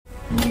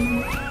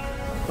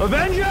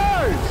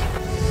Avengers!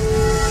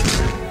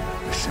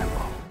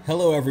 Assemble.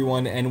 Hello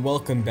everyone, and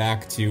welcome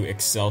back to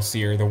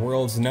Excelsior, the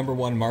world's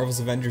 #1 Marvel's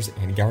Avengers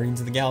and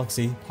Guardians of the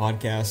Galaxy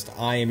podcast.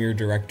 I am your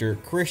director,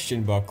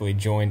 Christian Buckley,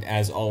 joined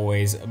as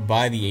always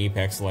by the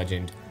Apex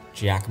legend,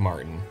 Jack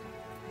Martin.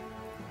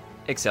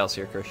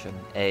 Excelsior, Christian.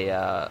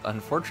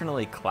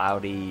 Unfortunately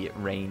cloudy,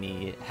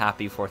 rainy,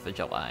 happy 4th of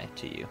July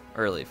to you.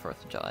 Early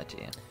 4th of July to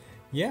you.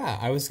 Yeah,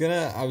 I was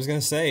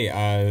gonna say,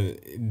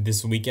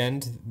 this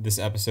weekend, this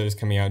episode is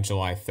coming out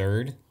July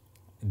 3rd.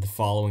 The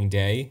following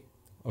day,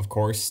 of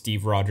course,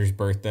 Steve Rogers'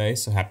 birthday,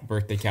 so happy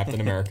birthday,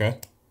 Captain America.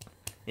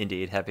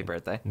 Indeed, happy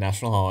birthday.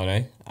 National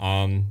holiday.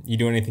 You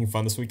doing anything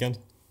fun this weekend?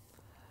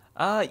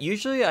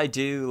 Usually I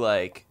do,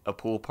 like, a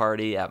pool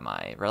party at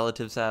my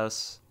relative's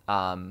house.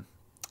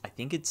 I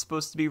think it's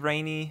supposed to be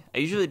rainy. I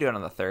usually do it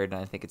on the 3rd,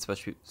 and I think it's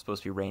supposed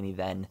to be rainy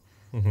then.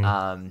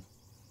 Mm-hmm.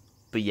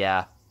 But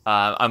yeah,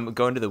 I'm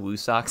going to the Woo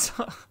Sox,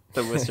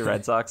 the Worcester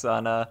Red Sox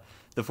on the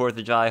 4th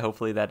of July.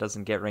 Hopefully that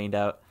doesn't get rained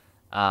out.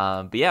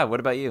 But yeah, what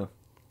about you?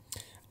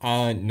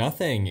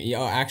 Nothing.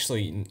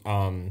 Actually,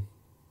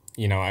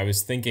 I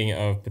was thinking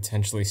of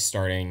potentially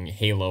starting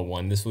Halo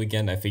 1 this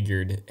weekend. I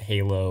figured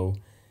Halo,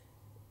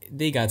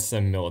 they got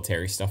some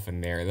military stuff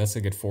in there. That's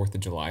a good 4th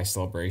of July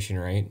celebration,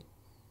 right?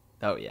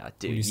 Oh yeah,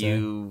 dude,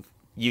 you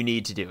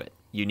need to do it.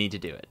 You need to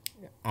do it.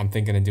 I'm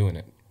thinking of doing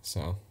it,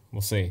 so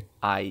we'll see.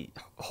 I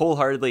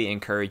wholeheartely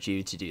encourage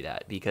you to do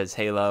that because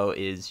Halo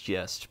is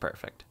just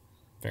perfect.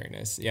 Very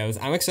nice. Yeah,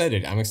 I'm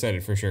excited. I'm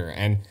excited for sure.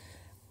 And,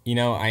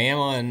 I am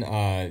on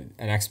an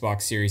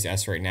Xbox Series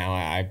S right now.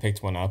 I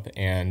picked one up,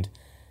 and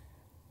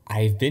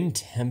I've been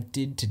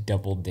tempted to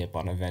double dip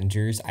on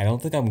Avengers. I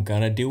don't think I'm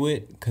going to do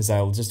it because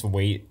I'll just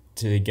wait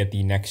to get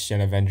the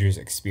next-gen Avengers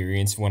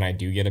experience when I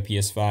do get a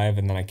PS5,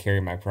 and then I carry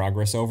my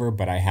progress over.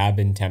 But I have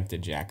been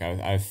tempted, Jack.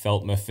 I've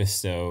felt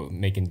Mephisto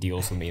making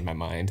deals with me in my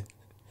mind.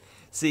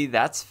 See,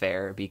 that's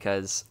fair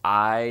because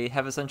I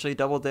have essentially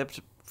double dipped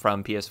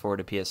from PS4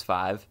 to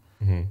PS5.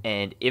 Mm-hmm.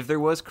 And if there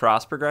was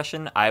cross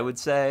progression, I would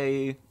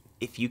say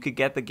if you could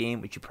get the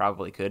game, which you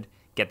probably could,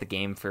 get the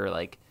game for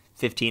like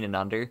 15 and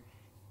under,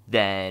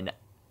 then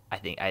I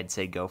think I'd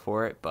say go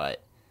for it.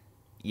 But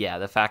yeah,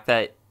 the fact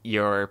that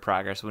your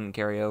progress wouldn't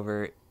carry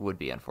over would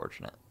be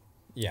unfortunate.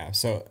 Yeah,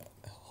 so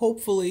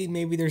hopefully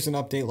maybe there's an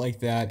update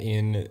like that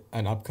in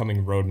an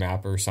upcoming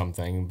roadmap or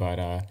something,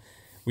 but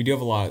we do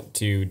have a lot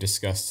to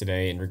discuss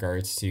today in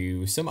regards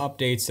to some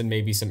updates and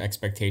maybe some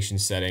expectation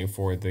setting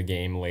for the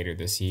game later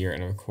this year.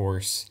 And of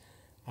course,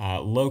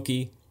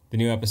 Loki, the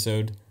new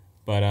episode.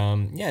 But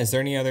is there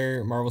any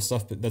other Marvel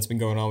stuff that's been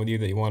going on with you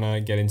that you want to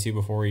get into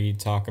before we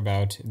talk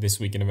about this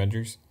week in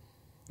Avengers?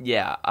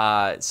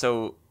 Yeah,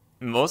 so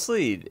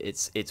mostly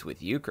it's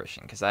with you,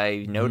 Christian, because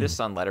I noticed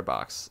on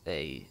Letterboxd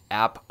a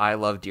app I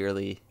love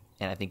dearly,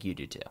 and I think you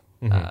do too.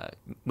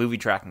 Movie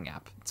tracking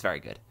app. It's very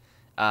good.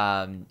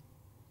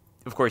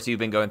 Of course, you've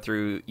been going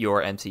through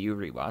your MCU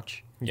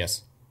rewatch.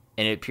 Yes.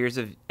 And it appears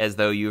as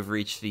though you've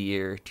reached the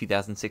year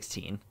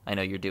 2016. I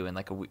know you're doing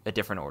like a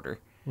different order.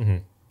 Mm-hmm.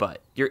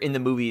 But you're in the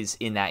movies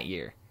in that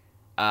year.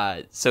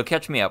 So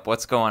catch me up.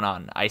 What's going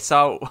on? I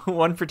saw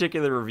one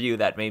particular review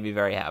that made me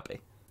very happy.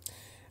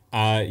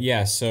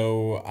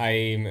 So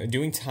I'm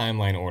doing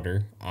timeline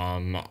order.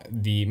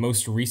 The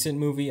most recent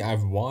movie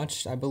I've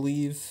watched, I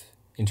believe,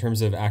 in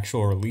terms of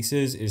actual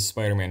releases, is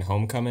Spider-Man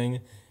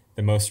Homecoming.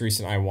 The most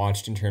recent I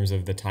watched in terms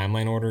of the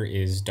timeline order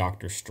is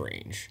Doctor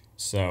Strange.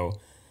 So,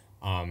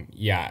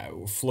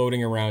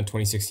 floating around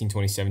 2016,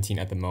 2017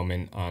 at the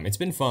moment. It's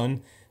been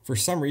fun. For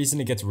some reason,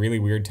 it gets really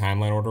weird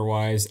timeline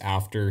order-wise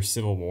after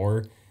Civil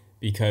War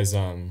because,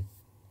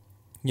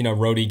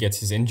 Rhodey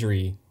gets his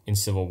injury in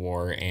Civil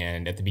War,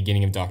 and at the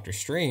beginning of Doctor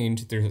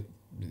Strange,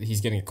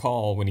 he's getting a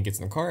call when he gets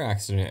in a car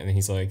accident, and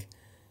he's like,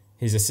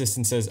 his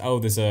assistant says, oh,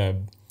 there's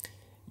a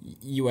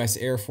U.S.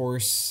 Air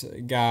Force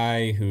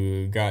guy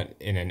who got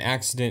in an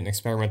accident in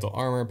experimental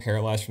armor,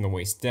 paralyzed from the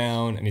waist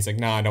down, and he's like,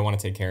 nah, I don't want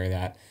to take care of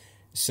that.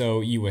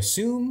 So you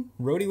assume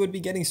Rhodey would be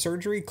getting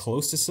surgery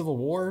close to Civil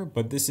War,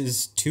 but this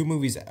is 2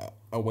 movies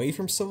away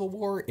from Civil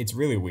War. It's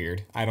really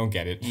weird. I don't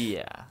get it.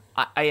 Yeah.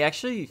 I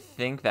actually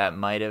think that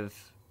might have...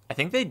 I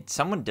think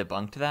someone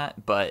debunked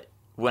that, but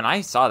when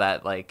I saw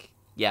that, like,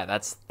 yeah,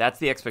 that's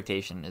the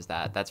expectation is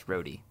that's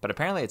Rhodey. But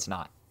apparently it's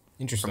not.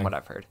 Interesting. From what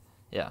I've heard.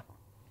 Yeah.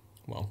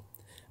 Well,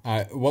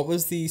 what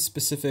was the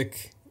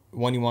specific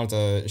one you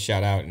wanted to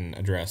shout out and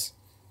address?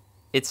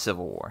 It's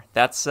Civil War.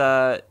 That's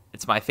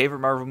it's my favorite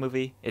Marvel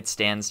movie. It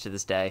stands to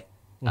this day.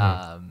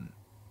 Mm-hmm.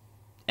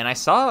 And I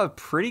saw a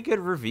pretty good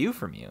review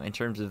from you in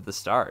terms of the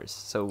stars.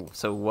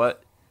 So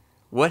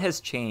what has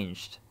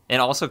changed? And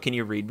also, can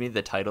you read me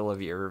the title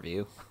of your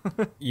review?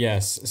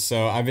 Yes.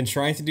 So I've been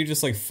trying to do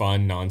just like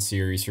fun,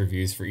 non-serious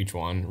reviews for each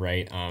one,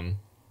 right?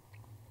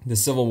 The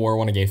Civil War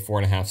one I gave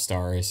 4.5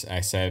 stars.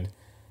 I said,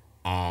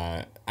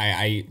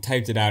 I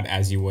typed it out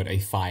as you would a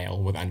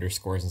file with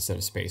underscores instead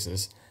of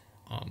spaces.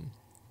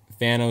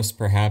 Thanos,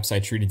 perhaps I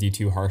treated you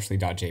too harshly.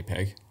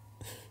 .jpg.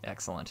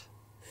 Excellent.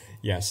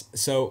 Yes.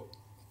 So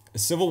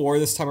Civil War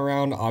this time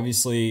around,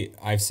 obviously,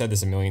 I've said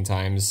this a million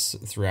times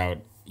throughout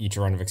each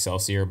run of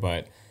Excelsior,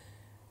 but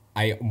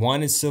I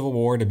wanted Civil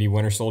War to be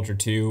Winter Soldier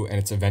 2, and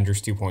it's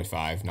Avengers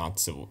 2.5,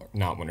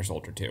 not Winter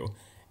Soldier 2.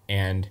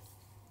 And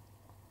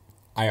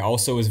I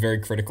also was very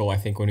critical, I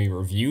think, when we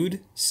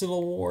reviewed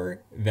Civil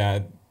War,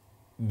 that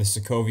the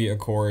Sokovia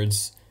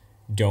Accords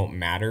don't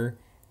matter.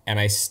 And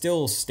I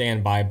still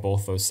stand by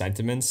both those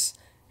sentiments.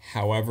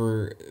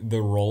 However,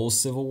 the role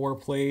Civil War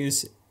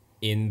plays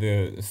in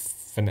the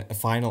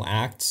final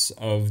acts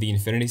of the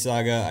Infinity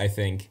Saga, I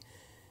think,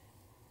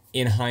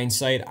 in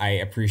hindsight, I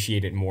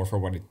appreciate it more for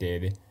what it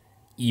did,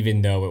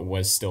 even though it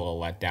was still a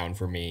letdown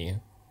for me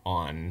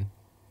on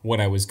what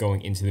I was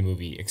going into the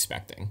movie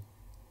expecting.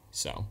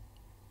 So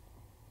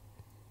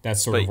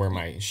that's sort of where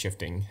my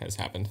shifting has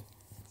happened.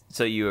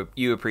 So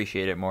you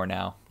appreciate it more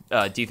now.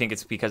 Do you think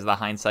it's because of the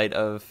hindsight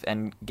of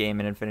Endgame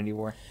and Infinity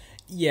War?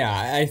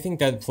 Yeah, I think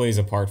that plays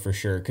a part for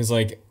sure. Because,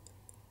 like,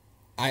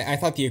 I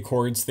thought the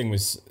Accords thing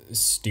was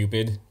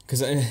stupid.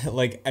 Because,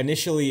 like,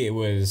 initially it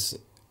was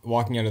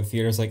walking out of the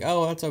theater, I was like,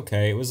 oh, that's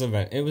okay. It was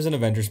an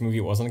Avengers movie.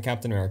 It wasn't a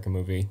Captain America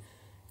movie.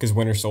 Because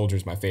Winter Soldier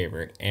is my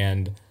favorite.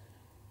 And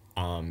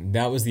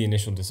that was the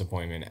initial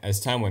disappointment. As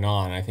time went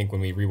on, I think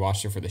when we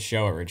rewatched it for the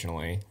show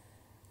originally,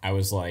 I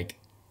was like,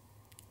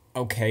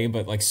 okay,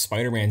 but like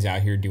Spider-Man's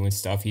out here doing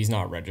stuff. He's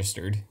not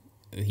registered.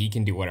 He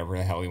can do whatever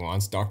the hell he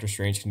wants. Doctor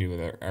Strange can do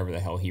whatever the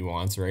hell he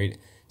wants, right?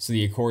 So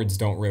the Accords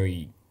don't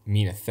really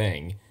mean a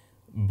thing,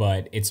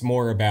 but it's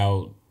more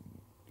about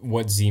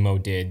what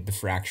Zemo did, the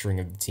fracturing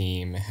of the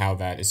team, how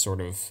that is sort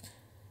of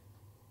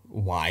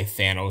why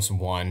Thanos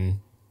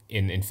won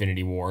in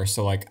Infinity War.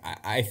 So like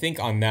I think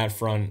on that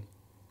front,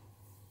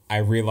 I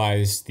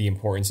realized the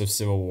importance of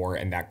Civil War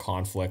and that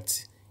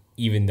conflict,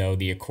 even though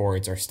the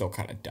Accords are still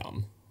kind of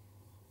dumb.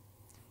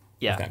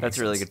 Yeah, that's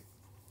really good.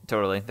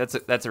 Totally.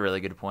 That's a really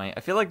good point. I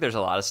feel like there's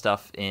a lot of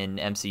stuff in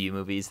MCU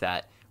movies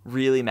that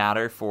really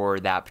matter for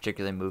that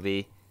particular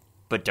movie,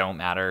 but don't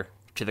matter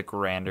to the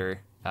grander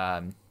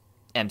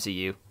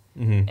MCU.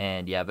 Mm-hmm.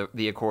 And yeah,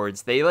 the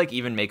Accords, they like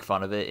even make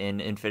fun of it in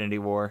Infinity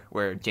War,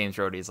 where James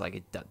Rhodey is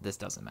like, this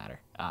doesn't matter.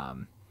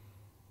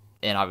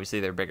 And obviously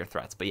they're bigger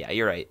threats. But yeah,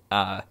 you're right.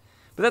 But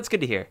that's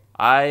good to hear.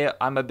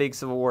 I'm a big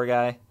Civil War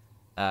guy.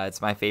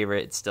 It's my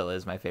favorite. It still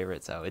is my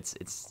favorite. So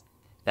it's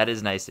that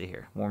is nice to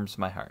hear. Warms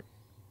my heart.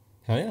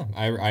 Hell yeah.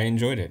 I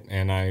enjoyed it.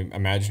 And I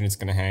imagine it's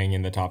going to hang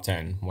in the top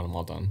 10 when I'm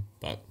all done.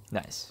 But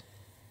nice.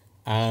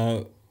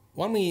 Why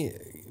don't we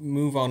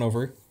move on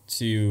over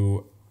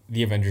to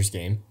the Avengers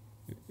game?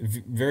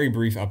 Very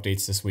brief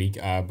updates this week,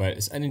 but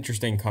it's an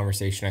interesting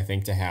conversation, I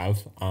think, to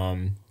have.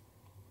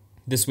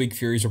 This week,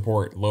 Fury's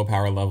report, low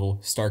power level,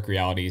 stark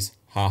realities,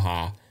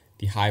 haha.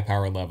 The high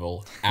power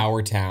level,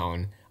 our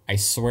town. I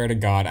swear to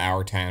God,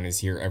 our town is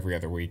here every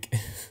other week.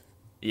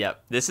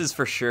 Yep, this is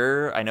for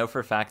sure. I know for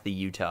a fact the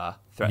Utah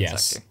threat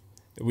sector.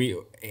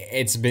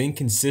 It's been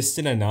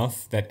consistent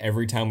enough that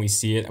every time we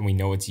see it and we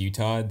know it's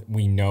Utah,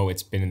 we know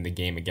it's been in the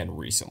game again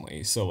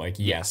recently. So like,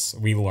 yes,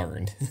 we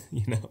learned.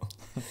 You know.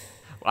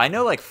 I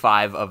know like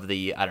 5 of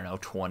the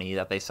 20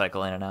 that they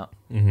cycle in and out.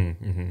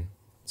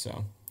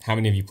 So, how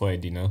many have you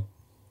played? Do you know?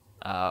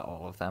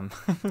 All of them.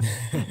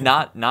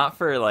 not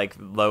for like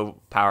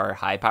low power,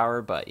 high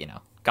power, but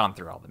gone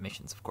through all the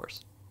missions, of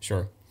course.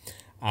 Sure.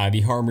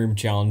 The Harm Room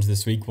Challenge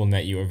this week will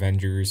net you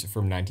Avengers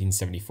from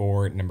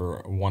 1974,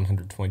 number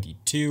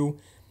 122.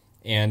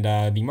 And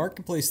the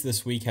Marketplace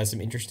this week has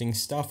some interesting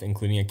stuff,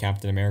 including a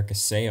Captain America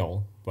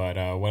sale. But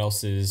what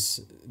else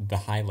is the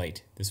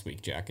highlight this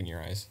week, Jack, in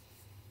your eyes?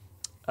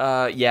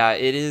 Yeah,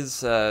 it is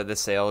the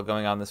sale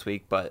going on this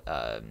week, but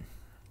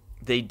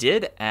they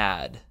did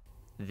add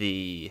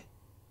a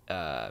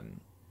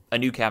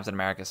new Captain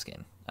America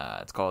skin.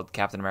 It's called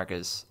Captain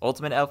America's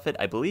Ultimate Outfit.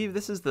 I believe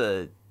this is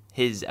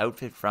his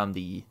outfit from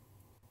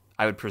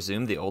I would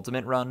presume, the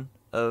Ultimate run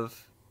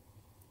of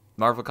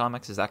Marvel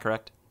Comics. Is that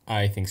correct?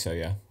 I think so,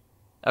 yeah.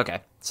 Okay,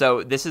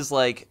 so this is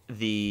like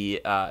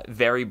the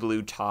very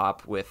blue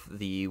top with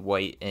the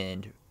white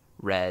and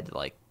red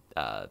like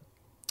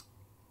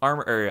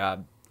armor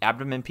or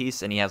abdomen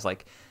piece, and he has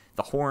like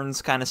the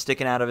horns kind of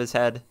sticking out of his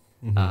head.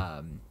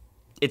 Mm-hmm.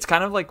 It's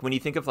kind of like when you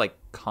think of like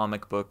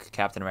comic book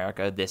Captain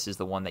America, this is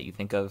the one that you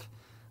think of.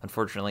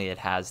 Unfortunately, it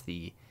has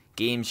the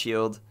game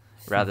shield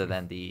rather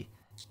than the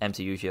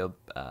MCU shield.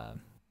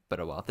 But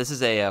oh well. This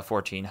is a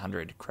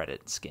 1,400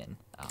 credit skin.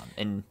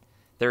 And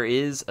there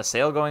is a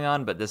sale going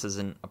on, but this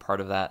isn't a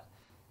part of that,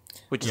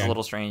 which is a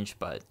little strange,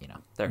 but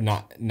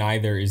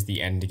neither is the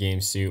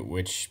Endgame suit,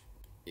 which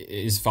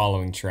is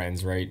following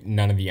trends, right?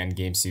 None of the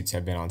Endgame suits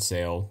have been on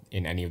sale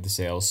in any of the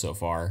sales so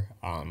far.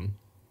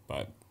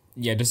 But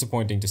yeah,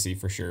 disappointing to see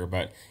for sure,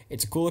 but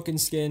it's a cool looking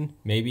skin.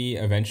 Maybe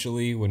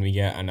eventually when we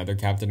get another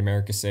Captain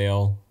America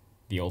sale,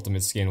 the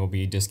Ultimate skin will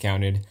be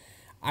discounted.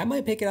 I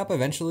might pick it up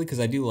eventually because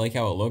I do like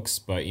how it looks,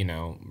 but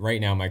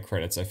right now my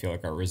credits I feel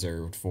like are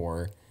reserved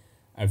for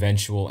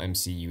eventual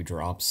MCU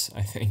drops,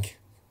 I think.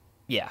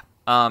 Yeah.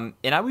 And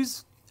I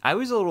was a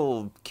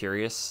little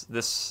curious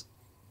this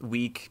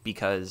week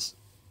because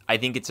I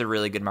think it's a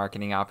really good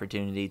marketing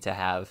opportunity to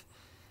have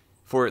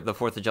for the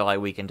 4th of July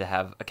weekend to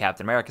have a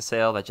Captain America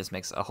sale. That just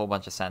makes a whole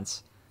bunch of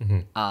sense.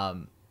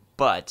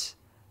 But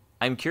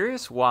I'm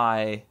curious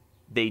why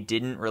they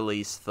didn't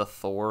release the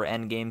Thor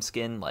Endgame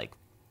skin like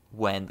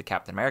when the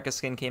Captain America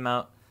skin came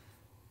out,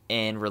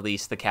 and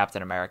release the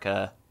Captain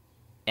America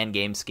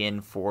Endgame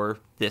skin for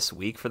this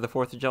week for the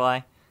 4th of July.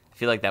 I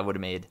feel like that would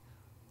have made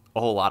a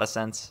whole lot of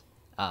sense.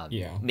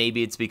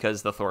 Maybe it's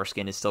because the Thor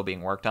skin is still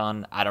being worked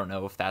on. I don't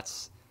know if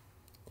that's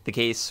the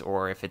case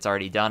or if it's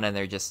already done and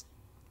they're just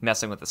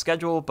messing with the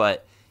schedule,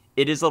 but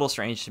it is a little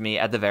strange to me,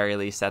 at the very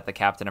least, that the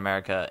Captain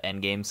America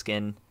Endgame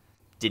skin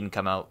didn't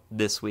come out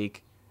this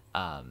week.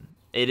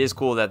 It is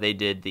cool that they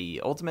did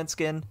the Ultimate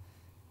skin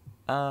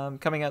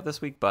coming out this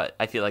week, but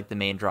I feel like the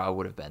main draw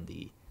would have been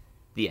the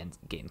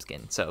Endgame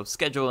skin. So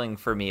scheduling,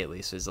 for me at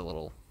least, is a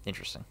little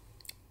interesting.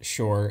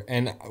 Sure,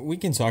 and we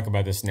can talk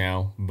about this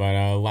now,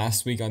 but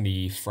last week on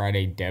the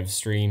Friday dev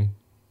stream,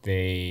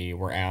 they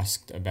were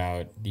asked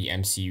about the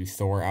MCU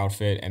Thor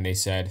outfit, and they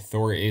said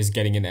Thor is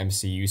getting an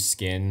MCU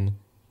skin,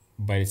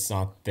 but it's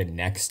not the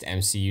next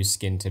MCU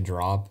skin to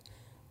drop,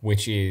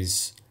 which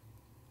is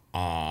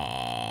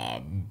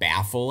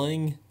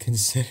baffling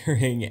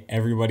considering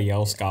everybody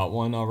else got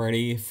one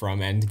already from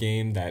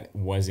Endgame that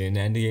was in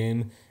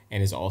Endgame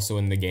and is also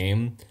in the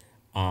game.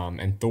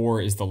 And Thor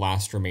is the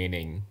last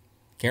remaining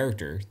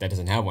character that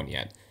doesn't have one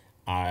yet.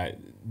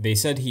 They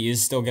said he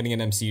is still getting an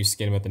MCU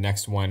skin, but the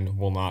next one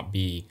will not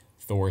be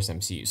Thor's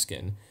MCU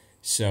skin.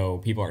 So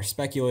people are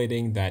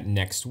speculating that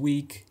next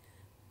week,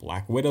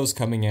 Black Widow's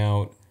coming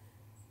out,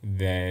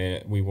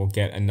 that we will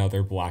get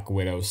another Black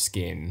Widow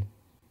skin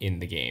in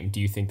the game. Do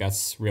you think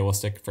that's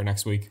realistic for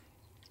next week?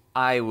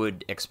 I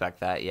would expect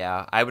that,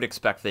 yeah. I would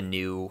expect the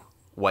new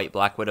white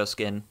Black Widow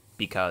skin,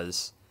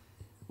 because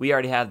we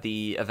already have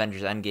the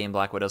Avengers Endgame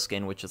Black Widow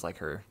skin, which is like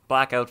her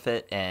black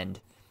outfit, and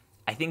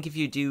I think if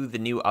you do the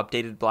new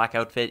updated black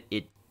outfit,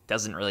 it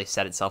doesn't really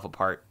set itself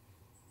apart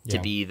to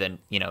be the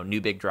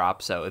new big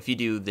drop. So if you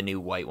do the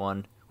new white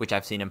one, which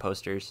I've seen in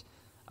posters,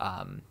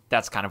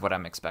 that's kind of what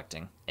I'm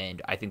expecting,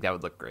 and I think that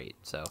would look great.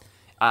 So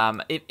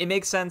it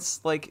makes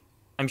sense. Like,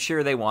 I'm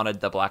sure they wanted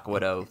the Black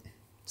Widow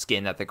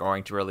skin that they're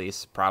going to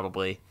release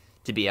probably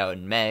to be out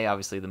in May.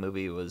 Obviously, the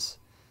movie was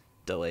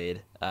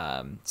delayed.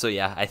 So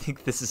yeah, I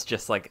think this is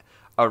just like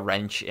a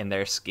wrench in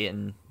their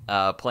skin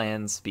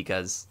plans,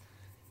 because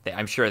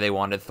I'm sure they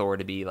wanted Thor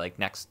to be like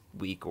next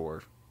week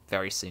or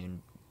very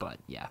soon. But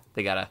yeah,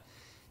 they gotta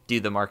do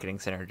the marketing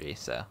synergy.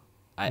 So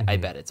I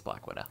bet it's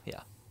Black Widow.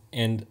 Yeah.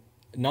 And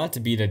not to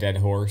beat a dead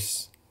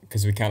horse,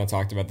 because we kind of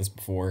talked about this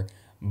before,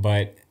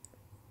 but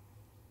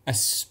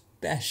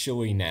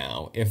especially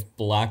now, if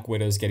Black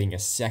Widow's getting a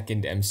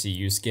second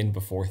MCU skin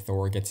before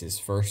Thor gets his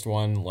first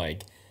one,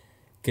 like,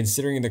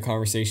 considering the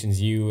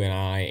conversations you and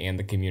I and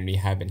the community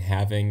have been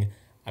having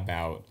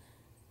about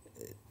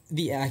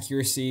the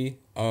accuracy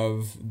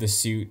of the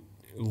suit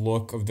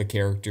look of the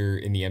character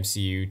in the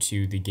MCU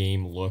to the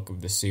game look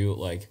of the suit,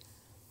 like,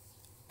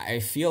 I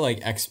feel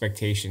like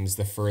expectations,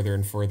 the further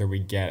and further we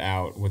get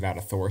out without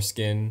a Thor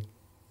skin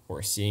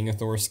or seeing a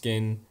Thor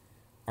skin,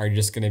 are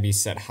just going to be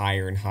set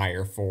higher and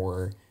higher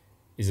for,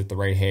 is it the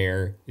right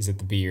hair? Is it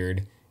the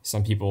beard?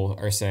 Some people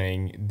are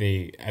saying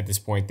at this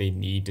point they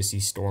need to see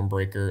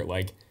Stormbreaker.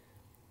 Like,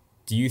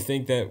 do you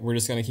think that we're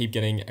just going to keep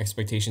getting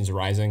expectations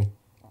rising?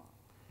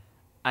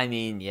 I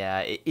mean,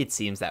 yeah, it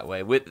seems that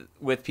way.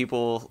 With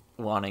people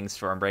wanting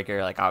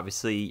Stormbreaker, like,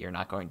 obviously you're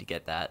not going to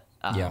get that.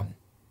 Yeah.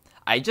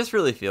 I just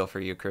really feel for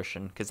you,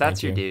 Christian, because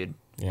that's your dude.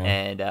 Yeah.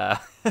 And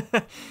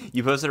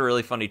you posted a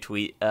really funny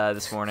tweet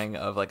this morning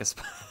of like a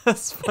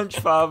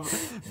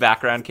SpongeBob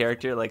background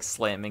character like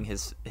slamming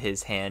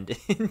his hand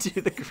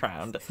into the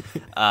ground.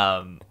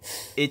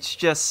 It's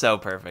just so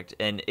perfect,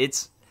 and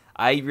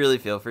I really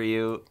feel for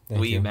you.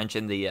 Thank you.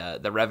 Mentioned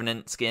the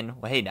Revenant skin.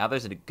 Well, hey, now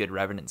there's a good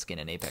Revenant skin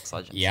in Apex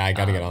Legends. Yeah, I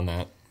got to get on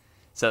that.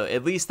 So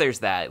at least there's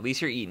that. At least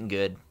you're eating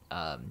good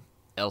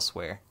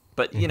elsewhere.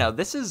 But you know,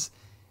 this is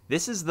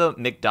the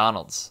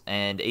McDonald's,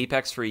 and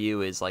Apex for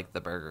you is like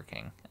the Burger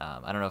King.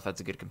 I don't know if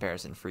that's a good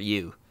comparison for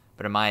you,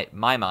 but in my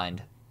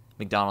mind,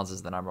 McDonald's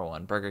is the number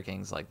one. Burger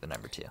King's like the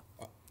number two.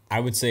 I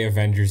would say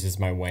Avengers is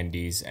my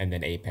Wendy's, and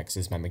then Apex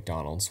is my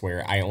McDonald's,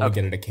 where I only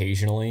get it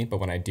occasionally, but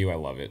when I do, I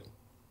love it.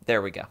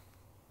 There we go.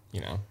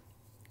 You know,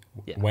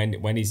 yeah.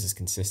 Wendy's is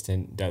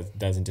consistent,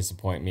 doesn't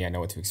disappoint me. I know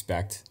what to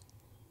expect.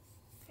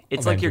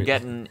 It's like you're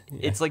getting. Yeah.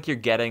 It's like you're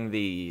getting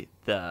the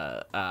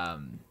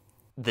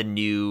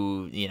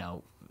new, you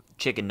know,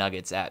 chicken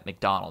nuggets at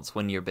McDonald's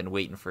when you've been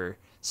waiting for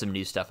some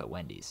new stuff at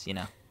Wendy's, you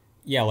know?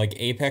 Yeah, like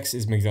Apex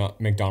is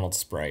McDonald's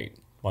Sprite.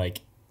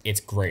 Like, it's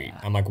great. Yeah.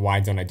 I'm like, why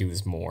don't I do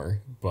this more?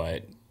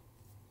 But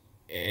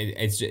it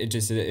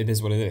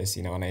is what it is,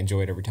 you know, and I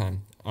enjoy it every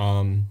time.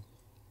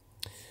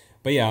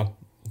 But yeah,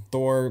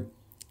 Thor,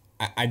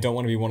 I don't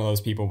want to be one of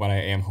those people, but I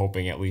am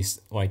hoping at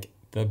least, like,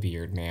 the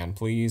beard, man,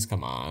 please,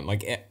 come on.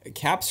 Like,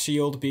 Cap's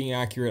shield being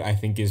accurate, I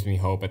think gives me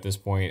hope at this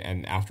point,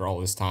 and after all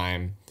this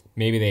time,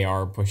 maybe they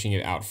are pushing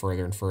it out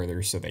further and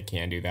further so they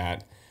can do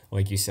that.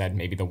 Like you said,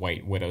 maybe the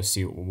White Widow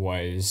suit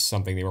was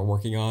something they were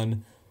working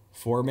on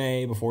for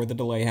May before the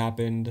delay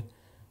happened.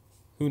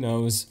 Who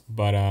knows?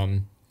 But,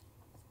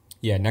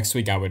 yeah, next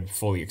week I would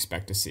fully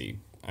expect to see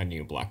a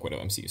new Black Widow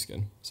MCU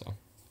skin. So,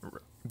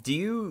 do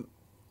you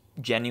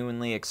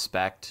genuinely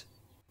expect?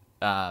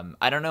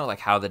 I don't know, like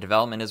how the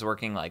development is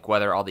working, like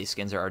whether all these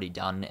skins are already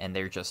done and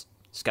they're just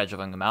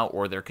scheduling them out,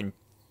 or they're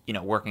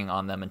working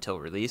on them until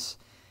release.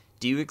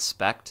 Do you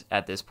expect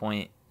at this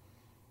point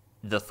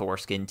the Thor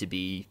skin to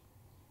be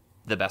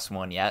the best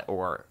one yet,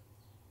 or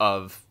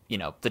of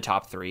the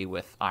top three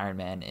with Iron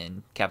Man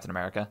and Captain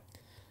America,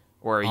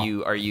 or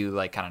are you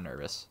like kind of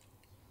nervous?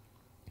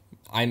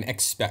 I'm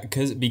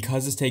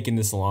because it's taken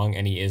this long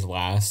and he is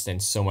last,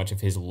 and so much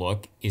of his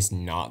look is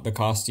not the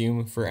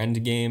costume for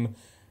Endgame.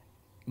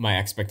 My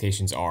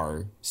expectations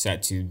are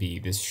set to be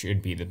this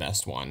should be the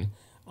best one.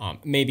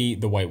 Maybe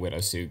the White Widow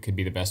suit could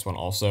be the best one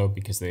also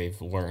because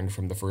they've learned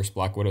from the first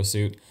Black Widow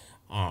suit.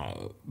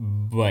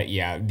 But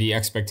yeah, the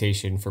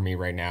expectation for me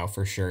right now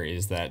for sure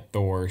is that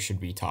Thor should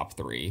be top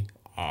three.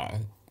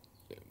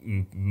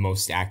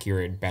 Most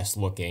accurate, best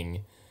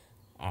looking,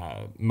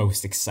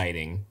 most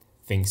exciting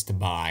things to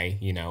buy.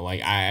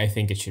 I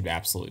think it should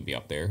absolutely be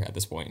up there at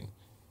this point.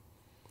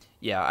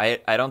 Yeah,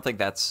 I don't think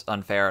that's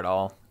unfair at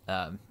all.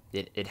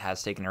 It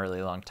has taken a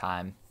really long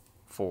time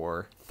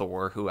for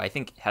Thor, who I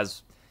think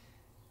has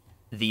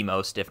the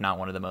most, if not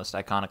one of the most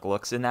iconic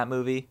looks in that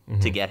movie,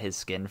 to get his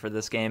skin for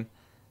this game.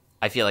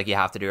 I feel like you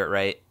have to do it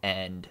right,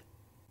 and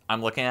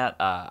I'm looking at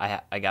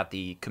I got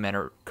the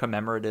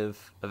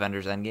commemorative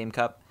Avengers Endgame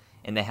cup,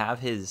 and they have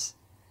his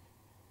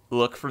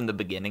look from the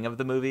beginning of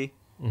the movie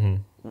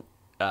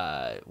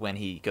when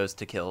he goes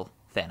to kill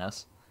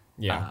Thanos.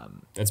 Yeah,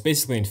 that's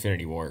basically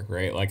Infinity War,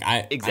 right? Like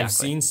Exactly. I've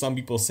seen some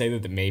people say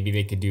that maybe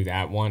they could do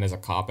that one as a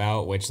cop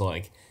out, which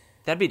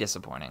that'd be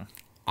disappointing.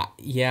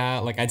 Yeah,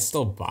 like I'd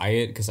still buy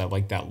it because I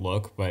like that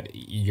look, but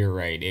you're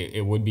right,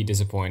 it would be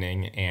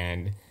disappointing.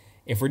 And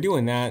if we're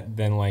doing that,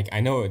 then I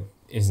know it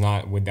is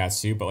not with that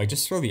suit, but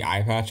just throw the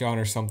eye patch on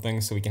or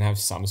something so we can have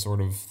some sort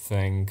of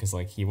thing, because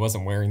he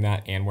wasn't wearing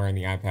that and wearing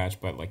the eye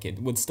patch, but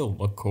it would still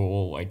look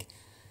cool.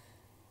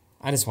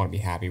 I just want to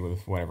be happy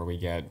with whatever we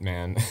get,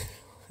 man.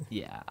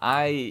 Yeah,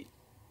 I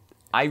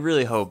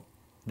really hope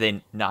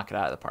they knock it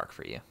out of the park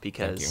for you,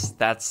 because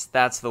that's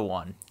the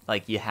one.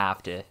 You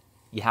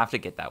have to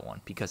get that one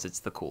because it's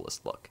the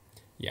coolest look.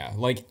 Yeah,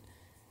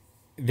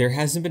 there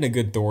hasn't been a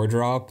good Thor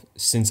drop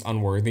since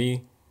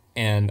Unworthy,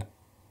 and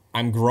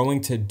I'm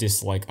growing to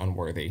dislike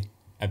Unworthy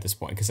at this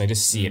point because I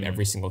just see it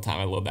every single time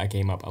I load that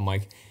game up. I'm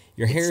like,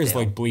 your hair is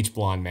bleach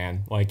blonde,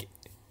 man.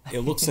 It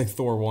looks like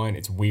Thor 1.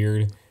 It's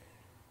weird.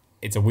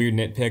 It's a weird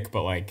nitpick,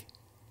 but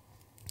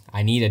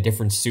I need a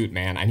different suit,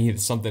 man. I need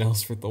something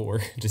else for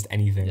Thor. Just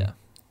anything. Yeah.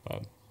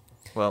 But,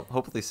 well,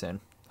 hopefully soon.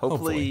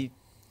 Hopefully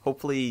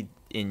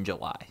in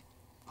July.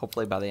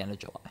 Hopefully by the end of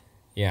July.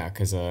 Yeah,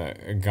 because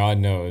God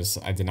knows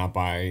I did not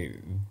buy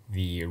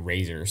the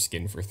Razor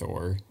skin for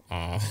Thor.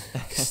 That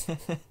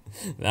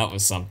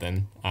was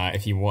something.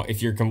 If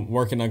you're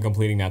working on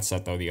completing that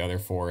set, though, the other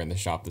 4 in the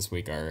shop this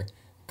week are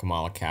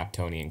Kamala, Cap,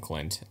 Tony, and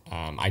Clint.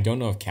 I don't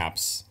know if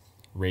Cap's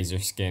Razor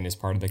skin is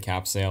part of the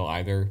Cap sale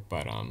either,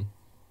 but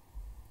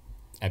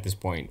at this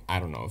point, I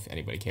don't know if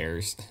anybody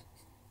cares.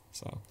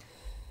 So.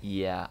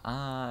 Yeah,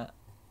 I'm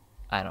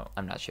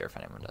not sure if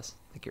anyone does.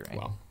 I think you're right.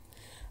 Well.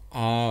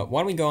 Why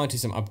don't we go on to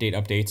some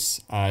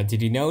updates?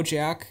 Did you know,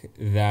 Jack,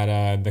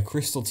 that the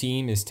Crystal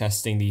team is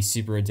testing the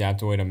Super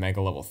Adaptoid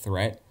Omega level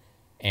threat,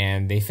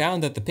 and they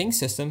found that the ping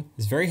system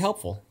is very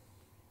helpful.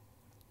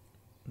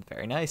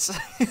 Very nice.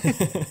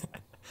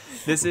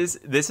 This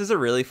is a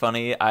really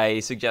funny.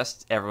 I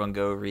suggest everyone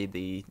go read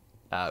the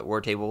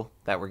war table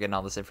that we're getting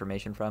all this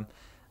information from.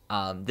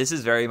 This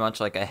is very much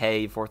like a,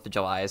 hey, 4th of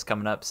July is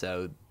coming up,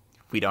 so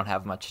we don't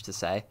have much to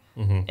say.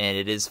 And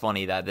it is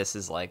funny that this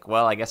is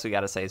well, I guess we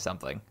got to say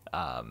something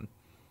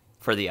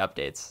for the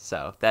updates.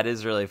 So that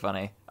is really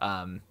funny.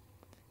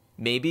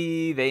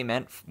 Maybe they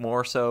meant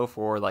more so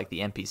for the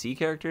NPC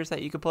characters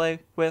that you could play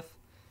with,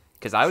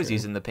 because I was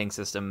using the ping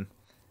system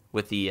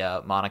with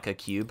the Monica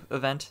Cube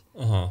event,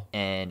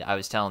 and I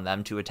was telling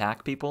them to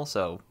attack people,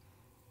 so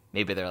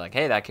maybe they're like,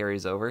 hey, that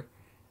carries over.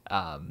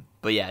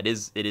 But yeah, it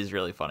is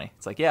really funny.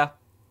 It's yeah,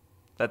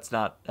 that's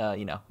not out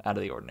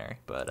of the ordinary,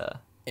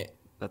 but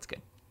that's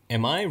good.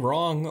 Am I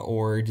wrong,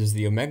 or does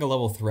the Omega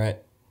level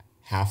threat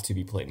have to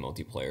be played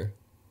multiplayer?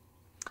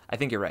 I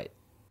think you're right.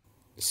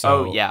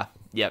 So, yeah.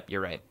 Yep, you're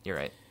right.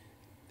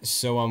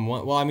 So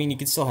well, I mean, you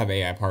can still have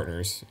AI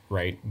partners,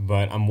 right?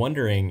 But I'm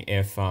wondering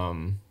if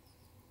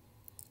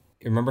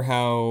remember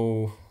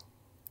how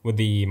with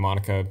the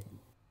Monica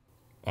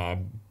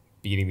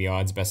beating the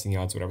odds, besting the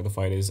odds, whatever the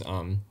fight is,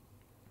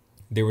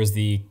 there was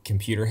the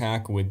computer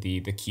hack with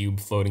the cube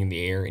floating in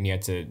the air, and you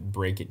had to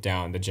break it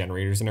down, the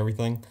generators and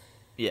everything.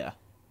 Yeah.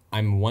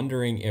 I'm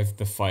wondering if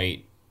the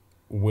fight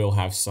will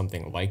have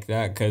something like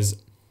that,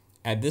 because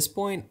at this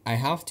point, I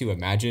have to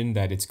imagine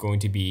that it's going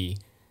to be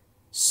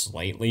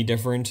slightly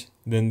different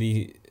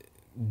than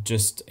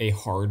just a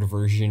hard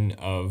version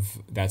of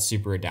that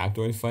Super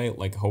Adaptoid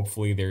fight.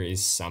 Hopefully there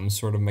is some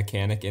sort of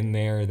mechanic in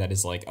there that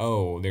is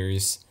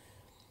there's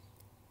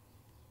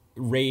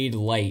raid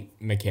light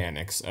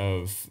mechanics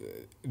of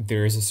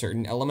there is a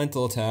certain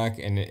elemental attack,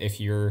 and if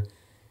you're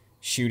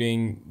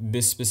shooting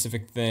this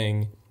specific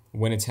thing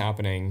when it's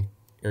happening,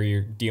 or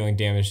you're dealing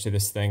damage to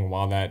this thing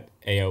while that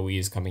AoE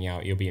is coming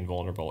out, you'll be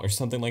invulnerable, or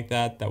something like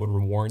that. That would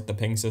warrant the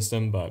ping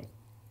system, but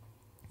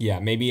yeah,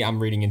 maybe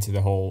I'm reading into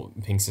the whole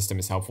ping system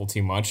is helpful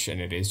too much,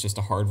 and it is just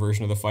a hard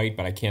version of the fight,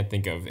 but I can't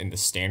think of, in the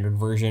standard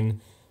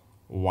version,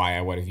 why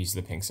I would have used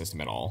the ping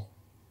system at all.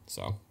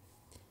 So,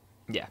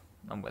 yeah,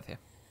 I'm with you.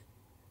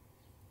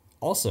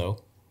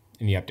 Also,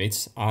 in the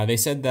updates, they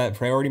said that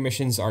priority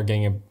missions are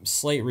getting a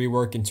slight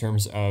rework in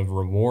terms of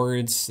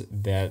rewards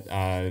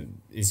that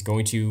is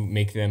going to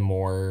make them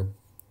more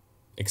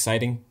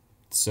exciting.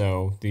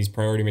 So these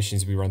priority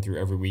missions we run through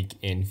every week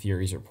in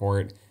Fury's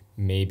report.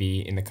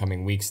 Maybe in the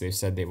coming weeks, they've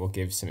said they will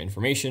give some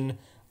information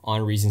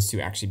on reasons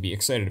to actually be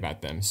excited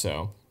about them.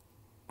 So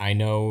I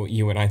know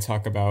you and I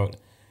talk about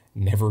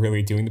never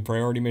really doing the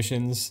priority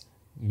missions,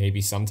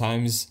 maybe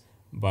sometimes,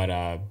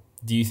 but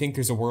do you think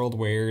there's a world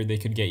where they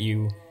could get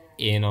you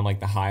in on like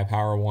the high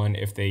power one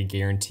if they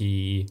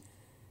guarantee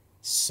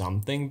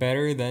something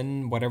better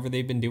than whatever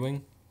they've been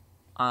doing?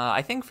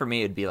 I think for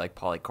me it'd be like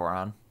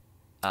Polychoron.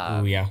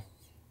 Oh yeah.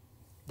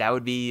 That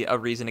would be a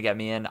reason to get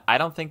me in. I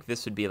don't think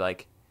this would be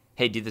like,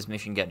 hey, do this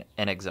mission, get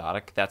an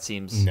exotic. That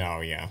seems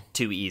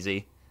too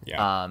easy.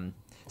 Yeah.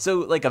 So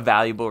like a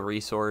valuable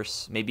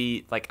resource,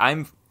 maybe like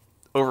I'm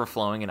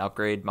overflowing in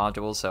upgrade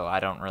modules, so I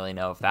don't really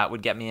know if that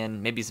would get me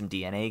in. Maybe some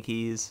DNA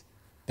keys.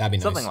 That'd be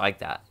nice. Something like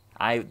that.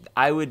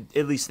 I would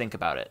at least think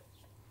about it.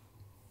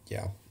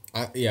 Yeah.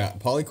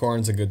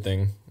 Polychoron's a good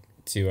thing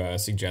to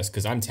suggest,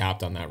 because I'm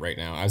tapped on that right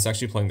now. I was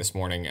actually playing this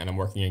morning, and I'm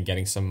working on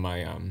getting some of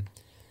my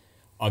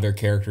other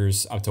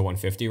characters up to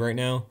 150 right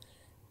now.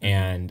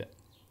 And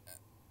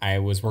I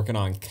was working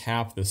on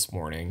Cap this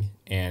morning,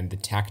 and the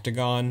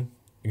Tactagon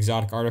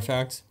exotic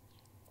artifact,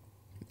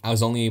 I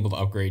was only able to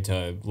upgrade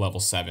to level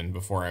 7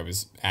 before I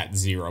was at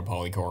 0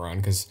 Polychoron,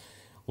 because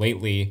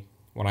lately,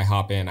 when I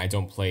hop in, I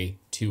don't play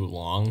too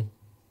long,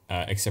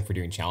 except for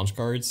doing challenge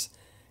cards,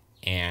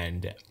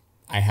 and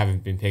I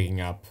haven't been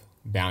picking up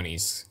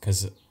bounties,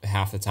 because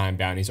half the time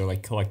bounties are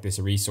like, collect this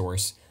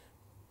resource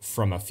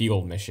from a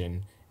field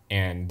mission,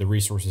 and the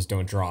resources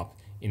don't drop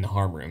in the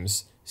harm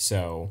rooms,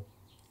 so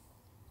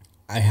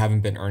I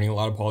haven't been earning a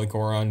lot of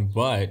Polychoron,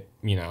 but,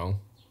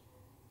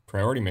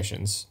 priority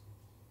missions,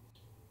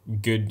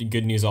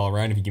 good news all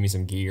around if you give me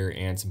some gear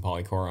and some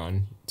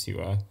Polychoron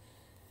to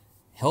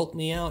help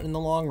me out in the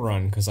long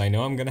run, because I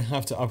know I'm going to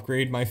have to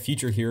upgrade my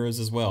future heroes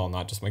as well,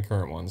 not just my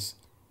current ones.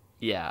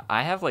 Yeah,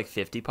 I have like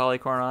 50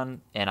 Polychoron,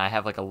 and I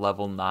have like a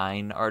level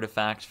 9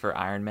 artifact for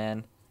Iron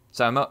Man.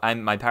 So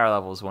my power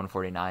level is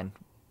 149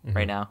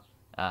 right now.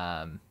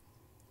 And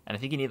I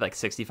think you need like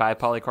 65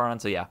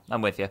 Polychoron, so yeah,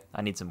 I'm with you.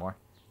 I need some more.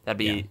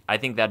 I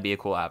think that'd be a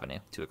cool avenue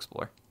to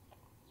explore.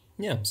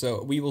 Yeah,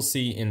 so we will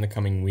see in the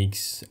coming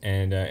weeks,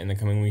 and in the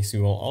coming weeks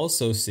we will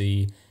also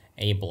see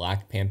a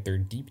Black Panther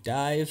deep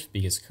dive,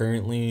 because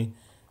currently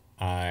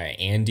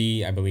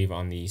Andy, I believe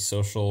on the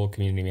social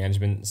community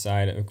management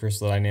side of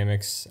Crystal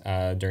Dynamics,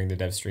 during the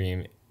dev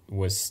stream,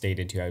 was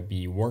stated to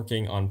be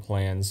working on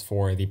plans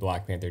for the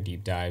Black Panther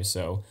deep dive.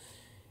 So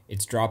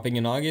it's dropping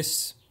in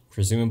August.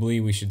 Presumably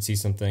we should see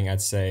something,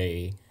 I'd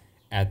say,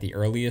 at the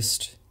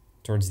earliest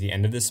towards the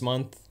end of this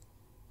month,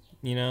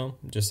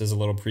 just as a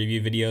little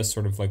preview video,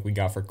 sort of like we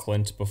got for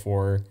Clint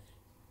before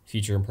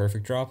Future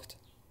Imperfect dropped.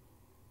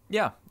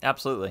 Yeah,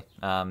 absolutely.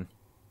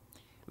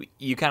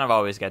 You kind of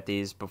always get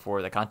these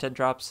before the content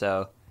drops,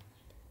 so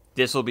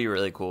this will be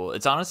really cool.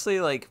 It's honestly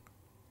like,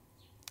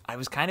 I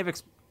was kind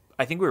of,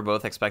 I think we were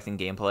both expecting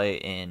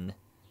gameplay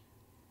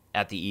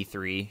at the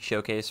E3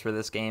 showcase for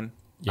this game.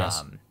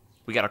 Yes.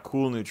 We got a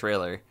cool new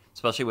trailer,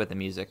 especially with the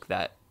music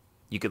that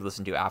you could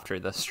listen to after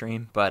the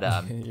stream. But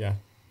yeah,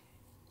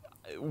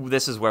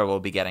 this is where we'll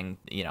be getting,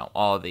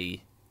 all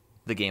the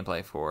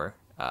gameplay for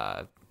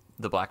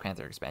the Black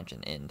Panther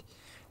expansion, and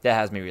that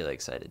has me really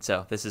excited.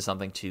 So this is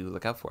something to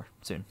look out for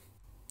soon.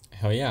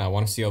 Hell yeah, I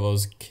want to see all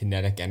those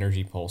kinetic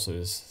energy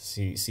pulses.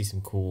 See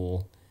some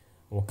cool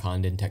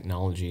Wakandan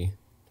technology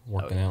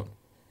working out.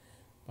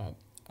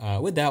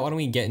 But with that, why don't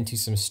we get into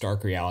some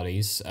Stark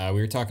realities?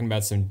 We were talking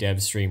about some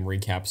dev stream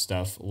recap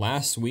stuff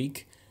last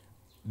week.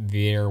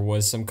 There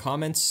was some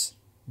comments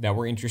that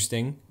were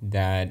interesting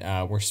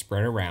that were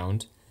spread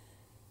around,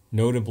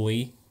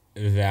 notably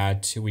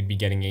that we'd be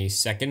getting a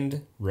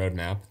second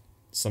roadmap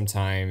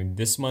sometime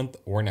this month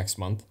or next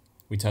month.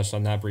 We touched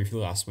on that briefly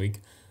last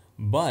week,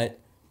 but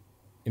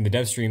in the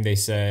dev stream they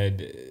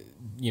said,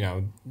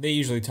 they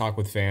usually talk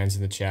with fans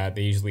in the chat,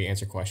 they usually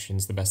answer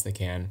questions the best they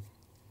can.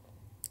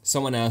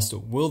 Someone asked,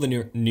 will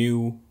the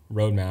new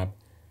roadmap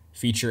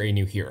feature a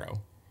new hero?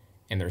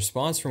 And the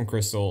response from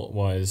Crystal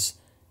was,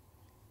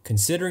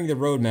 considering the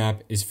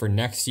roadmap is for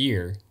next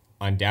year,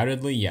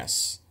 undoubtedly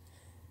yes.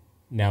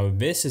 Now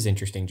this is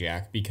interesting,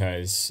 Jack,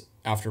 because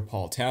after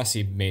Paul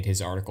Tassi made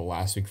his article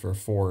last week for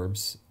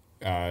Forbes,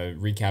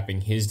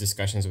 recapping his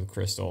discussions with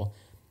Crystal,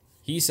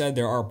 he said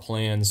there are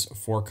plans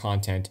for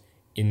content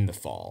in the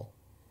fall.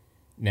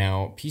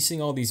 Now,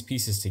 piecing all these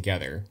pieces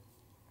together,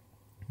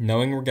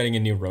 knowing we're getting a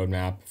new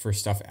roadmap for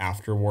stuff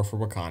after War for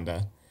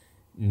Wakanda,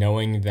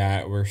 knowing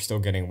that we're still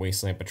getting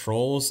Wasteland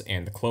Patrols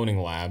and the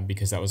Cloning Lab,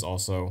 because that was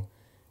also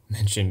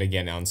mentioned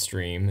again on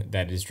stream,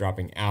 that is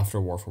dropping after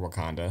War for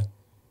Wakanda.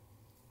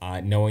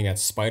 Knowing that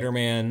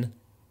Spider-Man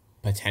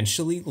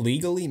potentially,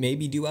 legally,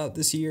 maybe due out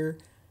this year.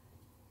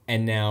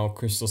 And now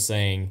Crystal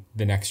saying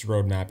the next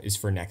roadmap is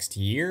for next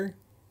year.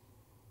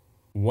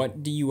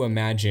 What do you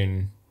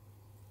imagine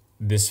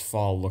this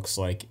fall looks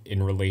like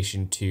in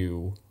relation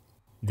to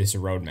this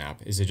roadmap?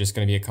 Is it just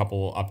going to be a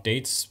couple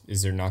updates?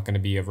 Is there not going to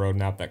be a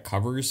roadmap that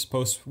covers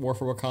post War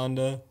for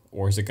Wakanda?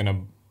 Or is it going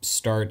to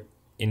start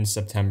in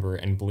September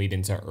and bleed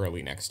into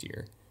early next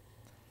year?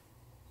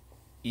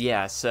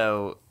 Yeah,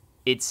 so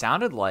it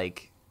sounded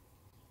like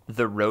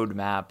the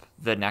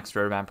next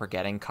roadmap we're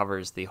getting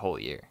covers the whole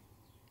year.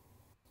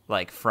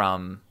 Like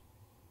from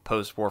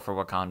post War for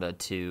Wakanda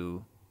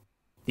to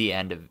the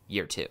end of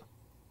year 2.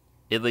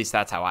 At least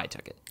that's how I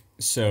took it.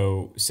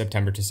 So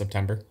September to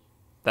September?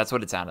 That's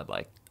what it sounded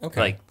like. Okay.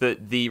 Like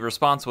the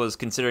response was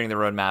considering the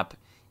roadmap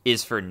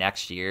is for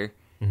next year,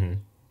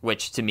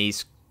 which to me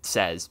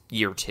says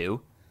year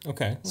 2.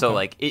 Okay. So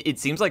like it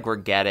seems like we're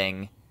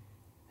getting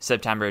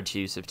September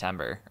to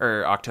September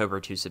or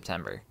October to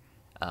September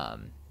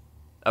of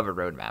a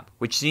roadmap,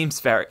 which seems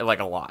very like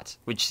a lot.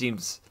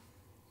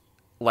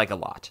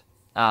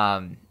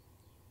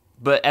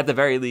 But at the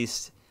very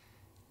least,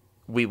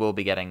 we will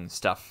be getting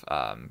stuff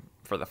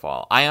for the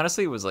fall. I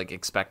honestly was like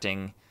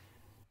expecting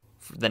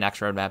the next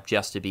roadmap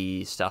just to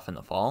be stuff in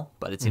the fall,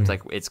 but it seems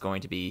like it's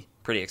going to be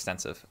pretty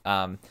extensive.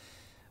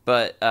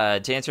 But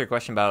to answer your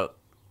question about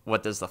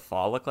what does the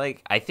fall look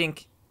like, I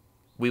think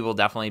we will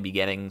definitely be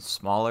getting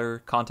smaller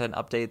content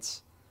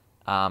updates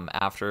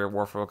after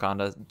War for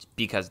Wakanda,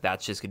 because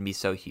that's just going to be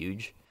so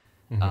huge.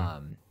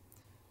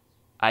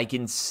 I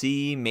can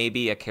see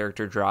maybe a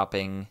character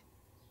dropping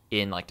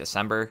in like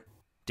December,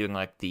 doing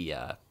like the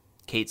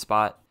Kate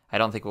spot. I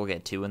don't think we'll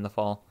get 2 in the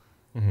fall.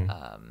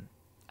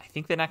 I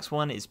think the next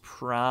one is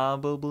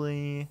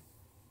probably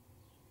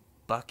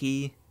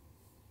Bucky.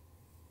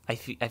 I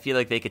feel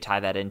like they could tie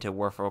that into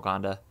War for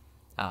Wakanda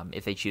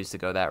if they choose to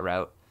go that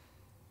route.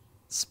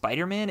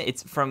 Spider-Man,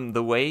 it's from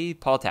the way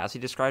Paul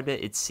Tassi described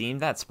it, it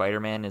seemed that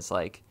Spider-Man is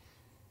like,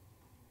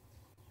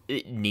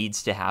 it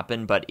needs to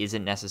happen, but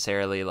isn't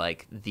necessarily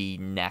like the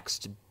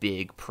next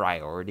big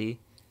priority.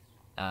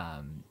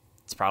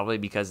 It's probably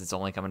because it's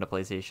only coming to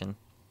PlayStation.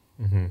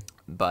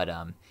 But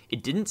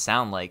it didn't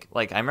sound like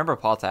I remember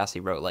Paul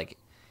Tassi wrote like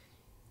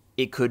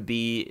it could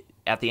be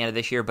at the end of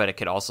this year, but it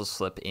could also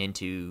slip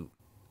into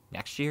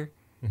next year.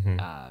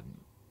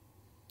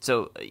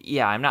 So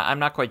yeah, I'm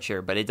not quite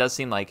sure, but it does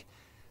seem like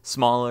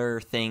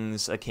smaller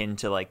things akin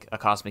to like a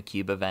Cosmic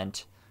Cube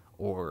event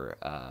or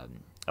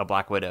a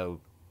Black Widow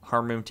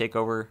Harm Room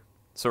takeover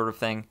sort of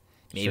thing.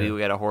 Maybe we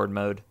get a Horde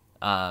mode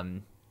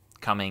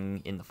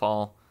coming in the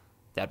fall.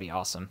 That'd be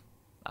awesome.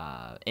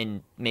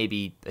 And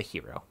maybe a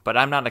hero, but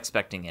I'm not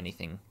expecting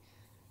anything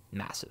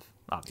massive,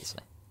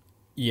 obviously.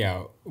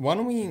 Yeah, why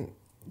don't we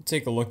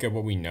take a look at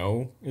what we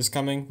know is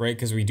coming, right?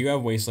 Because we do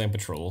have Wasteland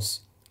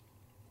Patrols.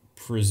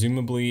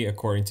 Presumably,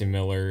 according to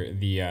Miller,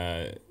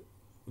 the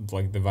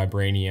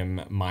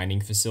Vibranium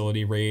mining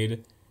facility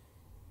raid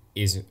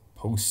is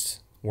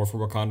post War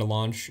for Wakanda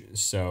launch,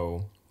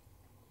 so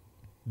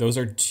those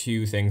are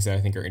 2 things that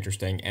I think are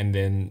interesting. And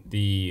then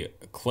the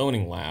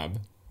Cloning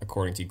Lab,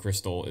 according to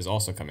Crystal, is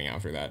also coming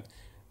after that.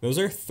 Those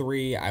are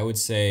 3, I would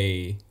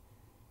say.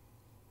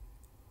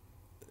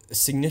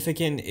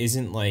 Significant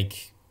isn't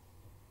like,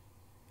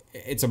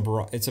 it's a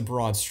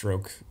broad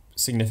stroke.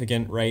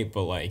 Significant, right?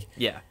 But like,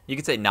 yeah, you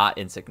could say not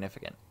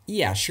insignificant.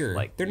 Yeah, sure.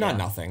 Like they're not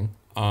nothing.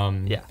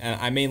 Yeah.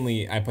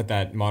 And I put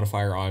that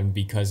modifier on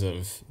because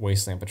of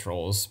Wasteland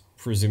Patrols.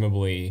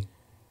 Presumably,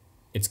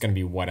 it's going to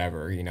be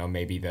whatever.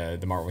 Maybe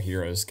the Marvel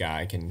Heroes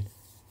guy can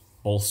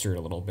bolster it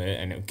a little bit,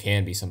 and it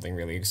can be something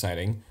really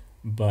exciting.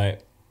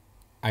 But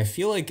I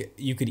feel like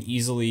you could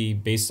easily,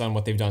 based on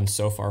what they've done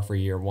so far for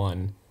year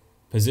 1,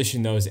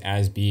 position those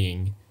as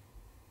being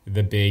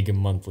the big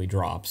monthly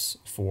drops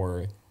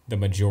for the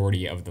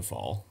majority of the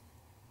fall.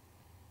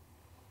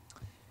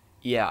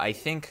 Yeah, I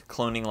think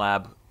Cloning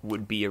Lab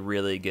would be a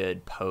really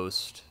good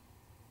post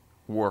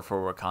War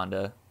for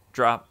Wakanda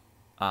drop,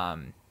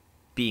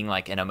 being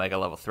like an Omega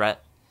level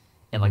threat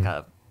and like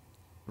a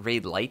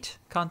raid light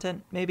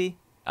content maybe.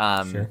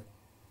 Sure.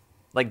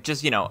 Like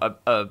just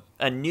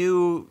a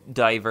new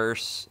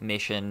diverse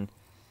mission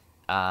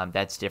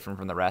that's different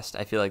from the rest.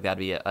 I feel like that'd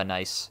be a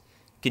nice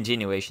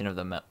continuation of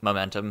the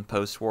momentum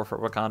post War for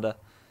Wakanda.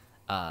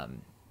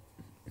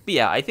 But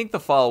yeah, I think the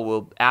fall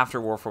will, after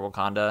War for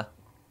Wakanda,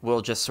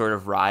 will just sort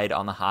of ride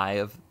on the high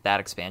of that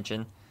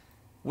expansion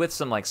with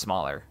some like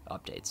smaller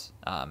updates.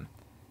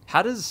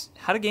 How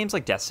do games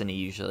like Destiny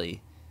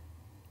usually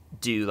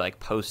do like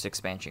post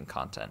expansion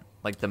content,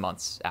 like the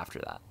months after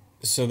that?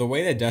 So the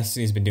way that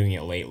Destiny's been doing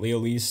it lately, at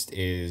least,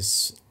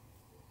 is,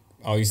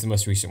 I'll use the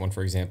most recent one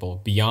for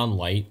example. Beyond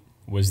Light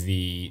was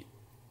the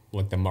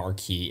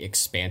marquee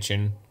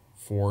expansion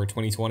for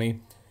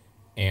 2020,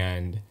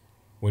 and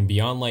when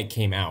Beyond Light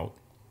came out,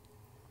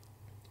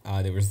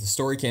 there was the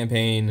story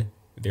campaign,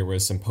 There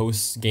was some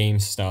post-game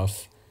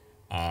stuff.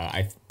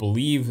 I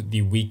believe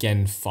the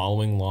weekend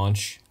following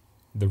launch,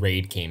 the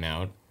raid came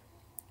out.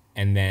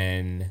 And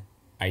then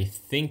I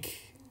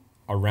think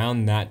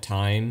around that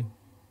time,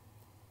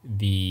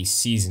 the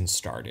season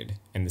started.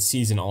 And the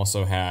season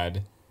also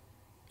had...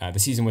 the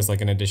season was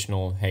like an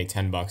additional, hey,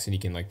 $10 and you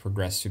can like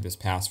progress through this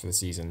pass for the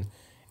season.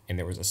 And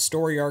there was a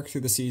story arc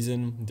through the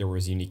season. There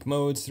was unique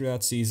modes through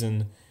that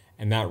season.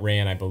 And that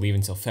ran, I believe,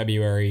 until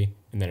February.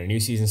 And then a new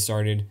season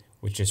started,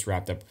 which just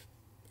wrapped up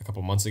a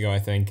couple months ago, I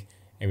think.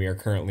 And we are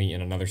currently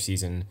in another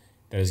season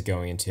that is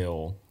going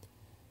until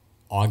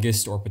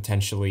August or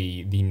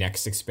potentially the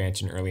next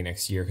expansion early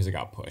next year because it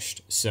got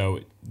pushed.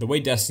 So the way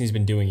Destiny's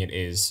been doing it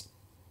is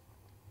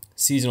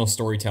seasonal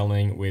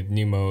storytelling with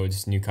new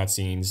modes, new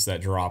cutscenes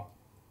that drop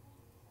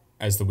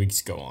as the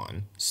weeks go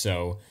on.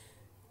 So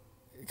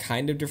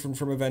kind of different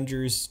from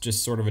Avengers,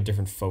 just sort of a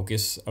different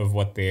focus of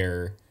what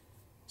their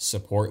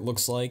support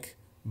looks like.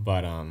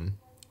 But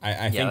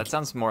I think that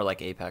sounds more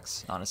like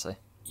Apex, honestly.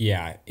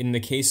 Yeah, in the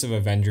case of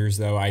Avengers,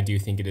 though, I do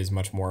think it is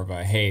much more of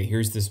a, hey,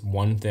 here's this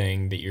one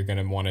thing that you're going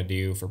to want to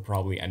do for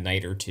probably a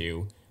night or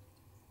two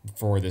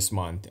for this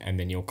month, and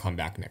then you'll come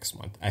back next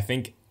month. I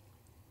think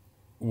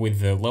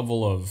with the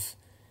level of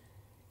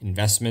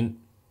investment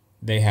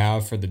they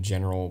have for the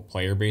general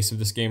player base of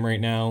this game right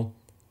now,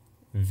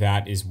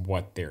 that is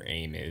what their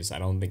aim is. I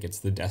don't think it's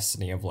the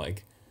Destiny of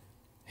like,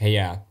 hey,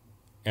 yeah,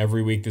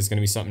 every week there's going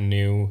to be something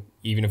new,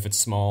 even if it's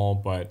small,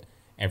 but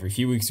every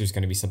few weeks there's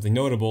going to be something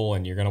notable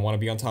and you're going to want to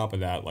be on top of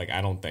that. Like, I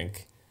don't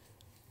think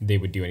they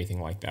would do anything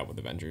like that with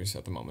Avengers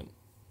at the moment.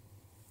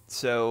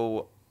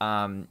 So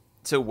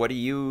what do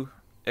you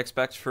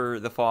expect for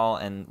the fall,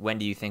 and when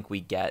do you think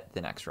we get the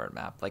next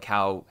roadmap? Like,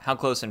 how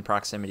close in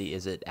proximity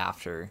is it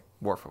after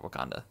War for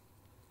Wakanda?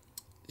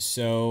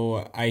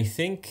 So I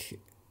think,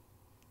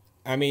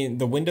 I mean,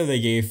 the window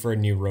they gave for a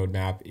new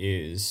roadmap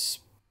is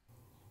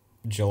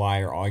July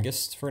or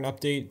August for an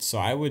update. So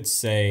I would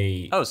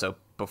say... Oh, so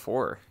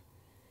before...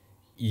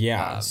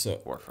 Yeah,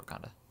 so War for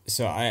Wakanda.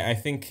 So I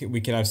think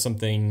we could have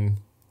something,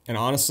 and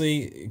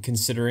honestly,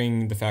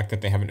 considering the fact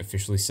that they haven't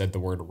officially said the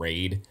word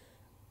raid,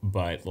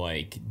 but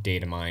like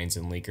data mines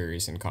and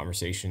leakers and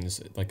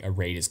conversations, like a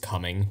raid is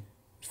coming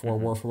for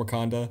War for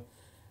Wakanda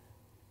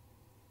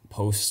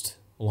post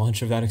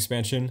launch of that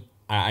expansion.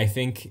 I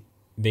think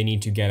they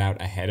need to get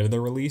out ahead of the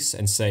release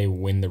and say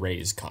when the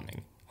raid is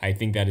coming. I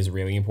think that is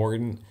really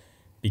important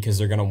because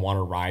they're going to want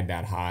to ride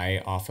that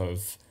high off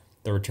of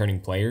the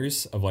returning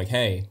players of like,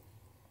 hey,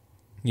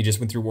 you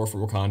just went through War for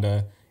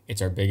Wakanda. It's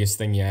our biggest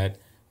thing yet.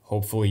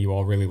 Hopefully you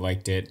all really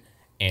liked it.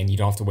 And you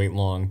don't have to wait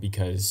long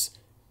because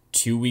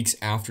 2 weeks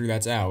after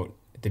that's out,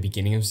 at the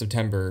beginning of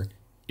September,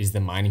 is the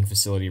mining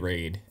facility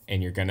raid.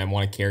 And you're going to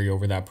want to carry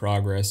over that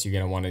progress. You're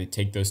going to want to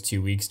take those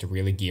 2 weeks to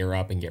really gear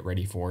up and get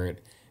ready for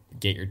it.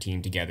 Get your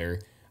team together.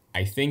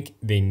 I think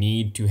they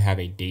need to have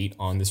a date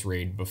on this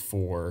raid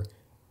before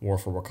War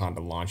for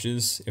Wakanda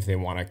launches if they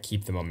want to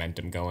keep the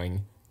momentum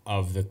going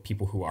of the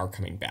people who are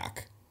coming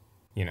back,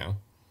 you know?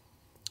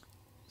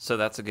 So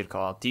that's a good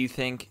call. Do you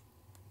think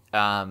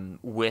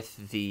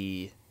with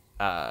the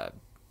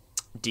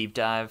deep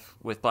dive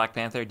with Black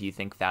Panther, do you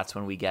think that's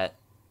when we get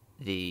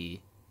the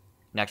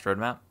next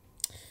roadmap?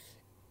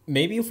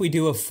 Maybe if we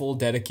do a full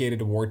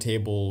dedicated War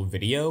Table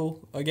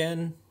video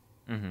again,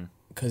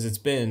 because it's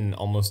been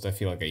almost, I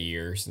feel like, a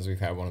year since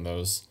we've had one of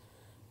those.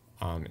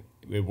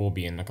 It will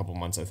be in a couple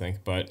months, I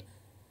think. But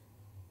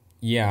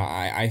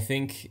yeah, I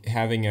think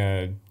having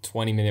a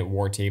 20-minute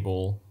War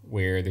Table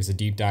where there's a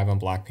deep dive on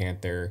Black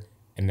Panther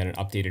and then an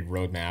updated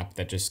roadmap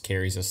that just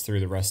carries us through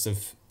the rest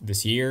of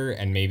this year,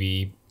 and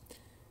maybe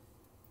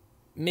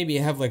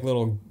have like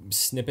little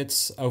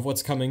snippets of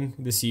what's coming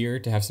this year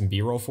to have some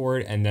B-roll for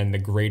it, and then the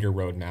greater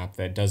roadmap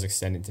that does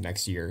extend into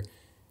next year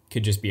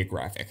could just be a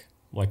graphic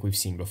like we've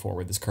seen before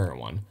with this current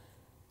one.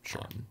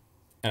 Sure.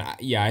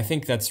 I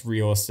think that's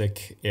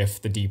realistic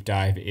if the deep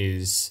dive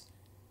is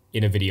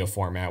in a video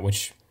format,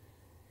 which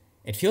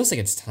it feels like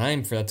it's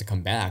time for that to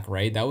come back,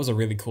 right? That was a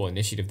really cool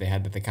initiative they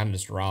had that they kind of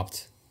just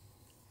dropped.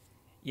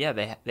 Yeah,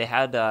 they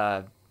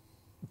had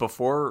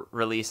before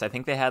release, I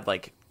think they had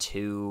like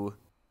 2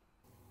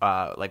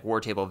 like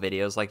War Table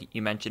videos, like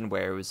you mentioned,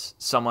 where it was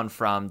someone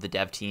from the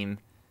dev team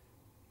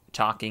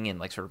talking and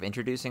like sort of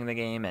introducing the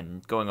game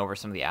and going over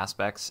some of the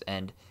aspects,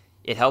 and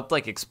it helped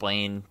like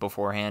explain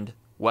beforehand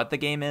what the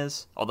game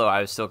is, although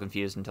I was still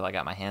confused until I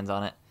got my hands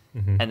on it.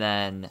 And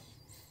then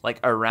like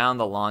around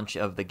the launch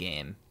of the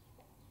game,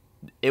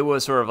 it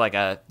was sort of like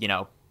a,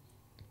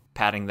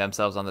 patting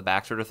themselves on the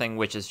back sort of thing,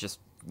 which is just,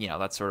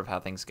 that's sort of how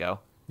things go.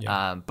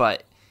 Yeah.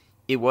 But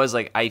it was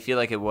like, I feel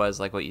like it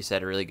was like what you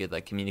said, a really good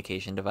like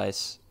communication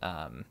device.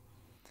 And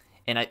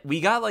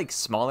we got like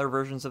smaller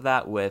versions of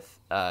that with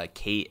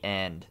Kate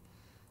and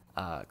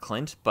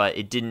Clint, but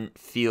it didn't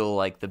feel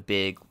like the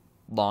big,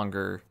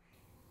 longer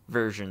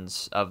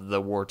versions of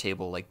the War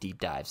Table like deep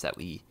dives that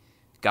we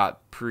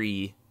got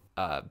pre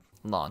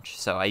launch.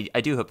 So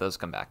I do hope those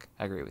come back.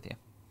 I agree with you.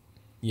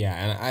 Yeah,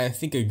 and I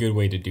think a good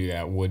way to do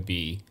that would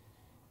be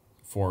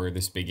for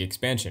this big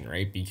expansion,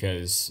 right?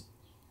 Because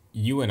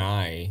you and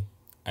I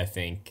I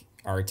think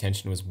our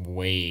attention was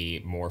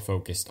way more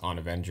focused on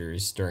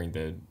Avengers during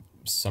the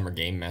Summer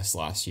Game Mess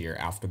last year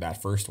after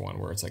that first one,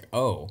 where it's like,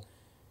 oh,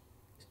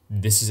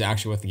 this is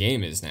actually what the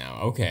game is now.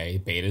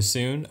 Okay, beta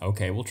soon.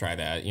 Okay, we'll try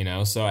that, you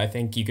know? So I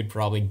think you could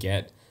probably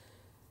get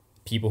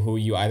people who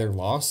you either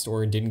lost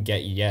or didn't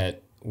get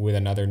yet with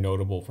another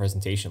notable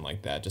presentation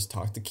like that. Just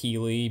talk to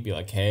Keeley, be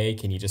like, hey,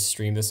 can you just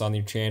stream this on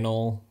your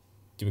channel?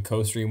 Do a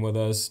co-stream with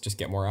us, just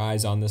get more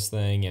eyes on this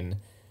thing, and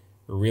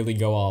really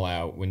go all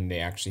out when they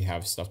actually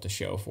have stuff to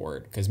show for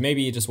it. Because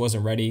maybe it just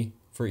wasn't ready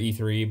for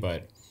E3,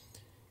 but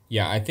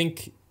yeah, I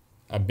think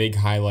a big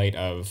highlight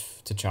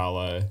of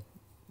T'Challa,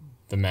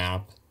 the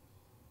map,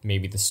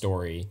 maybe the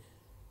story,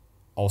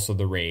 also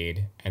the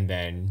raid, and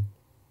then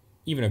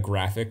even a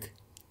graphic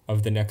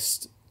of the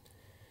next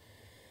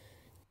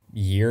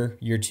year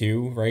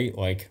two, right?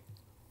 Like,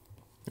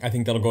 I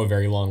think that'll go a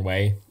very long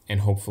way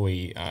and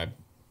hopefully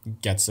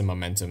get some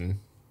momentum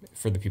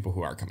for the people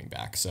who are coming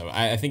back. So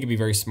I think it'd be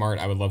very smart.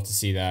 I would love to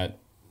see that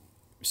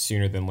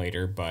sooner than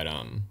later. But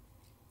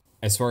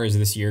as far as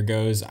this year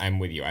goes, I'm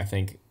with you. I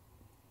think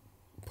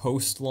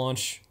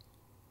post-launch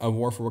of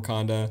War for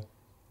Wakanda,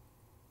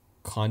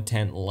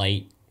 content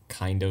light,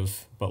 kind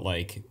of, but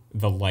like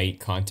the light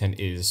content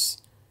is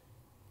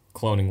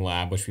Cloning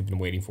Lab, which we've been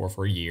waiting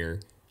for a year,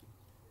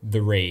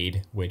 the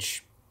raid,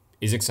 which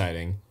is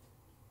exciting,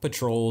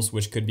 patrols,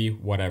 which could be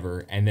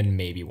whatever, and then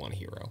maybe one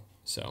hero.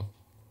 So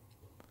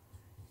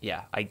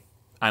yeah,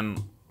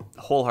 I'm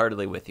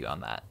wholeheartedly with you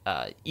on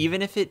that.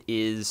 Even if it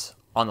is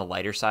on the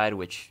lighter side,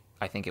 which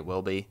I think it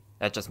will be,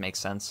 that just makes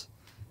sense.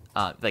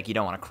 Like, you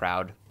don't want to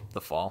crowd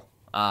the fall.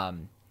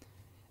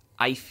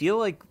 I feel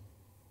like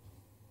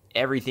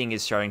everything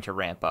is starting to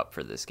ramp up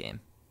for this game.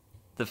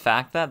 The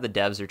fact that the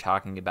devs are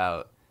talking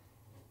about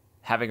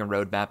having a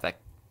roadmap that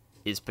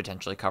is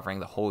potentially covering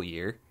the whole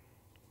year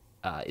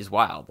is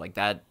wild. Like,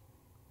 that,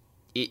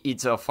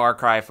 it's a far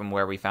cry from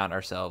where we found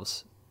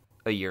ourselves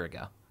a year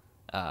ago.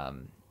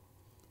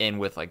 And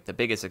with like the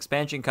biggest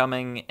expansion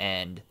coming,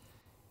 and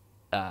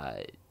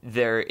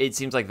it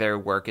seems like their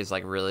work is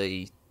like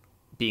really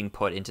being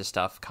put into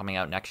stuff coming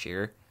out next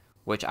year,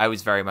 which I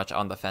was very much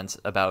on the fence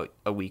about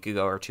a week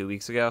ago or 2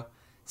 weeks ago.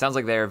 It sounds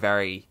like they're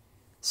very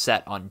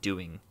set on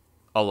having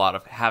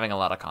a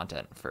lot of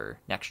content for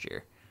next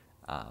year,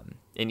 and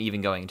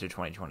even going into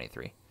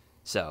 2023.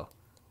 So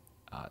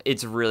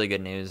it's really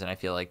good news, and I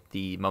feel like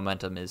the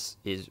momentum is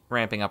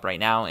ramping up right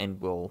now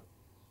and will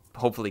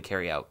hopefully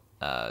carry out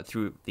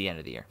through the end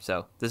of the year.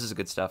 So this is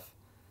good stuff,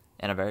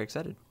 and I'm very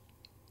excited.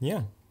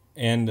 Yeah.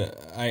 And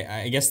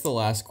I guess the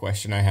last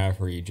question I have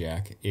for you,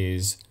 Jack,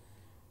 is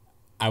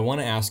I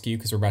want to ask you,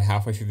 because we're about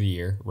halfway through the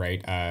year,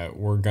 right?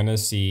 We're going to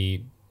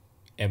see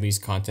at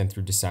least content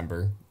through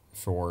December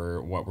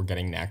for what we're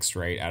getting next,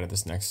 right, out of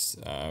this next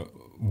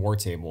war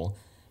table.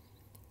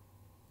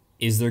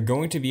 Is there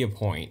going to be a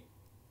point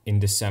in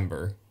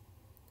December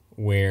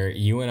where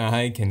you and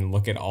I can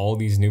look at all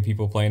these new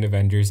people playing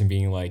Avengers and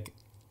being like,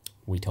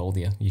 we told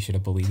you, you should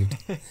have believed?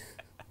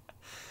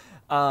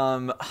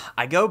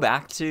 I go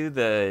back to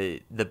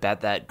the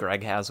bet that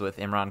Greg Miller has with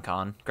Imran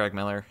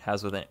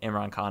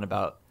Khan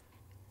about,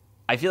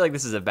 I feel like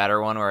this is a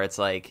better one where it's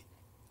like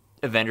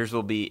Avengers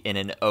will be in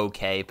an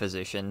okay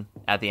position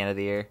at the end of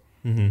the year,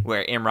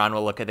 where Imran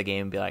will look at the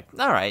game and be like,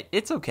 all right,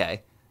 it's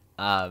okay.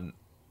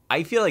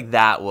 I feel like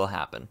that will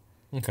happen.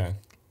 Okay.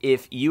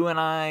 If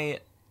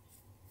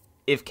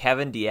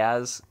Kevin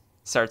Diaz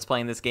starts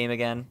playing this game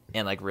again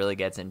and like really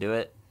gets into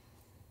it,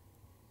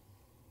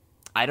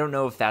 I don't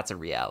know if that's a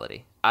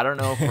reality. I don't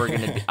know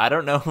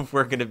if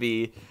we're gonna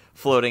be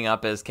floating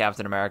up as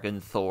Captain America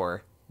and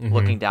Thor,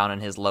 looking down on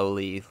his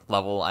lowly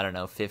level, I don't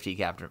know, 50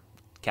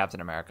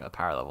 Captain America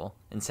power level,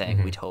 and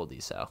saying, "We told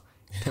you so."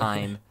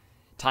 Time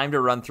to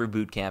run through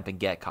boot camp and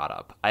get caught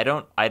up. I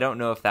don't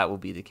know if that will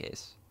be the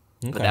case,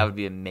 but that would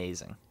be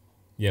amazing.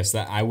 Yes,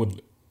 that I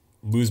would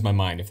lose my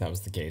mind if that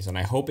was the case, and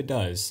I hope it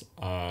does.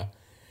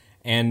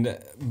 And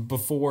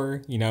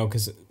before,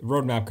 because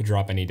roadmap could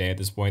drop any day at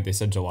this point. They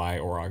said July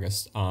or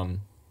August.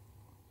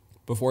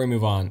 Before we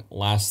move on,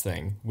 last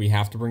thing. We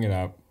have to bring it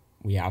up.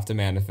 We have to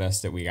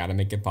manifest it. We got to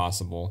make it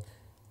possible.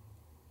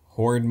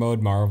 Horde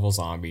mode Marvel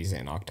Zombies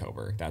in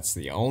October. That's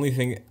the only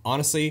thing.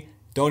 Honestly,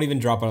 don't even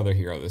drop another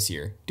hero this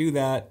year. Do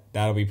that.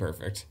 That'll be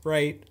perfect.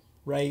 Right?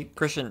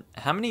 Christian,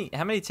 how many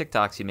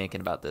TikToks you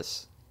making about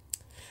this?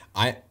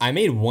 I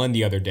made one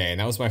the other day, and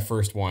that was my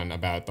first one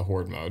about the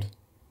Horde mode.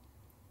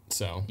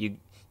 So you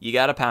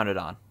got to pound it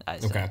on. I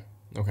say.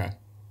 Okay.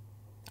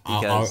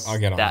 Because I'll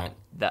get on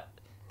that.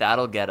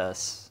 That'll get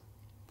us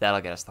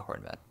the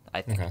Horde mode,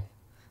 I think.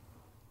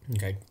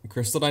 Okay.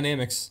 Crystal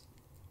Dynamics.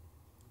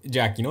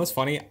 Jack, you know what's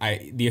funny?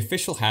 The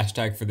official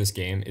hashtag for this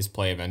game is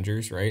Play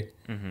Avengers, right?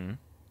 Mm-hmm.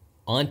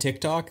 On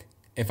TikTok,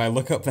 if I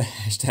look up the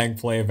hashtag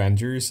Play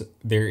Avengers,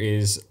 there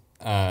is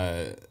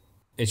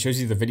it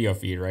shows you the video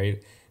feed,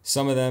 right?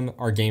 Some of them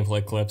are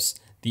gameplay clips.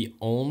 The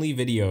only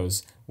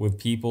videos with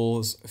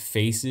people's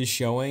faces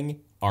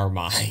showing are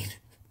mine.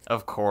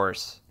 Of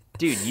course.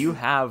 Dude, you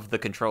have the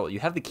control. You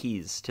have the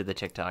keys to the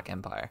TikTok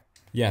empire.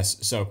 Yes.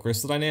 So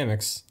Crystal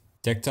Dynamics,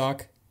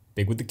 TikTok,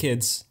 big with the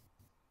kids.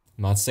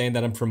 I'm not saying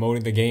that I'm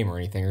promoting the game or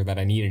anything or that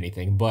I need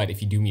anything, but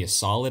if you do me a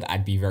solid,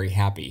 I'd be very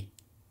happy.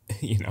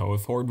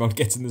 If Horde mode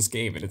gets in this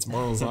game and it's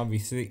Marvel Zombie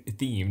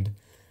themed,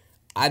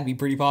 I'd be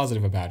pretty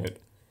positive about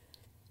it.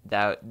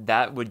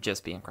 That would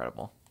just be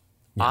incredible.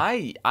 Yeah.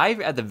 I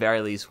at the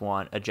very least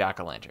want a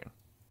jack-o'-lantern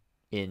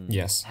in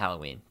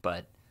Halloween,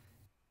 but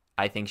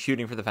I think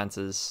shooting for the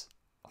fences,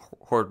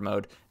 Horde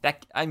mode,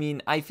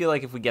 I feel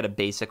like if we get a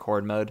basic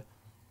Horde mode,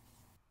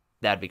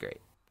 that'd be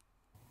great.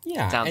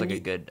 Yeah. Sounds like a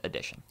good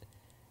addition.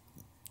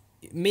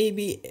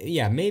 Maybe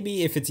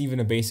if it's even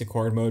a basic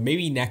Horde mode,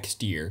 maybe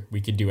next year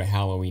we could do a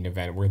Halloween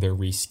event where they're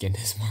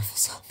reskinned as Marvel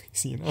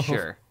Zombies,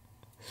 Sure.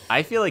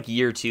 I feel like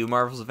year 2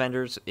 Marvel's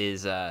Avengers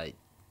is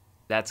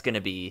that's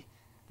gonna be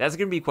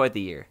quite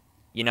the year.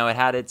 It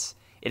had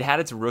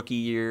its rookie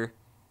year.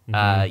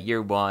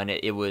 Year 1,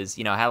 it was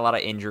had a lot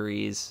of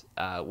injuries.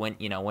 Went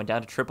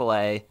down to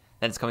AAA.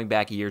 Then it's coming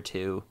back year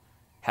 2,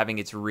 having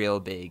its real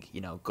big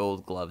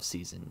Gold Glove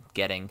season,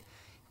 getting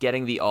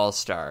the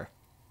All-Star,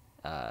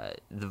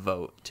 the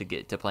vote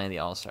to play in the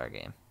All-Star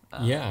game.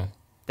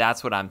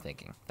 That's what I'm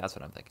thinking.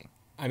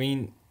 I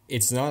mean,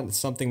 it's not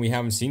something we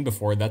haven't seen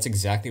before. That's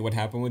exactly what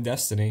happened with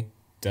Destiny.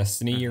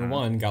 Destiny year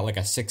 1 got like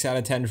a 6 out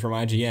of 10 from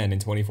IGN in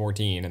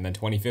 2014, and then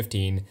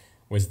 2015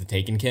 was The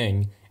Taken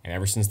King, and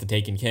ever since The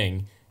Taken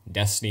King,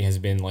 Destiny has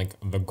been like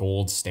the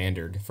gold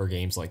standard for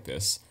games like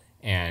this,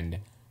 and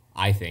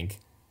I think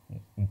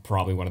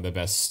probably one of the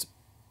best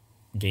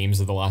games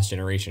of the last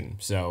generation.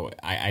 So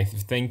I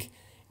think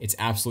it's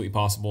absolutely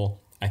possible.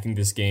 I think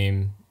this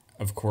game,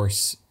 of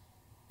course,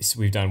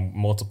 we've done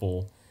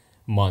multiple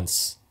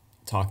months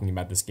talking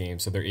about this game,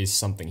 so there is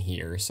something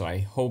here. So I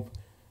hope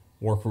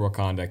War for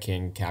Wakanda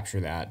can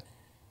capture that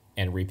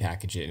and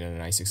repackage it in a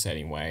nice,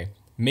 exciting way.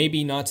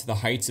 Maybe not to the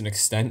heights and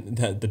extent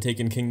that The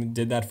Taken King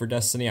did that for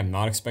Destiny. I'm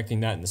not expecting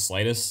that in the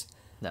slightest.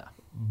 No.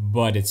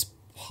 But it's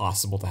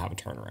possible to have a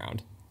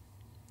turnaround.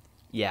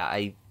 Yeah,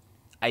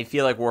 I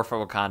feel like War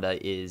for Wakanda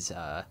is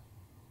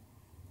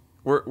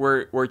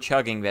we're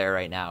chugging there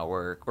right now.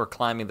 We're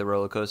climbing the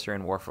roller coaster,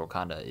 and War for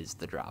Wakanda is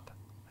the drop.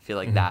 I feel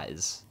like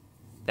that's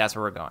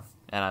where we're going,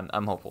 and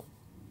I'm hopeful.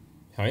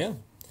 Hell yeah.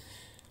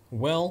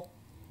 Well,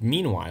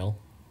 meanwhile,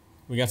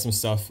 we got some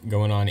stuff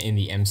going on in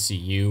the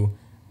MCU.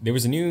 There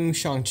was a new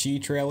Shang-Chi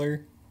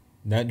trailer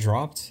that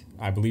dropped,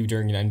 I believe,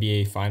 during an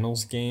NBA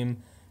Finals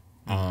game.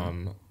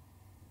 And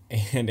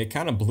it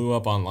kind of blew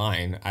up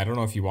online. I don't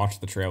know if you watched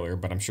the trailer,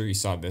 but I'm sure you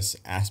saw this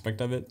aspect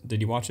of it. Did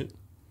you watch it?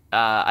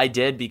 I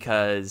did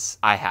because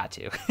I had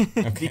to.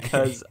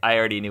 Because I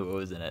already knew what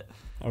was in it.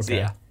 Okay. So,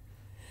 yeah.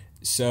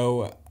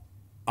 So,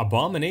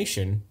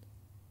 Abomination,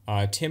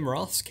 Tim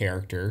Roth's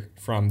character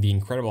from The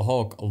Incredible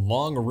Hulk,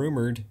 long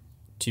rumored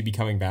to be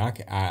coming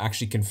back,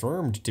 actually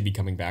confirmed to be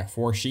coming back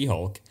for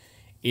She-Hulk,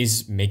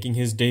 is making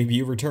his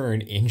debut return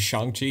in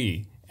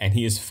Shang-Chi, and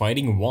he is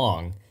fighting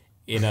Wong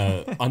in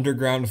a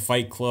underground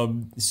fight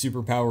club,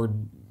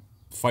 superpowered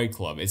fight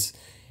club.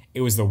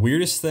 It was the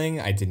weirdest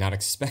thing. I did not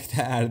expect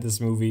that out of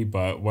this movie,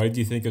 but what did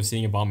you think of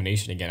seeing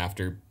Abomination again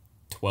after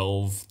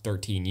 12,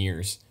 13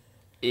 years?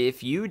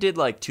 If you did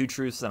like Two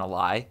Truths and a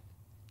Lie,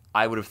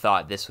 I would have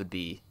thought this would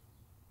be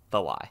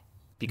the lie.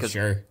 Because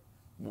sure.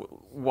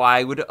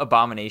 Why would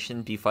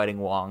Abomination be fighting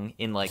Wong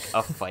in like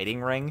a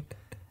fighting ring?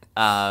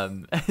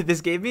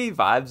 This gave me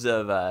vibes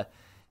of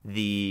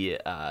the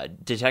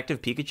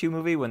Detective Pikachu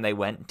movie when they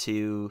went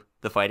to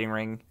the fighting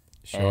ring.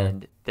 Sure.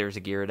 And there's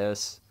a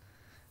Gyarados.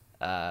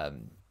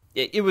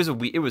 It was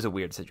a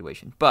weird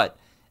situation, but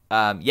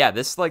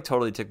this like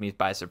totally took me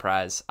by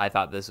surprise. I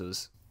thought this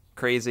was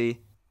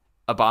crazy.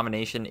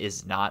 Abomination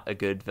is not a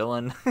good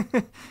villain.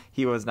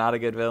 He was not a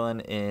good villain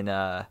in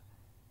The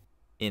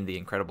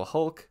Incredible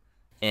Hulk.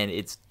 And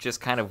it's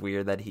just kind of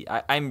weird that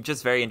I'm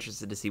just very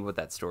interested to see what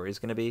that story is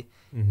going to be.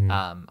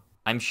 Mm-hmm.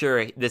 I'm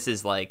sure this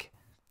is like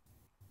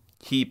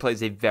he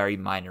plays a very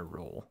minor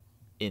role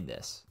in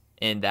this,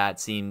 and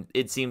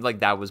it seemed like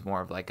that was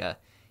more of like a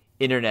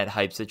internet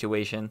hype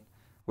situation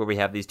where we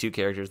have these two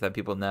characters that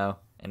people know,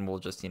 and we'll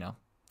just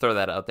throw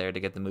that out there to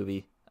get the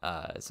movie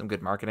some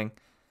good marketing.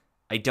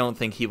 I don't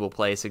think he will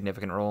play a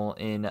significant role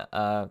in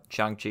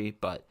Shang-Chi,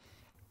 but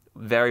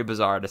very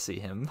bizarre to see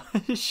him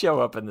show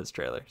up in this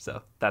trailer.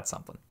 So that's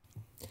something.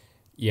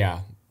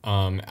 Yeah.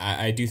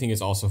 I do think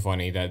it's also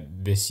funny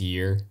that this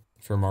year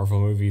for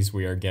Marvel movies,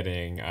 we are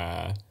getting,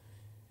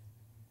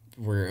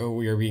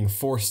 we are being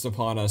forced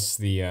upon us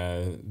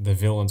the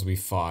villains we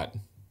fought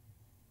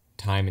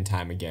time and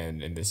time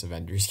again in this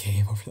Avengers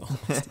game over the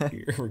last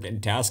year. We're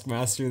getting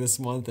Taskmaster this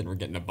month, and we're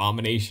getting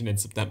Abomination in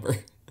September.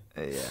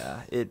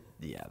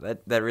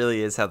 That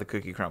really is how the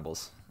cookie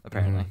crumbles,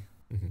 apparently.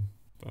 Mm-hmm.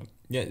 But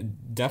yeah,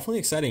 definitely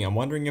exciting. I'm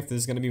wondering if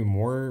there's going to be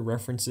more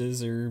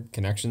references or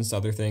connections to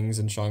other things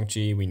in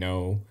Shang-Chi. We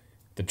know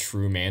the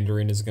true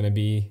Mandarin is going to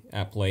be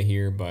at play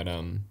here, but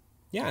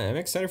yeah, I'm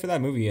excited for that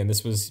movie. And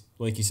this was,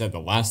 like you said, the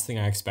last thing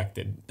I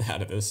expected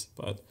out of this.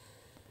 But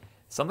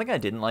something I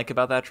didn't like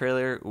about that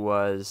trailer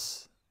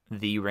was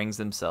the rings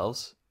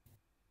themselves.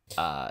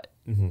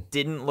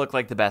 Didn't look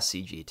like the best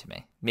CG to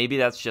me. Maybe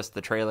that's just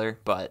the trailer,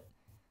 but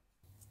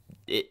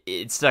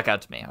it stuck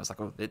out to me. I was like,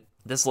 oh,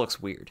 this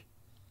looks weird.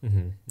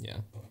 Yeah,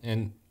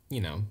 and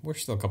we're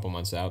still a couple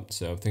months out,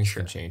 so things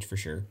can change for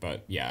sure.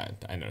 But yeah,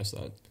 I noticed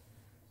that.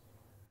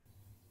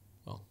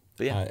 Well,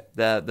 but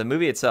yeah, the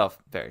movie itself,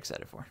 very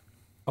excited for.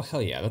 Oh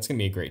hell yeah, that's gonna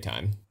be a great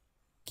time.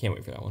 Can't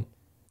wait for that one.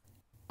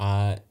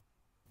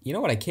 You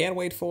know what I can't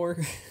wait for?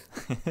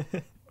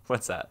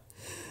 What's that?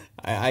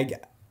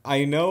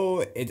 I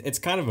know it's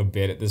kind of a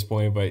bit at this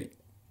point, but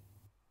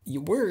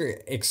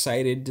we're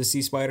excited to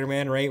see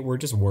Spider-Man, right? We're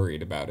just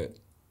worried about it.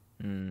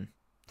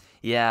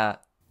 Yeah,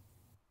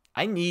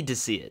 I need to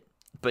see it,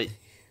 but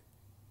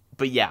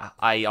yeah,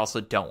 I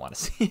also don't want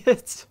to see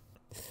it.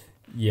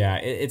 Yeah,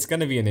 it's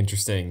gonna be an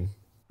interesting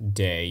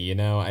day.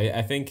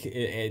 I think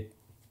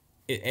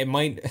it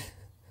might.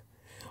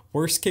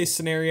 Worst case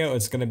scenario,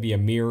 it's gonna be a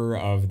mirror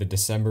of the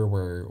December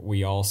where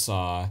we all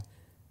saw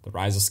The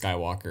Rise of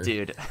Skywalker.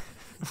 Dude,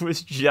 I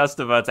was just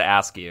about to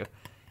ask you,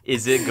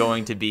 is it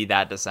going to be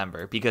that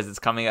December? Because it's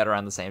coming out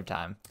around the same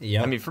time.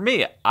 Yeah. I mean, for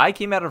me, I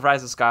came out of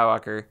Rise of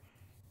Skywalker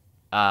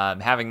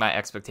having my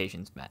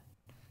expectations met.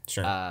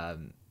 Sure.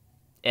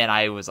 And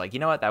I was like, you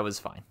know what? That was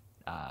fine.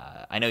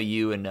 I know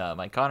you and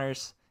Mike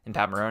Connors and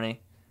Pat Maroney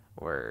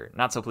were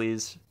not so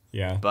pleased.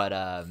 Yeah.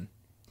 But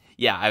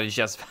yeah, I was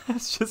just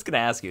going to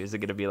ask you, is it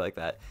going to be like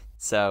that?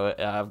 So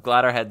I'm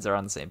glad our heads are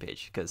on the same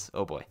page because,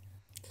 oh boy.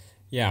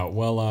 Yeah,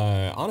 well,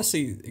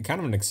 honestly, kind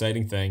of an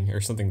exciting thing, or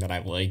something that I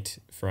liked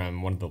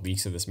from one of the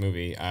leaks of this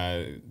movie.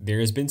 There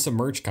has been some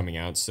merch coming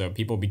out, so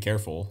people be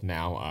careful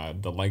now.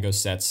 The Lego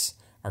sets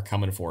are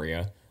coming for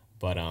you,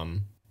 but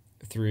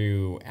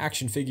through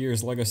action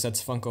figures, Lego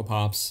sets, Funko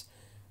Pops,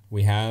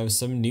 we have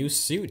some new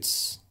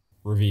suits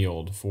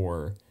revealed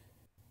for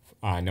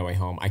No Way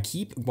Home. I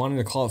keep wanting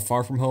to call it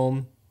Far From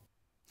Home.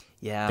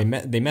 Yeah.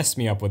 They messed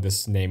me up with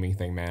this naming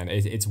thing, man.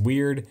 It's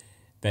weird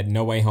that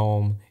No Way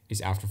Home is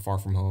after Far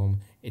From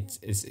Home.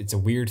 It's a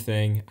weird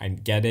thing. I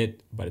get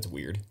it, but it's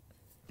weird.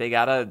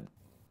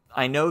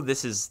 I know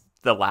this is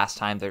the last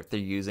time they're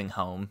using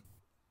home,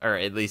 or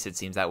at least it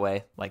seems that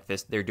way. Like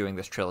this, they're doing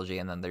this trilogy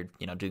and then they're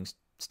doing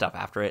stuff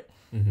after it.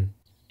 Mm-hmm.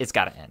 It's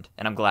got to end,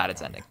 and I'm glad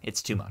it's ending.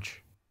 It's too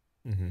much.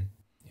 Mm-hmm.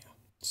 Yeah.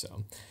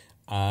 So,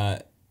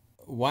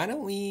 why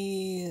don't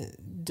we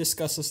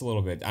discuss this a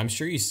little bit? I'm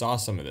sure you saw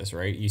some of this,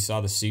 right? You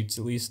saw the suits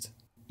at least?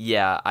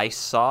 Yeah, I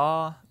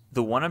saw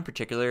the one in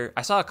particular.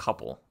 I saw a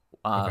couple,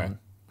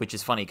 which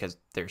is funny because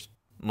there's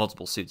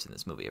multiple suits in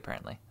this movie,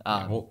 apparently.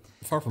 Well,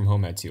 Far From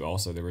Home had two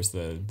also. There was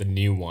the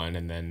new one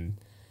and then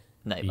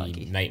Night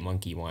Night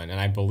Monkey one. And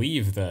I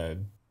believe the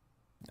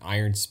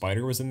Iron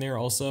Spider was in there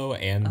also,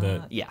 and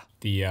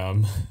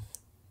the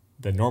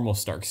normal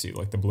Stark suit,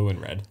 like the blue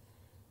and red.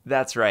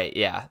 That's right,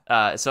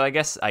 yeah. So I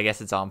guess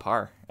it's on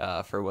par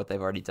for what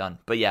they've already done.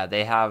 But yeah,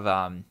 they have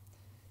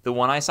the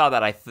one I saw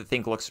that I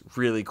think looks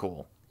really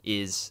cool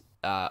is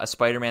a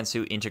Spider-Man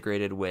suit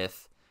integrated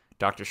with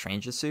Doctor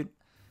Strange's suit.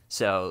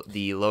 So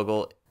the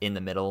logo in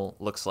the middle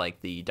looks like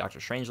the Doctor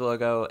Strange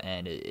logo,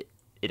 and it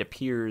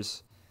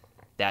appears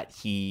that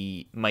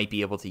he might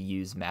be able to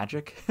use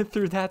magic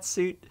through that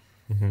suit.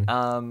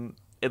 Mm-hmm.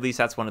 At least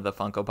that's one of the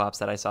Funko Pops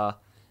that I saw.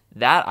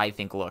 That I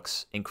think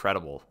looks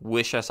incredible.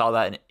 Wish I saw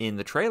that in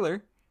the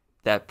trailer.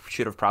 That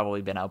should have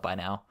probably been out by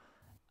now.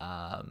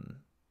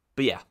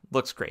 But yeah,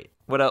 looks great.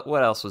 What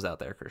else was out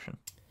there, Christian?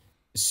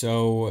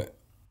 So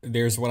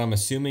there's what I'm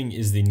assuming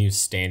is the new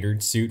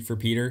standard suit for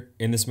Peter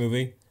in this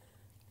movie.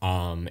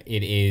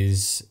 It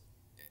is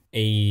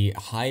a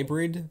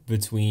hybrid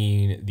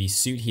between the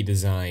suit he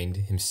designed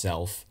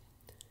himself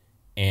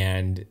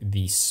and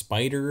the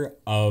spider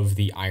of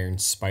the Iron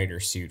Spider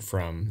suit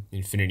from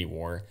Infinity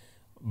War.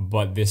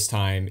 But this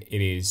time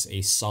it is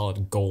a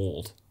solid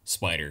gold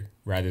spider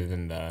rather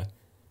than the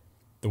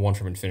one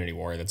from Infinity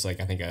War that's like,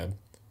 I think a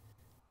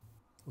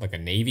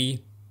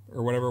navy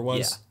or whatever it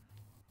was.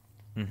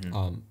 Yeah.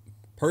 Mm-hmm.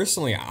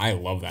 Personally, I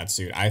love that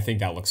suit. I think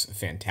that looks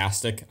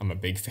fantastic. I'm a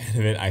big fan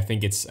of it. I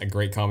think it's a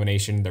great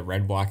combination. The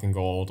red, black, and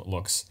gold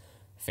looks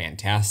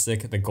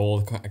fantastic. The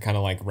gold kind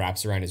of like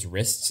wraps around his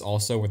wrists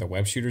also where the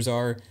web shooters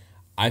are.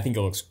 I think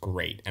it looks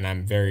great, and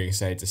I'm very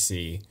excited to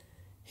see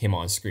him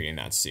on screen in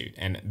that suit.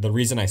 And the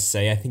reason I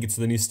say I think it's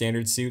the new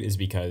standard suit is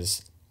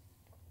because,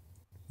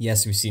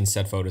 yes, we've seen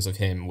set photos of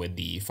him with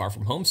the Far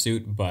From Home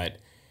suit, but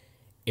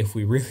if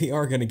we really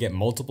are going to get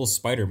multiple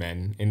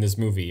Spider-Men in this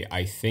movie,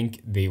 I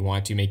think they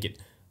want to make it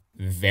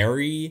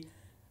very,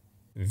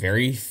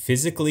 very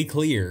physically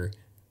clear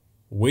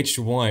which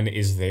one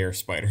is their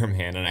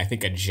Spider-Man. And I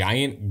think a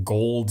giant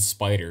gold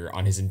spider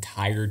on his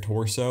entire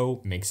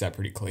torso makes that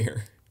pretty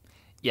clear.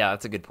 Yeah,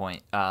 that's a good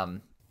point.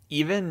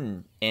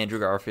 Even Andrew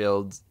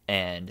Garfield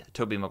and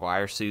Tobey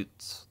Maguire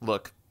suits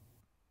look,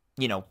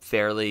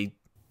 fairly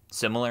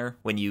similar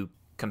when you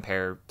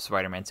compare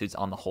Spider-Man suits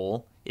on the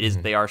whole.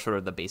 They are sort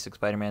of the basic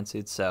Spider-Man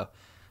suits. So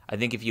I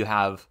think if you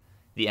have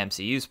the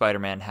MCU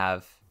Spider-Man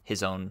have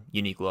his own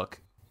unique look,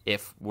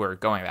 if we're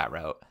going that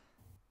route,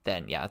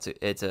 then yeah,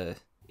 it's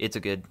a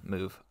good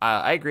move.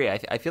 I agree.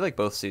 I feel like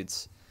both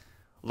suits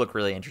look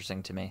really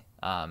interesting to me.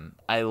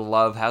 I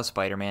love how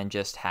Spider-Man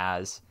just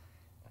has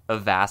a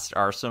vast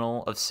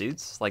arsenal of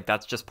suits. Like,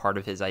 that's just part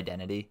of his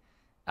identity.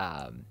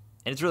 And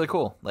it's really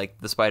cool. Like,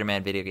 the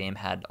Spider-Man video game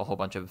had a whole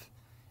bunch of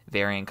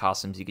variant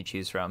costumes you could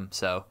choose from.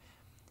 So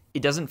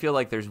it doesn't feel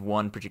like there's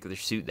one particular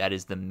suit that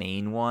is the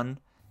main one.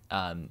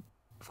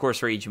 Of course,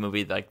 for each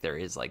movie, like, there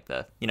is like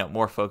the,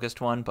 more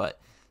focused one, but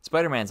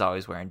Spider-Man's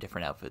always wearing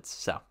different outfits.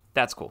 So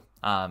that's cool.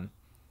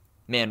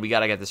 Man, we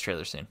got to get this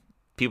trailer soon.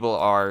 People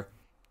are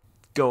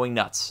going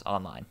nuts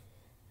online.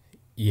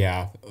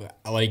 Yeah.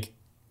 Like,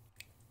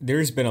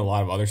 there's been a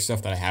lot of other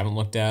stuff that I haven't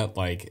looked at.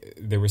 Like,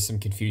 there was some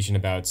confusion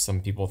about some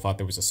people thought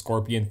there was a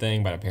Scorpion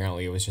thing, but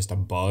apparently it was just a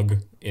bug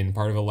in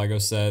part of a Lego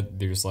set.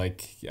 There's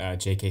like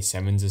J.K.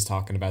 Simmons is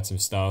talking about some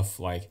stuff.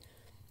 Like,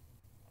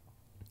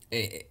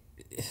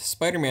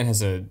 Spider-Man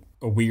has a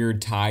weird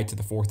tie to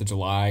the 4th of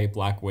July.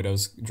 Black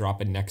Widow's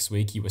dropping next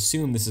week. You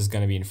assume this is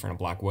going to be in front of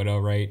Black Widow,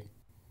 right?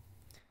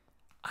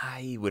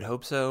 I would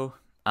hope so.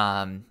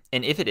 And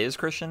if it is,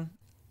 Christian,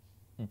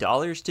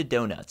 dollars to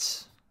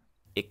donuts.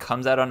 It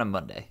comes out on a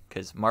Monday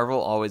because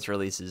Marvel always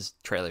releases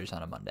trailers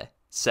on a Monday.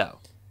 So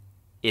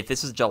if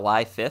this is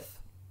July 5th,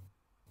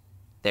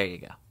 there you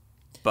go.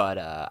 But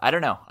I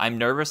don't know. I'm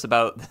nervous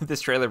about this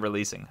trailer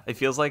releasing. It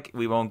feels like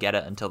we won't get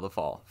it until the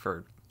fall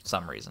for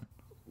some reason.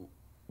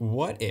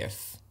 What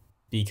if,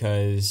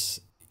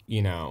 because,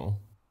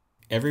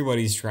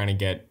 everybody's trying to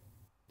get,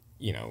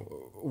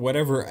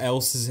 whatever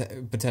else is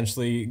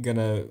potentially going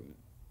to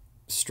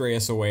stray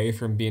us away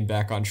from being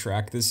back on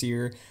track this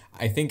year.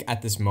 I think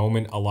at this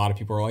moment, a lot of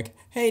people are like,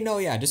 hey, no,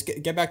 yeah, just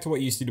get back to what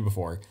you used to do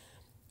before.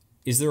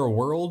 Is there a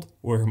world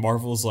where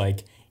Marvel's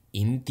like,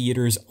 in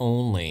theaters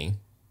only,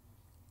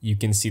 you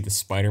can see the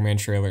Spider-Man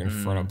trailer in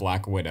front of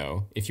Black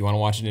Widow? If you want to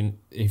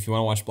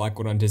watch Black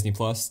Widow on Disney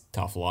Plus,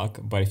 tough luck.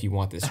 But if you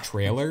want this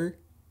trailer,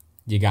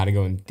 you got to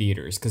go in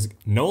theaters. Because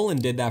Nolan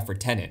did that for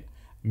Tenet.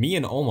 Me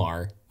and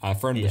Omar, a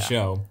friend of the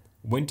show,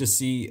 went to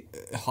see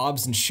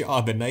Hobbs and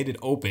Shaw the night it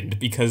opened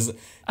because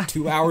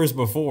 2 hours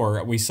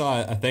before we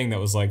saw a thing that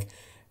was like,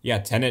 yeah,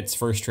 Tenet's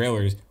first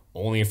trailer's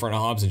only in front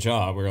of Hobbs and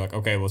Shaw. We were like,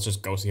 okay, let's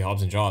just go see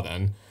Hobbs and Shaw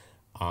then.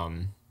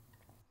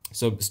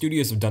 So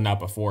studios have done that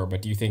before,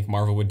 but do you think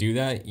Marvel would do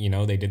that?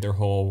 They did their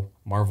whole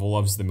Marvel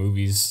Loves the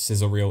Movies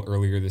sizzle reel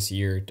earlier this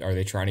year. Are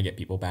they trying to get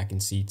people back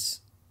in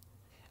seats?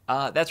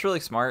 That's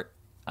really smart.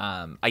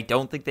 I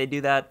don't think they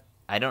do that.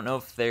 I don't know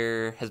if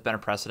there has been a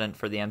precedent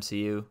for the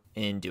MCU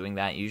in doing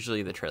that.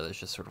 Usually the trailers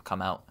just sort of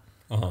come out.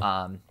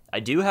 Uh-huh. I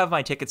do have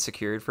my tickets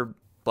secured for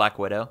Black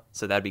Widow,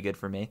 so that'd be good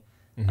for me.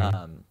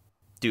 Mm-hmm.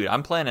 Dude,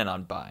 I'm planning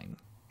on buying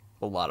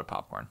a lot of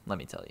popcorn, let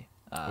me tell you.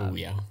 Oh,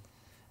 yeah.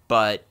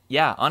 But,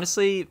 yeah,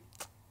 honestly,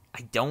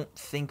 I don't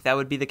think that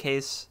would be the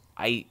case.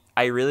 I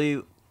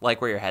really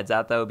like where your head's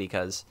at, though,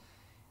 because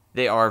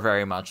they are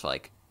very much,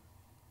 like,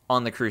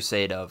 on the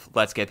crusade of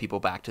let's get people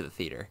back to the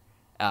theater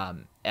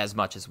as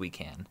much as we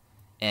can.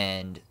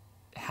 And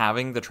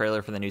having the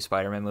trailer for the new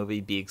Spider-Man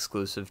movie be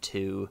exclusive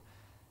to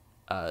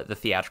the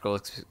theatrical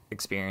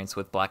experience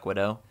with Black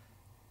Widow,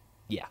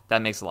 yeah,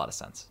 that makes a lot of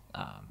sense.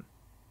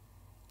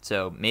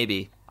 So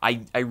maybe.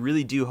 I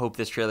really do hope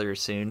this trailer is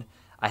soon.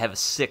 I have a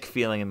sick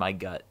feeling in my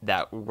gut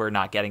that we're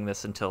not getting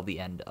this until the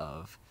end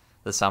of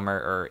the summer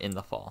or in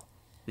the fall,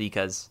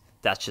 because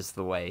that's just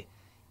the way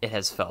it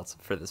has felt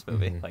for this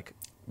movie. Mm-hmm. Like,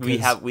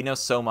 we know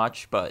so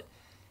much, but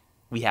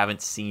we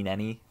haven't seen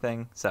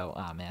anything, so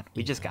man,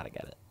 we just gotta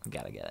get it. We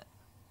gotta get it.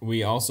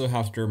 We also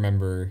have to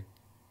remember,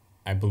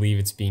 I believe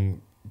it's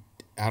being,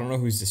 I don't know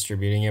who's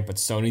distributing it, but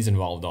Sony's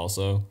involved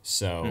also.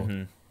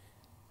 So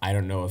I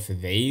don't know if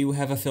they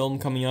have a film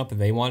coming up that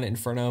they want it in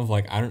front of.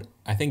 Like,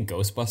 I think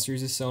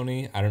Ghostbusters is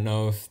Sony. I don't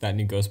know if that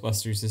new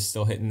Ghostbusters is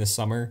still hitting this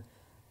summer.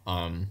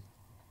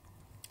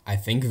 I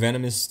think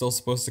Venom is still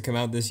supposed to come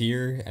out this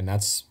year, and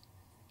that's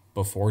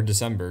before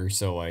December.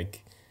 So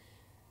like,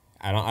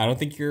 I don't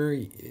think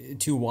you're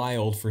too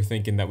wild for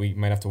thinking that we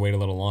might have to wait a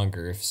little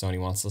longer if Sony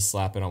wants to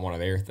slap it on one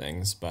of their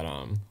things. But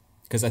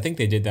because I think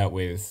they did that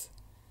with,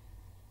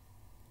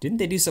 didn't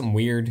they do something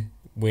weird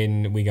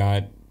when we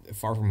got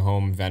Far From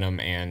Home,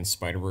 Venom, and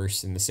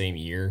Spider-Verse in the same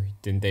year?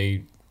 Didn't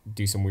they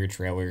do some weird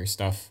trailer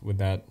stuff with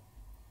that?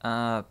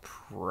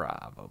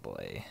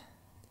 Probably.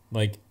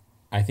 Like,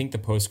 I think the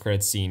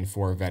post-credits scene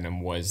for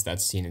Venom was that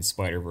scene in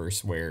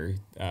Spider-Verse where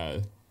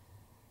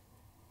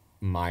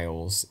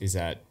Miles is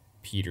at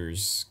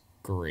Peter's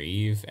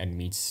grave and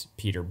meets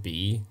Peter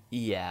B.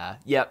 Yeah.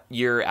 Yep.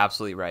 You're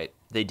absolutely right.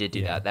 They did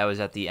do that. That was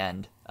at the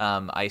end.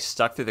 I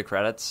stuck through the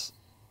credits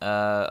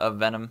of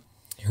Venom.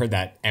 You heard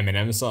that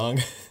Eminem song?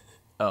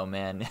 Oh,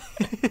 man.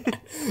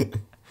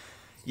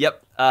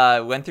 Yep.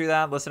 Went through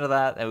that, listened to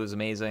that. It was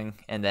amazing.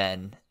 And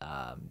then,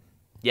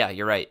 yeah,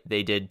 you're right.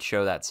 They did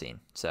show that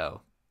scene.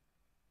 So,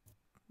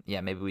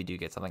 yeah, maybe we do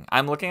get something.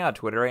 I'm looking at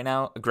Twitter right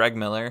now. Greg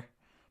Miller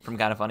from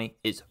Kinda Funny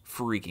is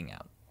freaking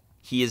out.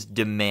 He is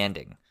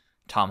demanding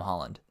Tom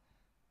Holland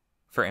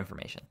for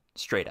information,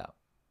 straight out.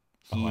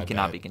 He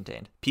cannot be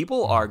contained.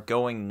 People are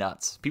going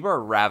nuts. People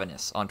are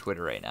ravenous on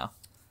Twitter right now.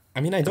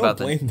 I mean, I don't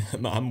blame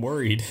them. I'm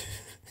worried.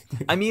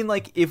 I mean,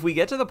 like, if we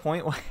get to the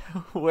point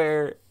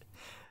where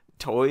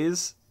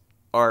toys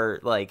are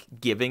like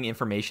giving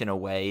information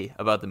away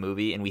about the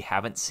movie and we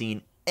haven't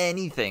seen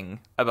anything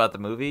about the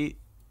movie,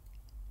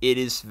 it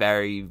is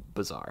very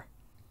bizarre.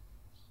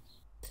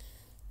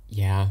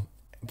 Yeah,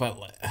 but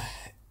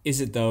is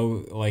it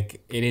though?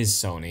 Like, it is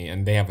Sony,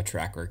 and they have a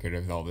track record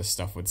of all this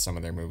stuff with some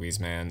of their movies,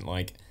 man.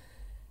 Like,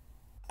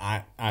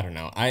 I don't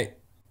know.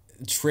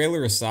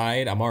 Trailer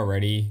aside, I'm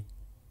already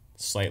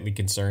slightly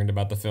concerned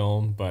about the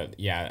film, but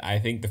yeah, I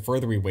think the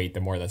further we wait, the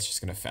more that's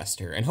just gonna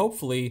fester, and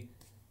hopefully,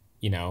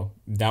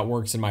 that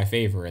works in my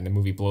favor, and the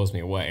movie blows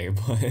me away.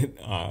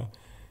 But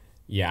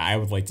yeah, I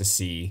would like to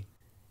see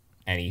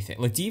anything.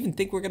 Like, do you even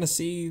think we're gonna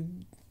see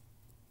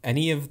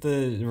any of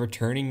the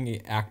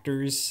returning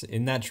actors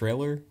in that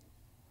trailer?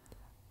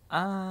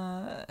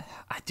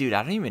 Dude,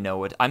 I don't even know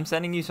what I'm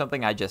sending you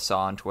something I just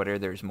saw on Twitter.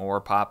 There's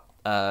more pop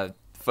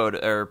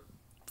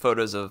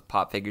photos of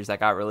pop figures that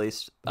got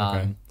released.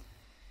 Okay.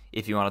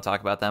 If you want to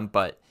talk about them,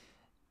 but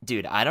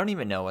dude, I don't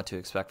even know what to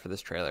expect for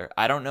this trailer.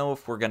 I don't know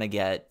if we're gonna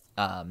get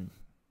a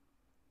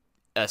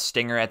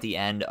stinger at the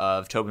end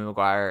of Tobey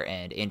Maguire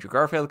and Andrew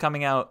Garfield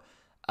coming out.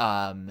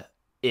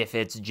 If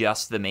it's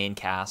just the main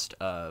cast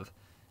of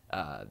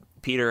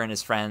Peter and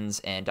his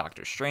friends and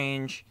Doctor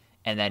Strange,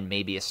 and then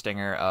maybe a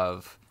stinger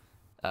of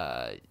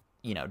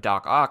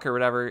Doc Ock or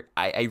whatever.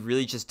 I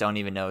really just don't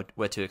even know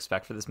what to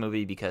expect for this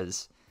movie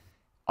because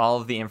all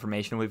of the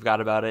information we've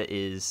got about it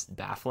is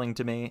baffling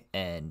to me.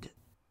 And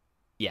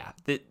yeah,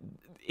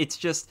 it's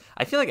just,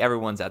 I feel like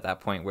everyone's at that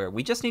point where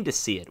we just need to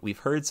see it. We've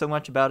heard so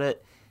much about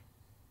it.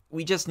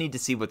 We just need to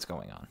see what's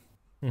going on.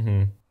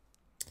 Mm-hmm.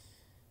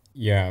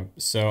 Yeah,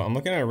 so I'm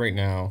looking at it right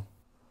now.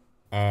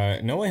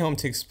 No Way Home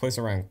takes place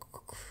around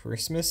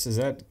Christmas. Is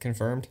that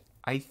confirmed?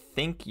 I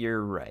think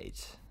you're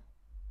right.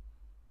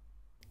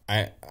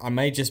 I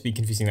might just be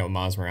confusing that with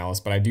Miles Morales,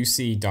 but I do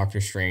see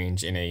Doctor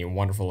Strange in a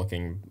wonderful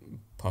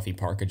looking puffy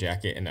parka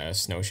jacket and a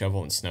snow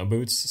shovel and snow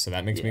boots, so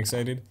that makes me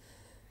excited.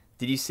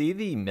 Did you see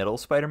the middle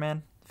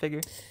Spider-Man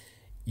figure?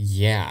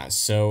 Yeah,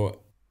 so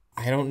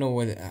I don't know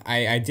what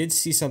I did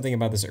see something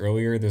about this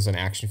earlier. There's an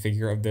action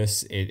figure of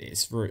this.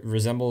 It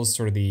resembles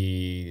sort of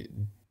the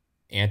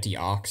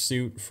Anti-Ock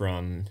suit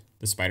from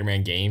the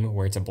Spider-Man game,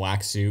 where it's a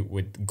black suit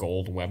with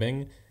gold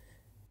webbing.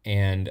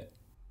 And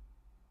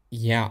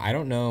yeah, I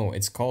don't know.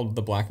 It's called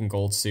the black and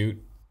gold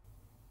suit.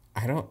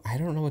 I don't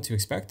know what to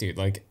expect, dude.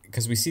 Like,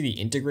 because we see the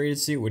integrated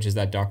suit, which is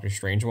that Doctor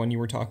Strange one you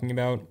were talking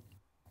about.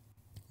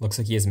 Looks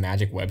like he has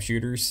magic web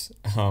shooters.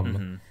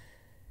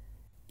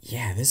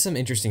 Yeah, there's some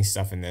interesting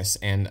stuff in this,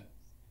 and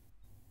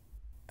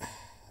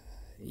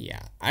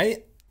yeah,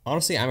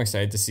 I'm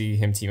excited to see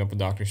him team up with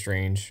Doctor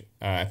Strange.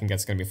 I think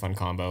that's gonna be a fun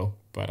combo,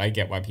 but I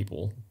get why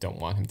people don't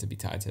want him to be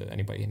tied to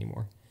anybody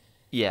anymore.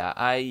 Yeah,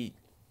 I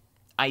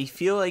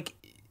feel like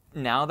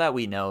now that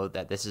we know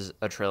that this is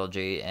a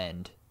trilogy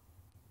and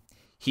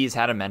he's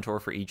had a mentor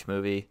for each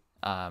movie,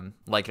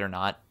 like it or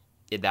not,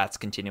 that's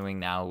continuing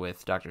now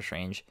with Doctor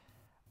Strange.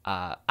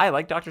 I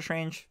like Doctor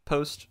Strange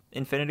post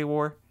Infinity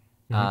War.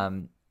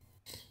 Mm-hmm.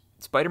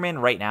 Spider-Man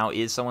right now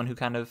is someone who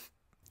kind of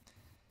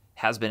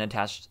has been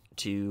attached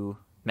to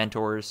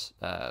mentors,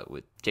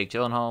 with Jake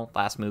Gyllenhaal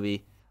last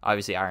movie,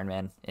 obviously Iron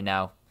Man, and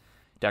now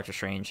Doctor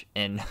Strange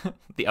and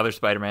the other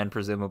Spider-Man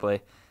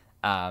presumably.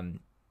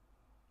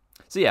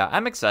 So yeah,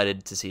 I'm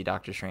excited to see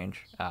Doctor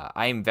Strange.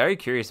 I am very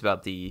curious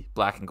about the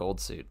black and gold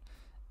suit.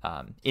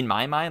 In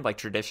my mind, like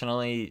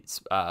traditionally,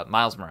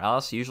 Miles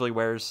Morales usually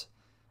wears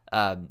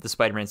the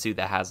Spider-Man suit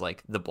that has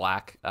like the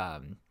black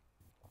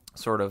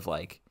sort of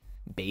like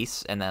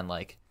base and then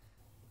like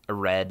a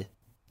red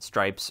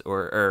stripes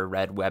or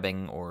red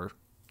webbing or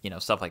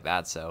stuff like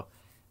that. So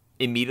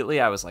immediately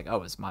I was like,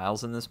 oh, is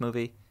Miles in this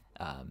movie?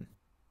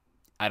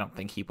 I don't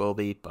think he will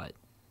be, but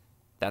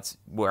that's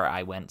where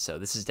I went. So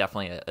this is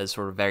definitely a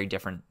sort of very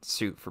different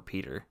suit for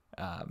Peter.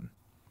 But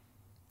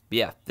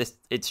yeah,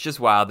 it's just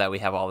wild that we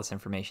have all this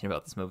information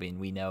about this movie and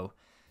we know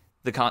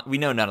we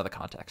know none of the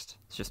context.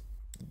 It's just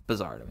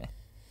bizarre to me.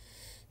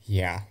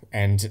 Yeah,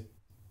 and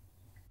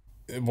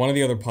one of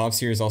the other pops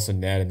here is also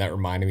Ned, and that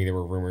reminded me there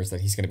were rumors that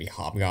he's going to be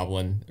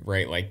Hobgoblin,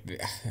 right? Like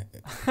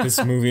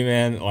this movie,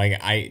 man.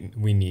 Like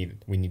we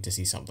need to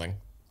see something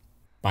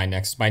by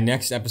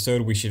next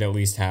episode. We should at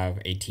least have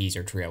a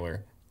teaser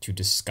trailer to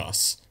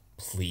discuss,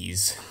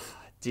 please.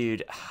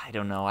 Dude, I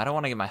don't know. I don't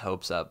want to get my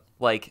hopes up.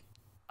 Like,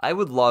 I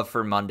would love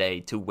for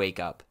Monday to wake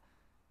up.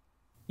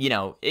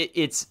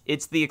 It's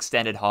the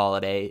extended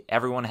holiday.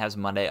 Everyone has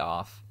Monday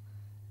off.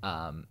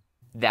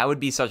 That would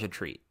be such a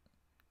treat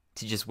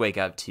to just wake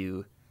up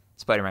to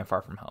Spider-Man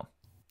Far From Home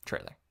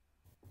trailer.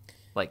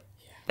 Like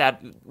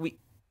that, we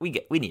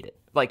need it.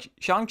 Like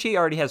Shang-Chi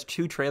already has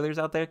 2 trailers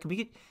out there. Can we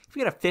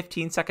get a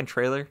 15-second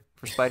trailer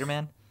for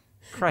Spider-Man?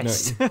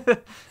 Christ.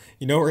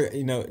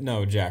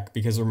 No, Jack,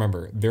 because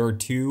remember, there are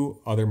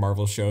 2 other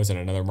Marvel shows and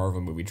another Marvel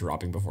movie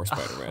dropping before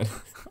Spider-Man.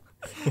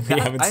 We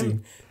haven't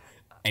seen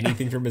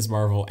anything from Ms.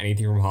 Marvel,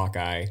 anything from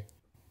Hawkeye.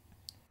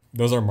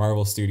 Those are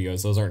Marvel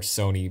Studios. Those aren't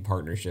Sony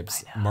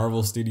partnerships.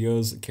 Marvel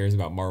Studios cares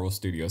about Marvel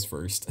Studios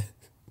first.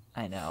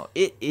 I know.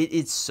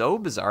 It's so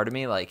bizarre to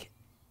me. Like,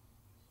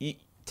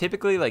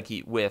 typically, like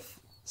with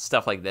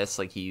stuff like this,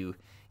 like you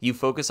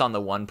focus on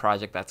the one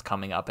project that's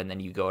coming up and then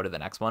you go to the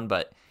next one.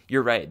 But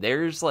you're right.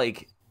 There's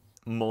like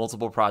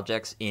multiple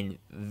projects in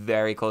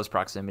very close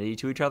proximity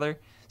to each other.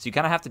 So you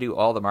kind of have to do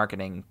all the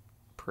marketing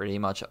pretty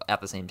much at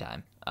the same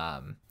time.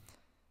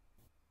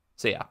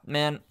 So yeah,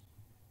 man,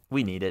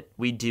 we need it.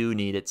 We do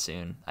need it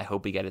soon. I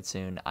hope we get it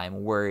soon.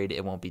 I'm worried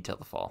it won't be till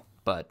the fall.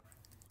 But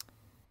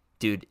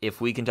dude, if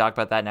we can talk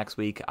about that next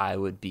week, I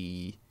would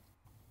be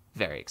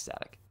very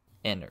ecstatic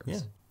and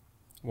nervous. Yeah.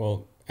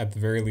 Well, at the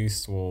very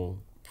least, we'll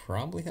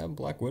probably have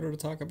Black Widow to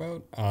talk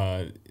about.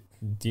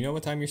 Do you know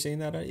what time you're seeing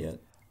that at yet?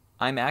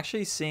 I'm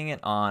actually seeing it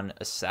on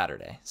a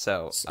Saturday.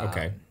 So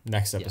okay,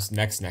 next episode,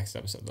 yeah. next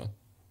episode though.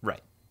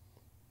 Right.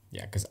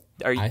 Yeah, because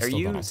are you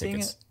seeing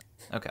tickets.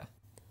 It? Okay.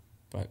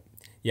 But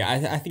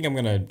yeah, I think I'm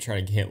gonna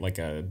try to hit like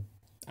a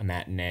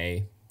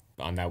matinee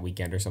on that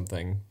weekend or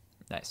something.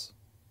 Nice.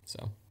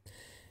 So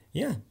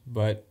yeah,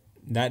 but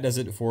that does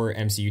it for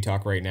MCU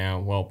talk right now.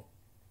 Well,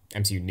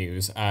 MCU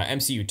news.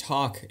 MCU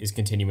talk is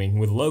continuing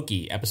with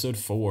Loki episode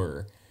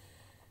 4.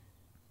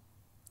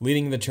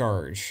 Leading the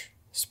charge,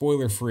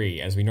 spoiler free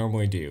as we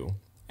normally do.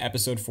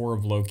 Episode 4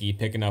 of Loki,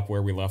 picking up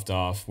where we left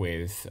off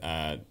with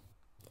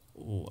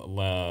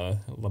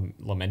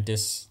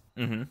Lamentis.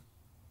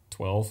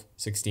 12,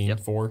 16, yep.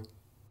 4.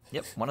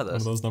 Yep, one of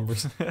those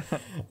numbers.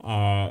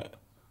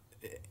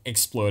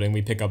 Exploding.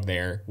 We pick up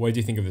there. What did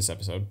you think of this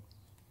episode?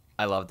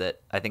 I loved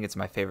it. I think it's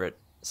my favorite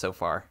so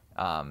far.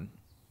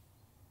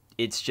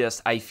 It's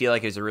just, I feel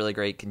like it was a really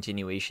great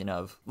continuation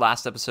of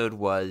last episode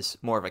was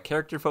more of a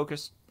character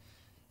focused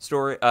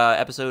story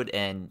episode,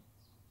 and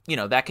you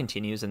know that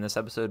continues in this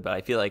episode. But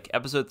I feel like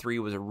episode 3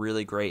 was a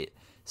really great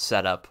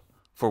setup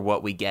for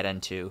what we get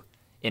into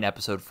in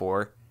episode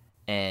 4,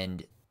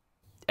 and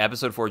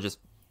episode 4 just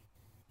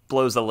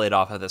blows the lid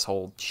off of this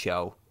whole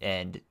show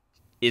and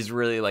is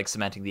really like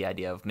cementing the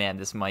idea of, man,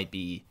 this might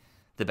be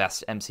the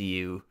best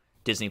MCU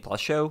Disney Plus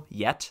show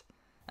yet.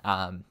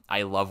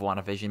 I love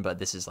WandaVision, but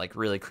this is like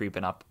really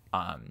creeping up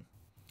on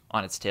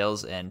its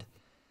tails, and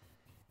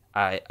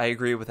I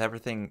agree with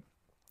everything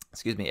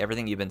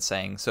you've been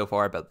saying so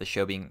far about the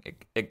show being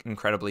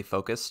incredibly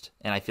focused,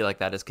 and I feel like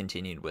that has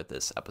continued with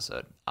this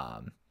episode.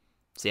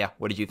 So yeah,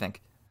 what did you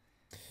think?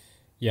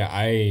 Yeah,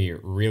 I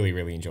really,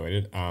 really enjoyed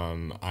it.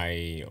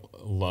 I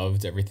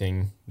loved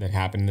everything that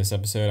happened in this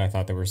episode. I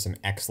thought there was some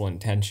excellent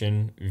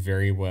tension,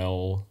 very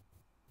well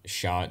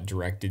shot,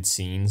 directed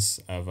scenes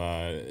of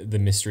the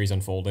mysteries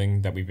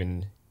unfolding that we've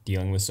been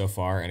dealing with so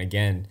far. And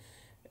again,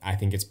 I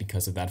think it's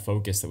because of that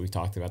focus that we've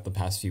talked about the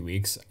past few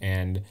weeks.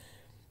 And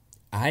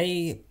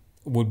I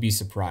would be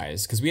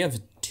surprised because we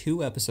have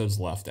 2 episodes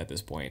left at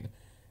this point.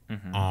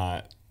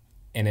 And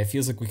it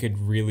feels like we could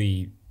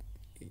really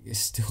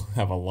still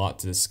have a lot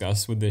to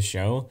discuss with this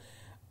show.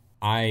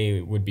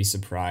 I would be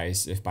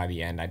surprised if by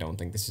the end I don't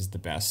think this is the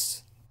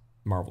best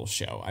Marvel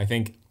show. I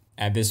think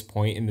at this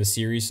point in the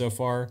series so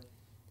far,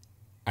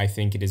 I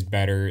think it is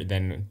better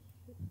than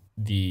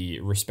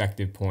the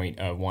respective point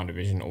of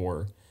WandaVision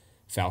or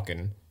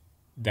Falcon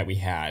that we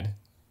had,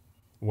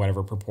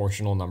 whatever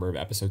proportional number of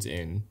episodes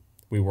in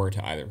we were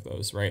to either of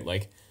those, right?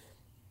 Like,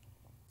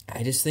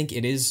 I just think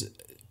it is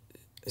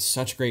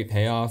such great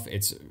payoff.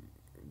 It's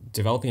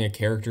developing a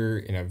character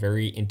in a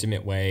very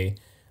intimate way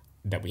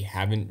that we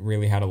haven't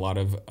really had a lot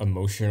of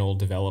emotional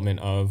development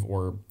of,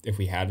 or if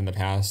we had in the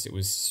past, it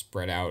was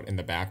spread out in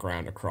the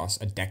background across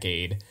a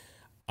decade.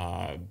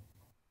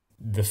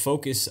 The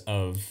focus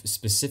of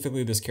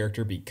specifically this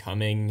character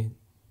becoming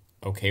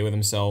okay with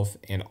himself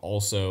and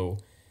also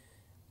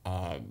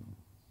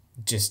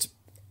just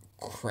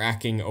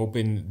cracking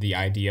open the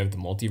idea of the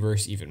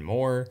multiverse even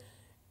more,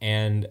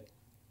 and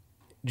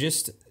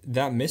just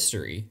that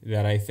mystery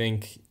that I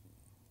think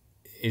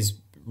is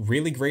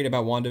really great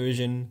about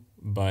WandaVision,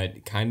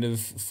 but kind of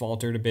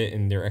faltered a bit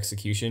in their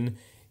execution,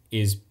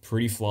 is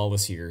pretty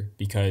flawless here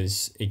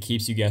because it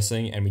keeps you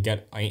guessing and we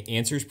get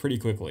answers pretty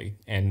quickly,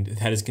 and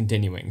that is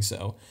continuing.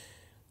 So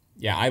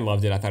yeah, I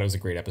loved it. I thought it was a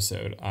great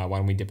episode. Why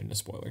don't we dip into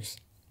spoilers?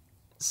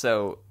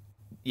 So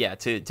yeah,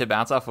 to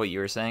bounce off what you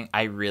were saying,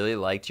 I really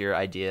liked your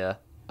idea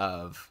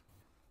of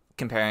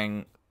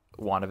comparing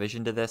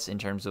WandaVision to this in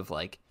terms of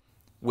like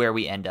where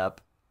we end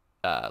up,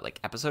 like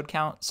episode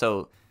count.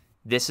 So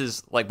this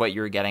is like what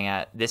you were getting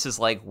at. This is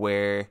like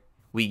where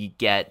we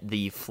get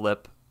the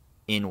flip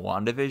in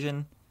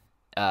WandaVision,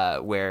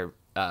 where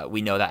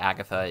we know that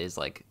Agatha is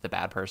like the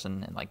bad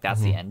person, and like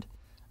that's the end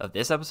of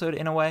this episode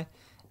in a way.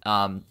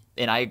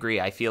 And I agree.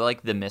 I feel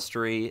like the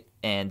mystery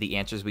and the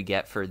answers we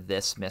get for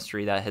this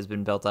mystery that has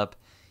been built up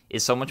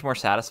is so much more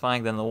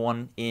satisfying than the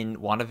one in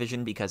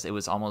WandaVision because it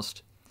was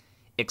almost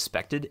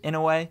expected in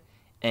a way.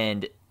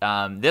 And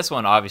this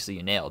one, obviously,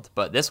 you nailed.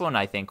 But this one,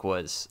 I think,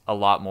 was a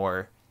lot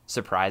more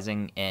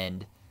surprising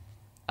and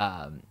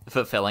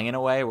fulfilling in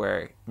a way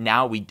where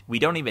now we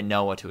don't even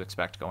know what to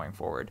expect going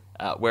forward,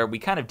 where we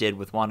kind of did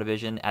with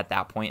WandaVision at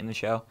that point in the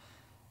show.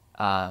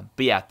 But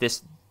yeah,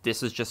 this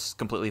has just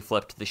completely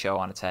flipped the show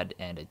on its head,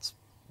 and it's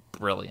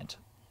brilliant.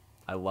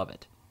 I love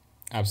it.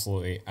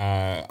 Absolutely.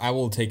 I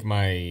will take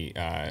my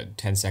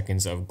 10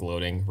 seconds of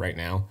gloating right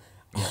now.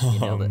 Yeah, you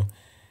nailed it.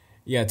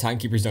 Yeah,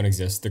 timekeepers don't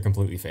exist. They're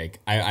completely fake.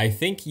 I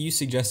think you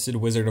suggested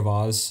Wizard of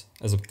Oz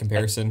as a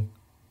comparison.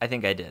 I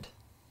think I did.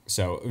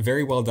 So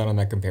very well done on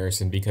that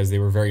comparison because they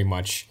were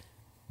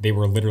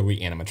literally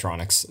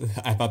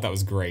animatronics. I thought that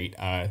was great.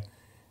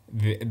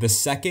 The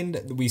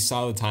second we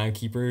saw the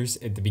timekeepers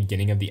at the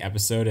beginning of the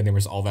episode and there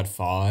was all that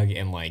fog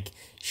and like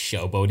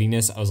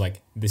showboatiness, I was like,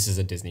 this is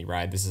a Disney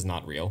ride. This is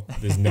not real.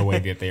 There's no way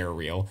that they are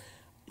real.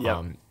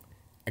 Yep.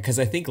 Because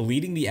I think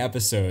leading the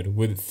episode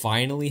with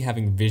finally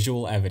having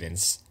visual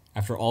evidence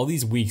after all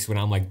these weeks when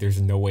I'm like,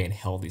 there's no way in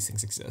hell these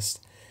things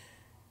exist.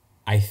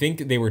 I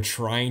think they were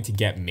trying to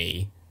get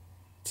me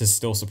to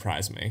still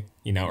surprise me,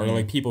 or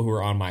like people who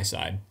were on my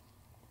side.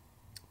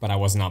 But I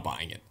was not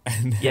buying it.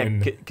 And then,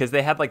 because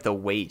they had like the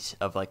weight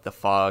of like the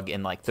fog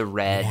and like the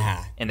red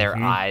in their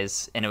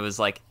eyes, and it was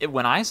like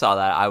when I saw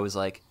that, I was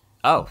like,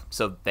 oh,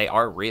 so they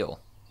are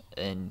real,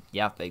 and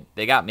yeah,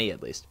 they got me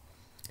at least.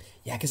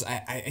 Yeah, because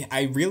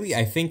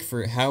I think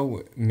for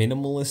how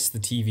minimalist the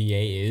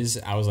TVA is,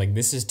 I was like,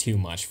 this is too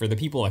much for the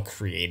people that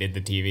created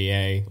the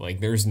TVA. Like,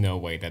 there's no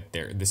way that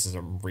this is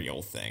a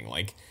real thing.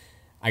 Like,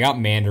 I got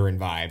Mandarin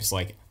vibes,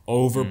 like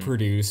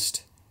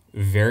overproduced.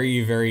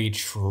 Very, very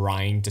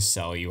trying to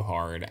sell you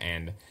hard,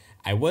 and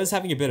I was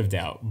having a bit of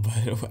doubt,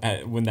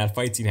 but when that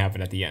fight scene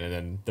happened at the end and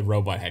then the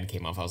robot head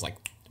came off, I was like,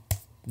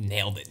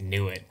 nailed it,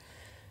 knew it.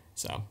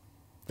 So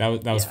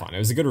that was fun. It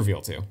was a good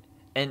reveal too.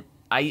 And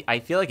I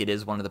feel like it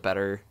is one of the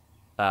better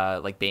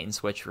like bait and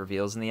switch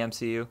reveals in the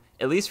MCU,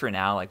 at least for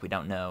now. Like, we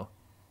don't know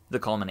the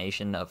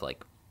culmination of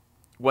like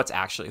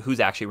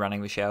who's actually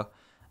running the show,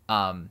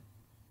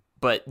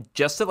 but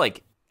just to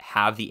like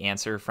have the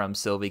answer from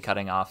Sylvie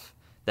cutting off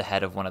the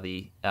head of one of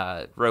the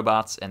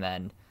robots and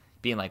then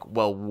being like,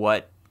 well,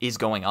 what is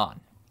going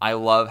on? I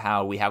love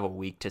how we have a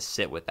week to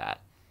sit with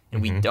that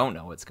and we don't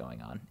know what's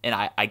going on. And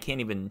I can't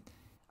even,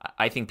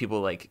 I think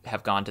people like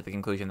have gone to the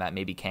conclusion that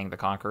maybe Kang the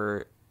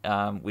Conqueror,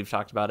 we've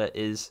talked about it,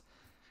 is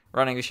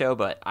running the show,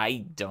 but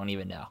I don't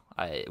even know,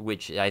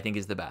 which I think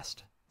is the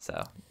best.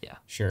 So yeah,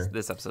 sure.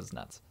 This episode's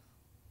nuts.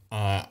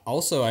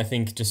 Also, I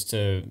think just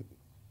to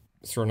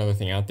throw another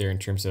thing out there in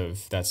terms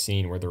of that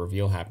scene where the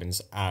reveal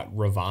happens,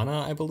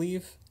 Ravonna, I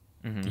believe,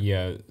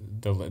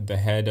 the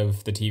head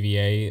of the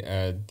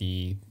TVA,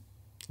 the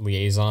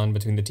liaison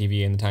between the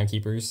TVA and the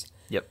timekeepers,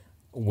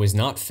 was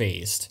not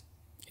phased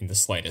in the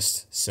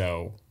slightest.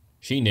 So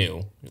she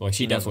knew, like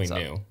she definitely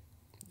knew.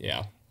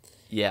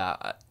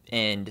 Yeah,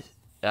 and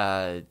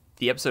the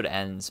episode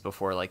ends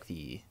before like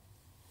the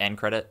end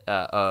credit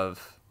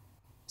of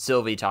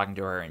Sylvie talking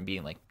to her and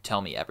being like,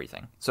 "Tell me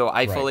everything." So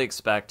I fully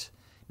expect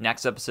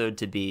next episode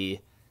to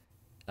be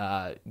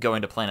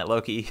going to Planet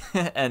Loki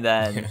and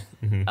then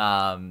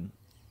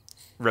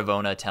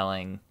Ravonna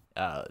telling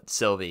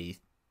Sylvie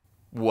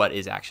what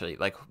is actually,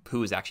 like,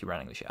 who is actually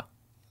running the show.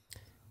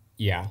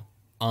 Yeah.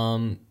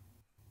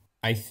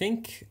 I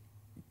think,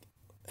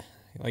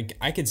 like,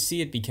 I could see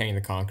it be Kang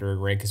the Conqueror,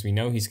 right? Because we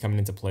know he's coming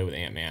into play with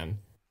Ant-Man.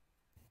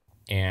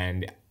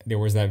 And there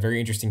was that very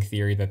interesting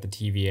theory that the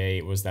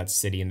TVA was that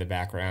city in the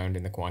background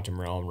in the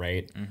quantum realm,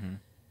 right? Mm-hmm.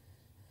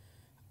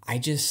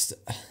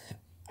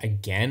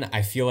 Again,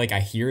 I feel like I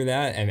hear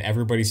that and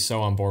everybody's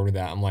so on board with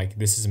that. I'm like,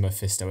 this is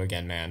Mephisto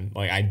again, man.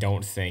 Like, I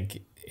don't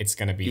think it's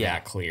going to be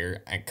that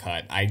clear and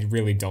cut. I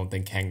really don't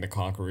think Kang the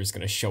Conqueror is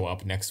going to show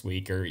up next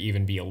week or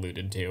even be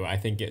alluded to. I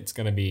think it's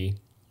going to be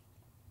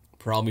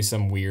probably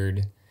some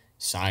weird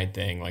side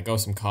thing, like, oh,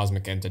 some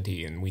cosmic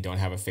entity and we don't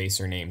have a face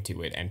or name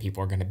to it and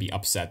people are going to be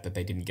upset that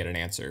they didn't get an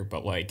answer.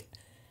 But, like,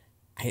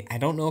 I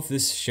don't know if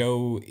this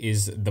show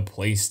is the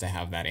place to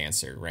have that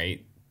answer,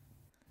 right?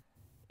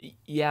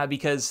 Yeah,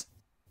 because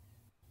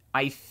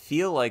I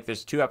feel like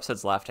there's 2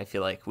 episodes left. I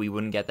feel like we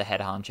wouldn't get the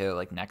head honcho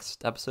like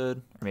next episode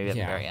or maybe at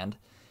the very end.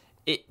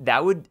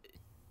 That would,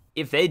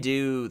 if they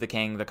do the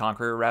Kang the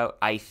Conqueror route,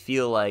 I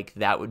feel like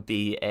that would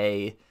be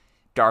a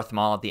Darth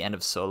Maul at the end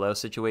of Solo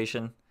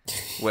situation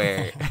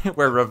where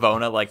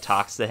Ravonna like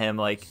talks to him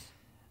like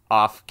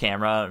off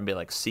camera and be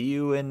like, see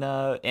you in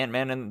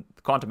Ant-Man and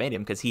Quantumanium,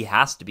 because he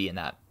has to be in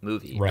that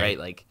movie, right?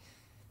 Like,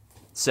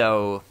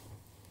 so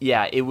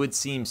yeah, it would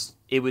seem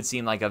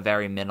like a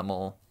very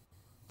minimal,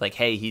 like,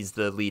 hey, he's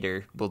the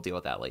leader, we'll deal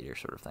with that later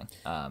sort of thing.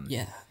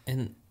 Yeah,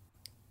 and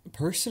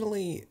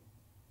personally,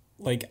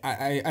 like,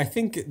 I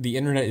think the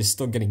internet is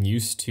still getting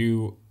used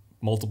to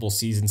multiple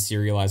season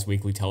serialized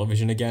weekly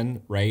television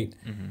again, right?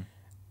 Mm-hmm.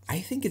 I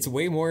think it's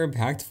way more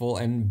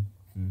impactful and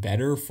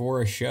better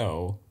for a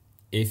show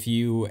if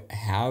you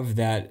have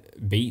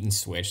that bait and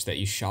switch that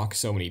you shock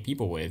so many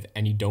people with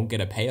and you don't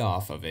get a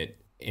payoff of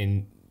it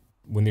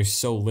when there's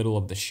so little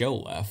of the show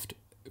left,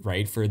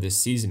 right? For this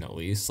season, at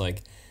least.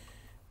 Like,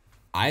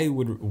 I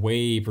would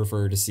way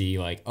prefer to see,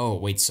 like, oh,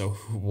 wait, so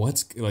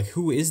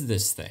who is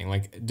this thing?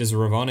 Like, does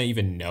Ravonna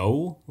even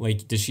know?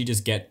 Like, does she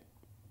just get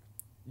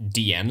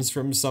DMs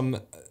from some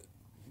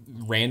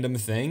random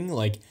thing?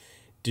 Like,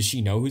 does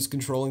she know who's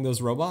controlling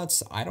those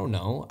robots? I don't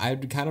know.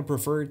 I'd kind of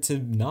prefer to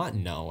not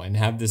know and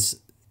have this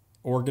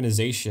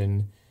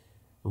organization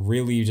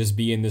really just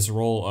be in this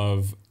role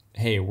of,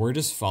 hey, we're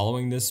just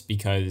following this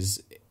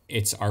because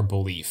it's our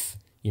belief.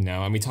 you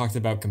know, and we talked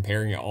about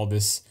comparing all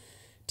this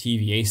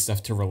TVA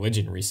stuff to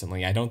religion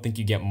recently. I don't think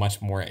you get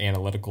much more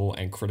analytical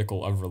and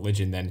critical of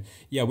religion than,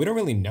 yeah, we don't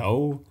really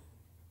know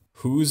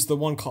who's the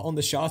one calling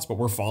the shots, but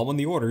we're following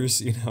the orders,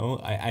 you know?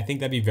 I think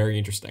that'd be very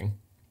interesting.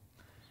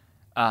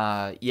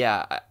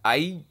 Yeah,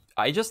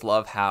 I just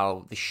love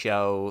how the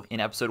show in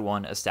episode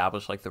 1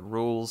 established like the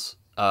rules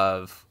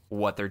of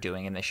what they're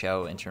doing in the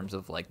show in terms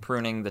of like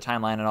pruning the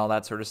timeline and all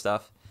that sort of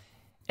stuff.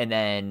 And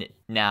then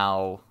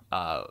now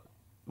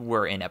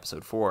we're in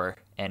episode 4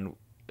 and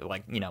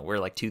like, you know, we're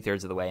like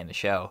 2/3 of the way in the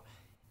show,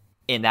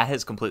 and that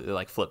has completely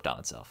like flipped on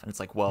itself. And it's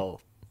like,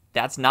 well,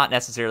 that's not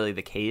necessarily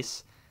the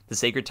case. The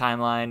sacred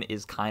timeline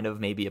is kind of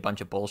maybe a bunch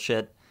of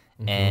bullshit.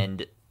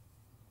 And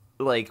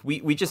like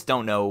we just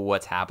don't know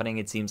what's happening.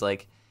 It seems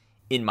like,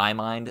 in my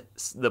mind,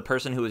 the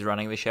person who is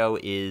running the show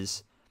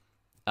is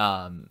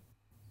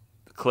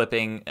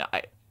clipping,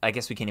 I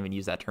guess we can't even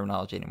use that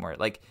terminology anymore,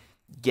 like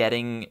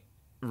getting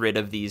rid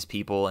of these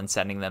people and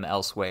sending them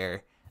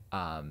elsewhere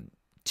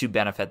to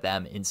benefit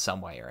them in some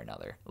way or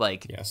another.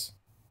 Like, yes,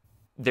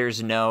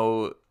 there's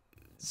no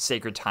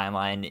sacred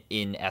timeline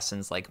in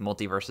essence. Like,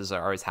 multiverses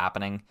are always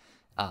happening,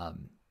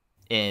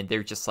 and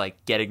they're just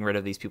like getting rid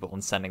of these people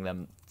and sending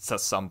them to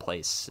some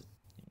place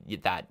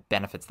that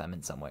benefits them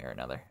in some way or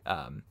another,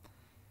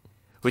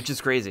 which is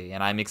crazy.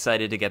 And I'm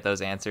excited to get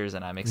those answers,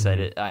 and I'm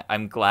excited.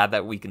 I'm glad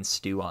that we can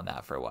stew on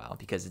that for a while,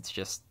 because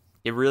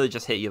it really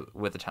just hit you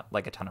with a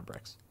ton of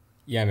bricks.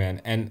 Yeah,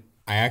 man. And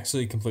I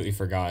actually completely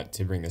forgot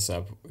to bring this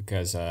up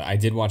because I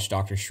did watch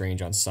Doctor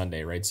Strange on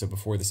Sunday, right? So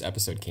before this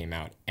episode came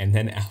out. And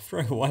then after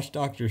I watched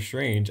Doctor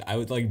Strange, I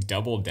would like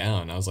double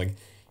down. I was like,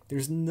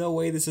 there's no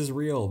way this is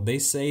real. They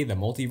say the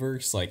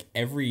multiverse like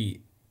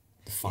every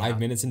 5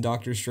 minutes in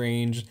Doctor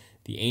Strange.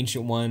 The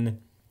Ancient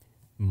One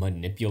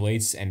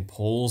manipulates and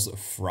pulls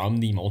from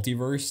the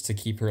multiverse to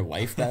keep her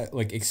life that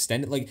like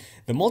extended. Like,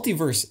 the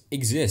multiverse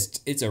exists.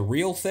 It's a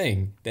real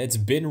thing that's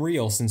been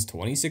real since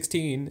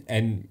 2016,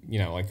 and you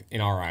know, like in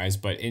our eyes,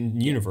 but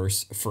in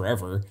universe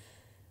forever.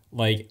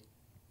 Like,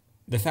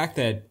 the fact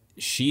that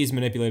she is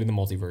manipulating the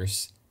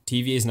multiverse,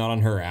 TVA is not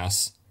on her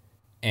ass,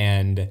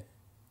 and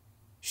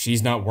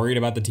she's not worried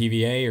about the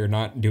TVA or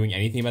not doing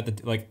anything about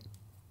the like.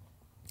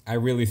 I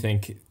really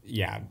think,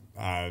 yeah.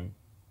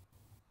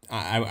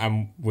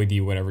 I'm with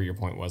you, whatever your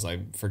point was. I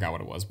forgot what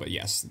it was, but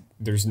yes,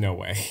 there's no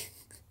way.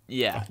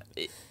 Yeah,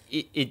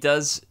 it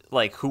does,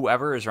 like,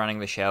 whoever is running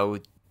the show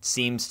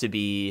seems to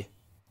be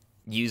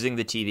using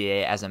the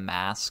TVA as a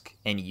mask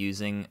and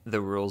using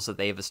the rules that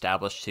they've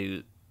established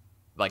to,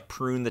 like,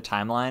 prune the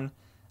timeline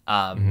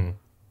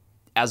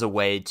as a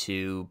way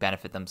to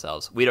benefit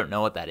themselves. We don't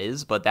know what that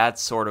is, but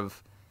that's what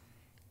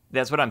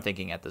I'm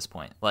thinking at this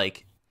point.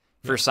 Like,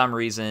 for some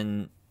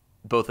reason,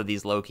 both of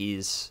these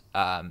Lokis,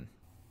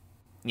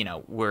 you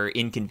know, were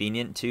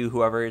inconvenient to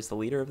whoever is the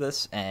leader of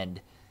this, and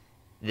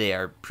they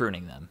are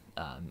pruning them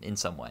in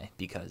some way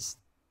because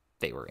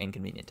they were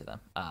inconvenient to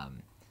them.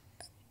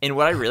 And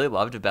what I really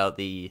loved about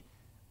the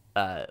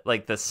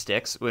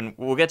sticks, when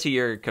we'll get to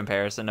your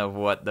comparison of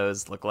what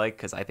those look like,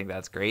 because I think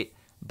that's great,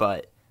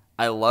 but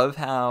I love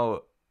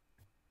how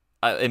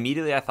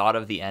immediately I thought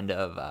of the end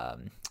of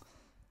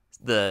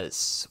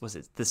was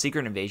it the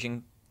Secret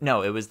Invasion?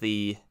 No, it was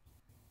the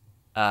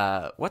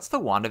what's the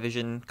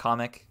WandaVision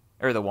comic?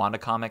 Or the Wanda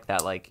comic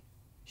that, like,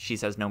 she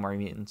says no more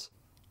mutants.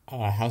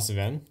 House of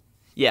M?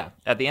 Yeah.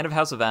 At the end of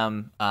House of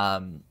M,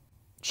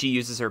 she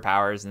uses her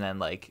powers, and then,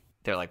 like,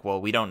 they're like,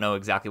 well, we don't know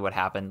exactly what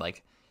happened.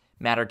 Like,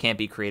 matter can't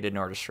be created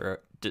nor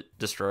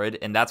destroyed.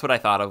 And that's what I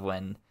thought of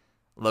when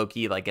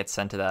Loki, like, gets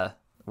sent to the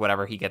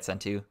whatever he gets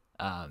sent to.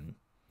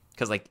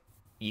 Because, like,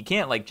 you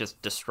can't, like, just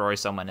destroy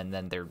someone and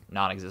then they're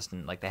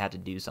non-existent. Like, they had to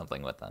do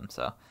something with them.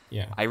 So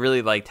yeah, I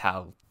really liked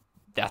how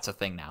that's a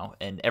thing now.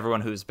 And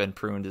everyone who's been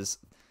pruned is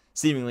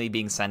seemingly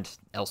being sent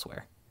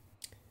elsewhere.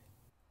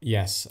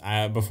 Yes.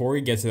 Before we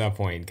get to that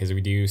point, because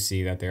we do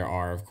see that there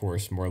are, of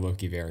course, more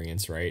Loki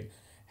variants, right?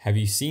 Have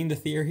you seen the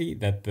theory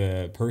that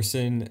the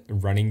person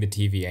running the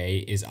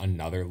TVA is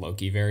another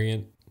Loki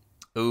variant?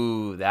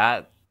 Ooh,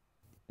 that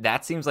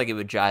seems like it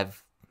would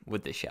jive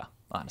with the show,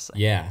 honestly.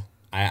 Yeah.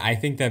 I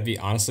think that'd be,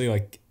 honestly,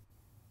 like,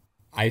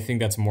 I think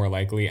that's more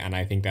likely, and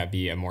I think that'd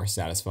be a more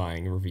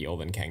satisfying reveal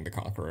than Kang the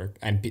Conqueror.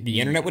 And the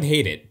internet would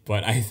hate it,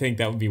 but I think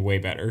that would be way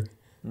better.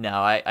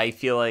 No, I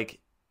feel like,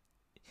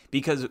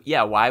 because,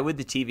 yeah, why would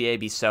the TVA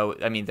be so,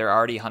 I mean, they're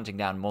already hunting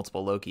down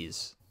multiple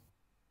Lokis.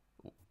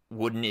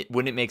 Wouldn't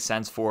it make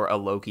sense for a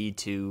Loki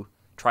to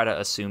try to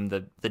assume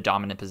the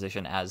dominant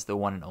position as the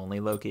one and only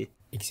Loki?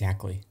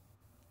 Exactly.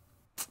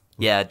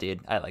 Yeah,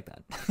 dude, I like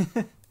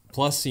that.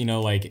 Plus, you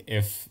know, like,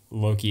 if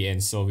Loki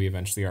and Sylvie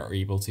eventually are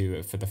able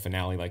to, for the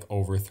finale, like,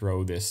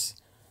 overthrow this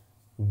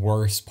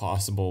worst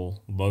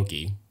possible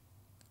Loki,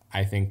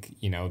 I think,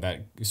 you know,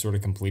 that sort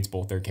of completes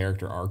both their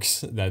character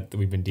arcs that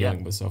we've been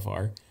dealing with so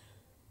far.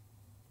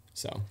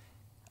 So,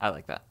 I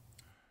like that.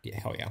 Yeah,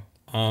 hell yeah.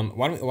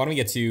 Why don't we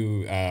get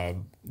to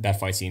that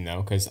fight scene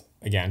though? Because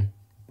again,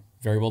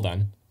 very well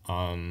done.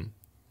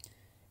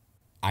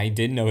 I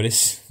did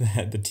notice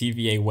that the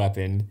TVA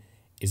weapon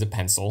is a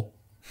pencil.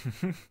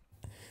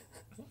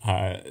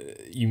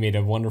 You made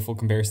a wonderful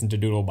comparison to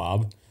Doodle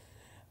Bob.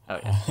 Oh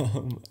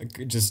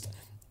yeah. Just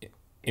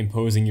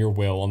imposing your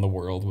will on the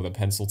world with a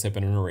pencil tip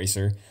and an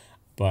eraser.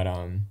 But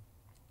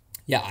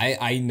yeah,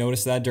 I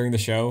noticed that during the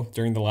show,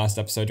 during the last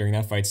episode, during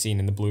that fight scene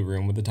in the blue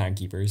room with the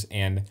timekeepers,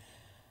 and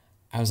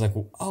I was like,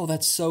 oh,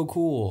 that's so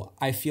cool.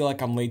 I feel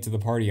like I'm late to the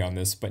party on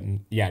this, but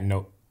yeah,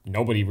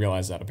 nobody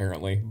realized that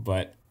apparently,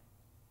 but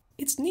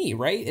it's neat,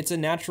 right? It's a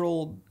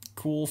natural,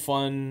 cool,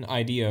 fun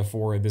idea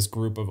for this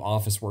group of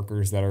office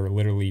workers that are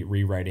literally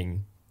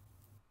rewriting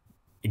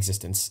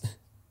existence.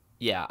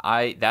 Yeah,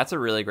 that's a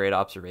really great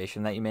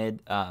observation that you made.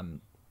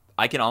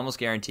 I can almost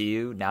guarantee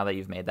you now that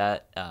you've made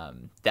that,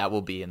 that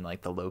will be in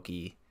like the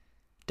Loki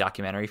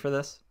documentary for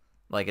this,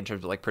 like in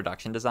terms of like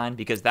production design,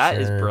 because that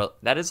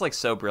is like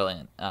so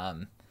brilliant.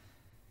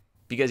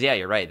 Because yeah,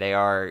 you're right. They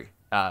are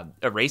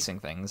erasing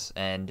things,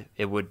 and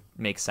it would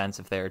make sense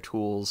if their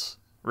tools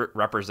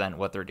represent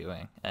what they're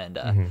doing.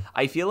 And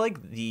I feel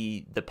like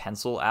the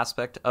pencil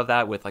aspect of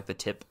that, with like the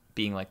tip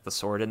being like the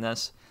sword in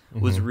this,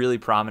 was really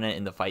prominent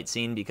in the fight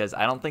scene, because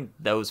I don't think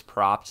those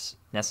props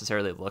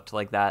necessarily looked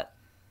like that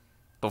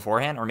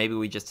beforehand, or maybe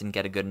we just didn't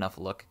get a good enough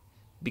look,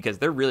 because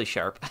they're really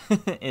sharp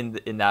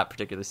in that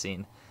particular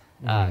scene.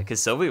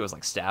 Because Sylvie was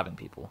like stabbing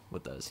people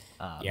with those.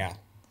 Yeah.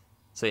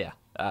 So yeah,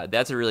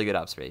 that's a really good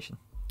observation.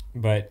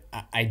 But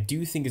I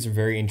do think it's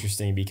very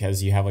interesting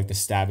because you have like the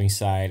stabbing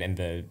side and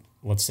the,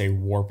 let's say,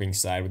 warping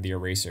side with the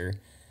eraser,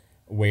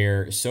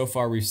 where so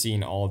far we've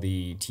seen all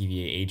the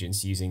TVA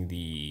agents using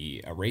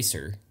the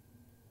eraser.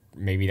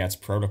 Maybe that's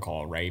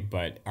protocol, right?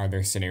 But are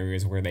there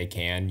scenarios where they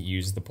can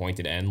use the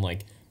pointed end?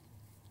 Like,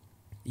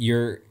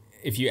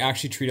 if you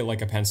actually treat it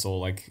like a pencil,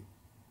 like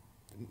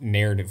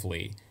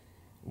narratively,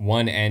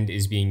 one end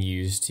is being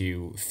used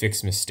to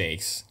fix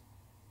mistakes,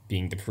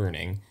 being the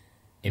pruning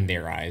in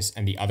their eyes,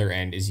 and the other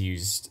end is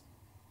used,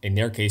 in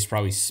their case,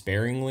 probably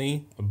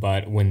sparingly,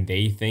 but when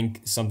they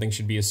think something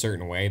should be a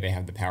certain way, they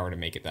have the power to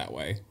make it that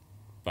way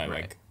by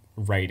like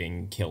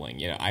writing,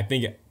 killing. I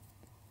think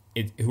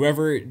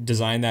whoever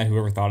designed that,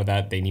 whoever thought of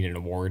that, they need an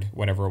award.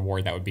 Whatever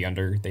award that would be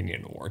under, they need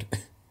an award.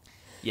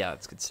 Yeah,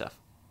 that's good stuff.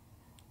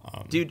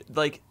 Dude,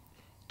 like,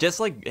 just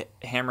like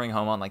hammering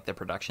home on like the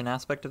production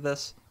aspect of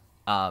this,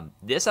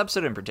 this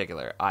episode in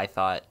particular, I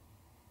thought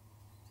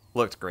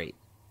looked great,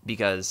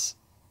 because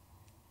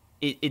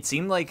it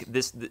seemed like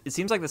it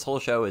seems like this whole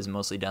show is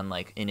mostly done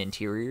like in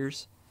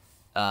interiors.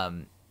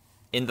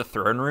 In the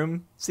throne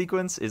room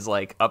sequence is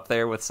like up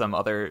there with some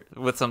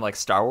like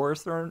Star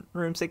Wars throne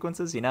room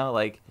sequences,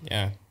 like,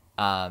 yeah,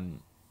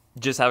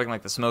 just having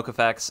like the smoke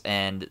effects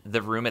and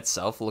the room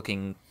itself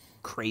looking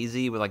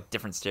crazy with like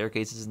different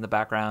staircases in the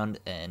background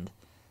and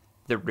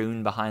the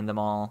rune behind them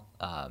all.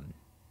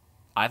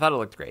 I thought it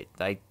looked great.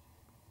 I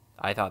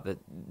thought that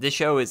this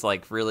show is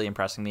like really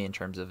impressing me in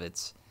terms of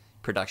its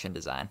production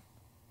design.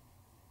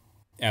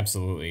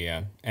 Absolutely,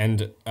 yeah.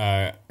 And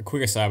a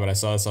quick aside, but I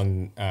saw this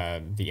on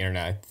the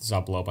internet. I saw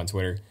it blow up on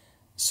Twitter.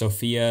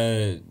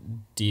 Sophia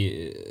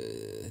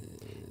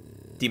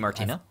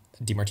DiMartino,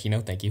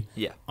 thank you.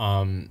 Yeah.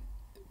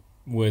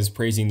 Was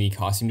praising the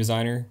costume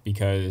designer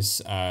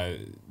because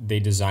they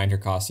designed her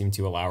costume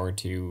to allow her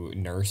to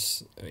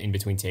nurse in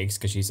between takes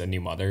because she's a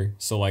new mother.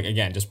 So, like,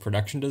 again, just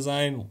production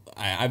design.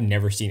 I've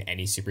never seen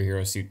any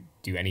superhero suit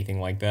do anything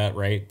like that,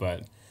 right?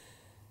 But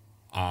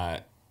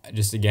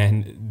just,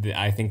 again,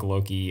 I think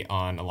Loki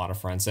on a lot of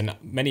fronts, and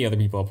many other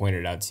people have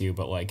pointed it out too,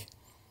 but, like,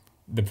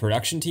 the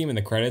production team in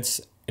the credits,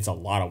 it's a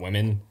lot of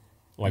women.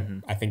 Like,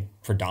 I think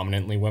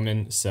predominantly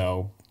women.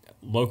 So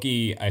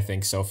Loki, I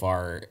think, so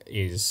far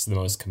is the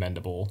most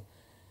commendable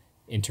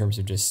in terms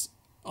of just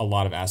a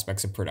lot of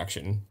aspects of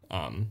production.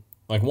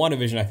 Like,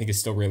 WandaVision, I think, is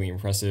still really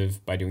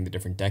impressive by doing the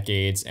different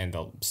decades and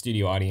the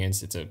studio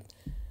audience. It's an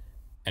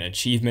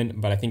achievement,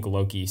 but I think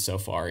Loki so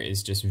far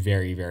is just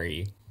very,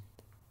 very...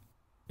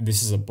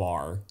 This is a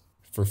bar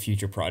for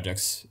future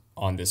projects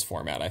on this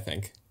format, I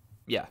think.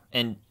 Yeah,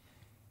 and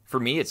for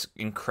me, it's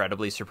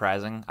incredibly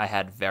surprising. I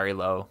had very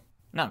low...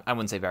 I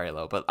wouldn't say very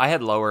low, but I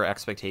had lower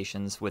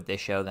expectations with this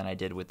show than I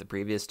did with the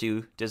previous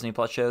two Disney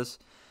Plus shows.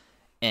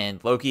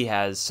 And Loki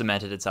has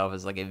cemented itself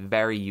as like a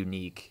very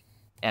unique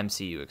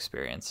MCU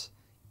experience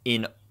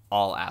in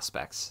all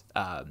aspects.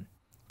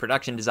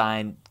 Production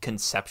design,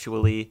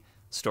 conceptually,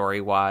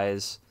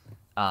 story-wise,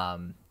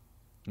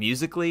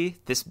 musically.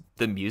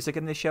 The music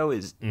in this show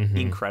is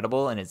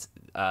incredible, and it's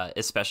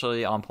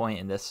especially on point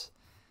in this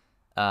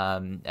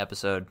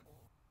episode.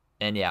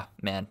 And yeah,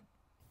 man,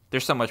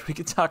 there's so much we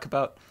could talk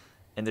about.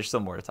 And there's still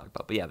more to talk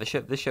about. But yeah,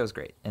 this show is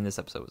great. And this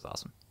episode was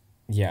awesome.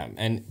 Yeah.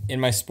 And in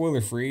my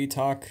spoiler-free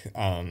talk,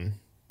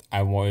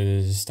 I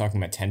was talking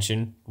about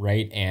tension,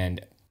 right?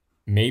 And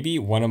maybe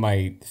one of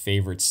my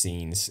favorite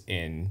scenes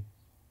in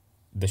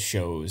the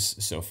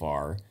shows so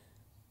far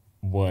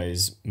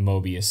was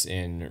Mobius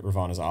in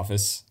Ravonna's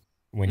office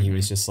when he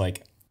was just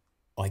like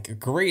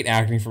great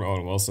acting from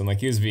Owen Wilson. Like,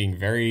 he was being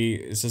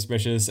very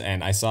suspicious.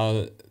 And I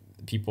saw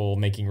people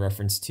making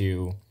reference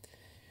to,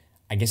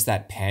 I guess,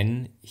 that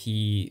pen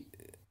he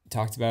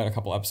talked about a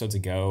couple episodes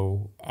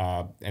ago,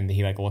 and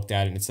he like looked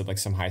at it and it said like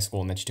some high school,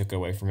 and then she took it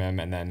away from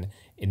him, and then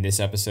in this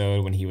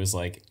episode when he was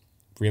like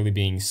really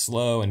being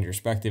slow and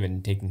introspective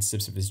and taking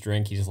sips of his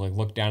drink. He just like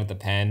looked down at the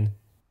pen.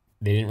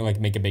 They didn't really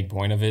like make a big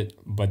point of it,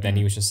 but then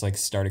he was just like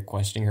started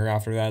questioning her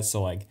after that.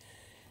 So like,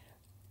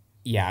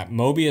 yeah,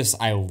 Mobius,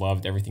 I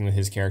loved everything with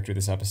his character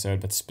this episode,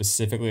 but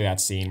specifically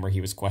that scene where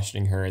he was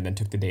questioning her and then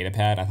took the data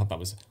pad. I thought that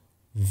was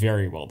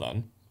very well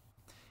done.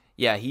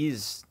 Yeah,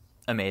 he's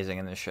amazing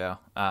in this show.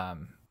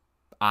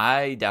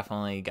 I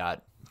definitely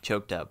got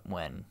choked up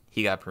when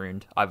he got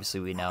pruned.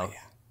 Obviously, we know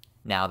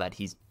now that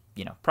he's,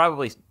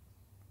 probably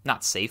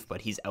not safe,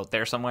 but he's out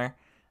there somewhere.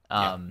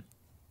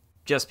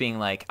 Just being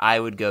like, I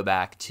would go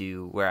back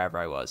to wherever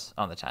I was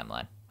on the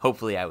timeline.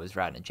 Hopefully, I was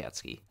riding a jet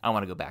ski. I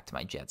want to go back to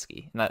my jet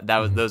ski. And that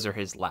was those are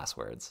his last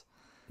words.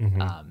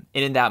 And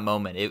in that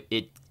moment,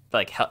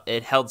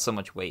 it held so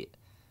much weight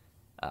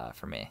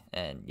for me.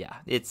 And yeah,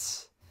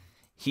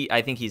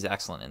 I think he's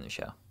excellent in the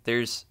show.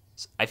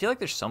 I feel like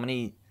there's so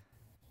many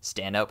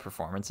standout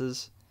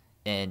performances,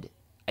 and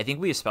I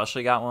think we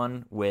especially got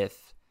one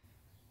with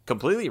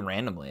completely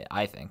randomly,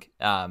 I think,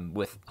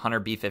 with Hunter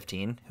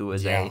B-15, who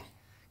was a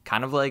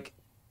kind of like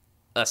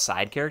a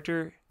side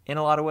character in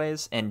a lot of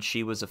ways, and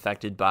she was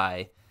affected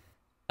by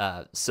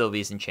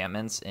Sylvie's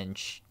enchantments, and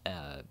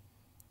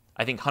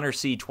I think Hunter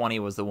C-20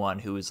 was the one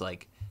who was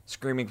like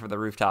screaming from the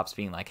rooftops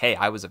being like, hey,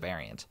 I was a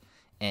variant,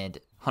 and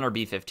Hunter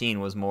B-15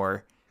 was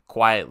more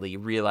quietly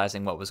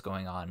realizing what was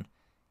going on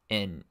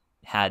and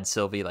had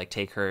Sylvie like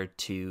take her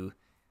to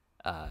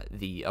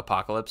the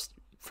apocalypse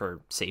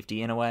for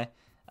safety in a way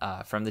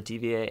from the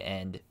TVA,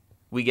 and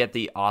we get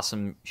the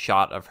awesome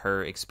shot of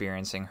her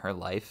experiencing her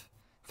life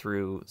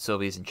through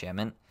Sylvie's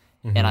enchantment,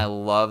 and I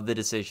love the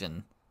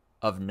decision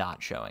of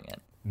not showing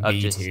it, of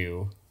Me just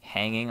too.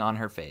 hanging on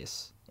her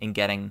face and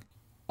getting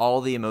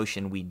all the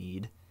emotion we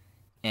need.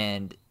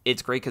 And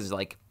it's great because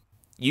like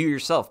you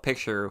yourself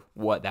picture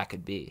what that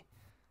could be,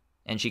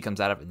 and she comes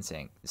out of it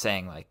and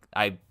saying like,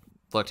 I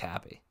looked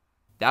happy.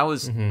 That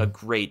was a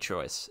great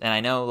choice. And I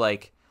know,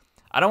 like,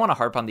 I don't want to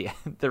harp on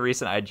the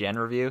recent IGN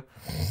review,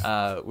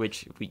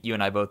 which you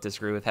and I both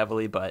disagree with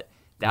heavily, but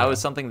that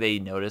was something they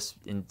noticed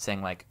in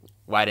saying, like,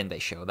 why didn't they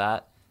show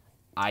that?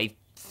 I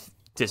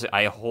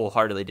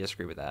wholeheartedly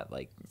disagree with that.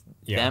 Like,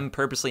 them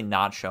purposely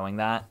not showing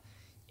that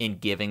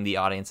and giving the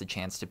audience a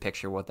chance to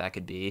picture what that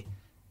could be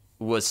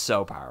was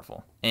so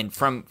powerful. And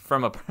from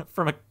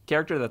a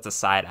character that's a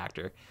side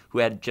actor who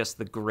had just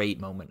the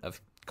great moment of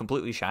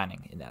completely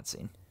shining in that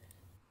scene.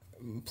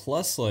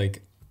 Plus,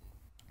 like,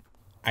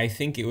 I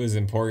think it was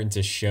important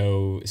to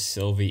show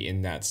Sylvie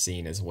in that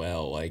scene as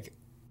well. Like,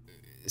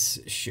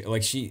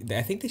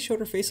 I think they showed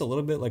her face a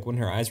little bit, like when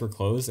her eyes were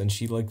closed, and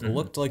she like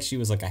looked like she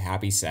was like a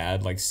happy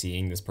sad, like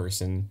seeing this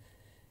person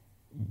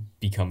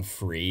become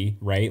free,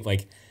 right?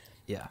 Like,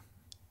 yeah.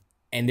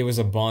 And there was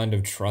a bond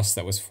of trust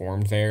that was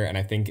formed there, and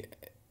I think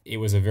it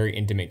was a very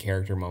intimate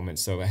character moment.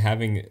 So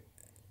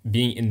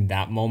being in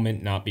that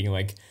moment, not being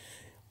like,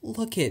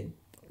 look at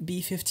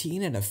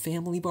B-15 at a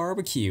family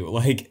barbecue,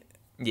 like,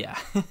 yeah.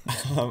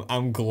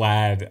 I'm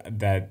glad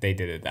that they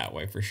did it that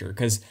way for sure.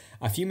 Because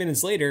a few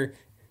minutes later,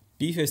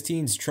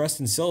 B-15's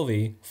trusting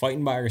Sylvie,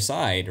 fighting by her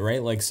side,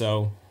 right? Like,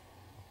 so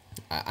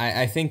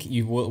I think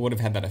you would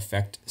have had that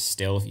effect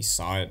still if you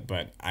saw it,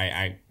 but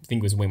I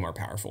think it was way more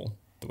powerful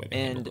the way they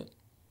handled it.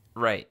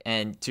 Right,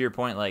 and to your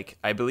point, like,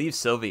 I believe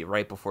Sylvie,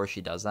 right before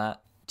she does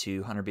that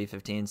to Hunter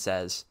B-15,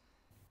 says,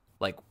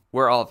 like,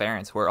 we're all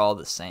variants, we're all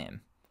the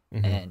same.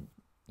 And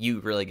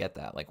you really get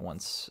that, like,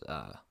 once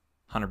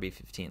Hunter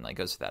B-15 like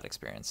goes through that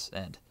experience.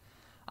 And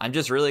I'm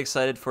just really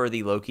excited for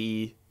the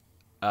Loki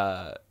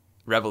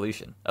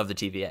revolution of the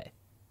TVA,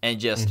 and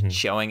just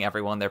showing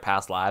everyone their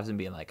past lives and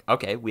being like,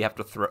 okay, we have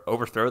to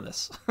overthrow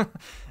this.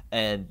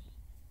 And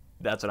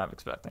that's what I'm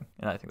expecting,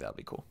 and I think that'll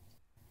be cool.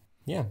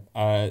 Yeah.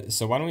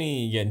 So why don't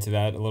we get into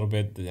that a little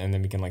bit, and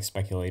then we can like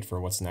speculate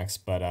for what's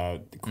next.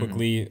 But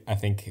quickly, I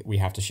think we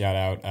have to shout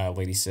out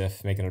Lady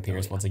Sif making an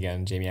appearance once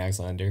again, Jamie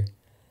Alexander.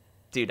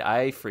 Dude,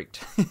 I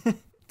freaked.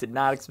 Did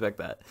not expect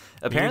that.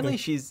 Apparently,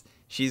 she's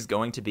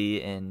going to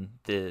be in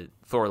the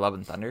Thor: Love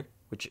and Thunder,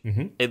 which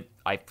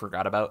I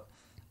forgot about.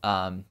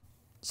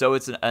 So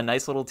it's a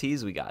nice little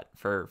tease we got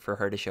for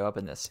her to show up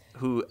in this,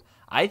 who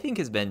I think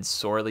has been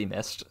sorely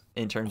missed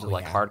in terms of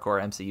like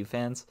hardcore MCU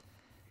fans.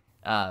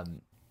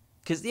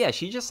 Because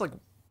she just like,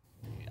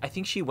 I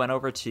think she went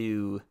over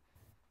to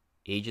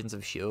Agents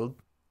of S.H.I.E.L.D.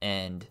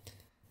 and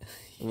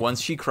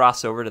once she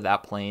crossed over to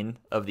that plane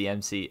of the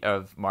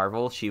of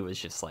Marvel, she was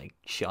just like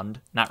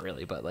shunned. Not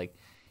really, but like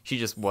she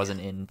just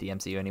wasn't in the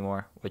MCU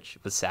anymore, which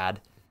was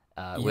sad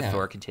with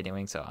Thor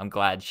continuing. So I'm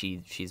glad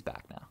she's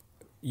back now.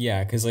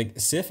 Yeah, because like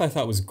Sif I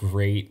thought was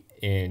great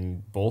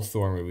in both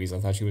Thor movies. I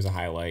thought she was a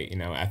highlight. You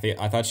know,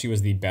 I thought she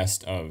was the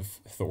best of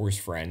Thor's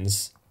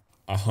friends.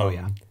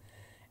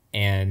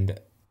 And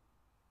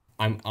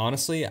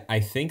I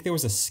think there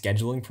was a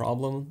scheduling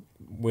problem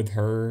with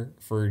her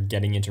for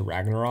getting into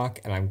Ragnarok,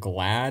 and I'm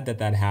glad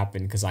that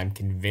happened, because I'm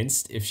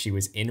convinced if she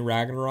was in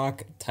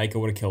Ragnarok, Taika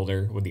would have killed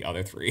her with the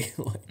other three.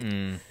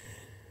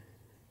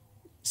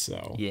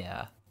 So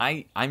yeah,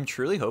 I'm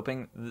truly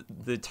hoping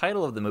the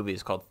title of the movie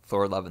is called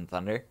Thor: Love and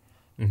Thunder,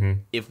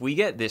 If we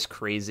get this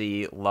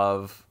crazy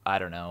love, I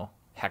don't know,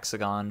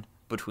 hexagon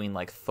between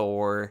like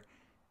Thor,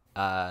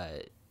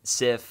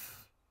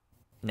 Sif,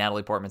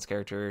 Natalie Portman's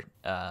character,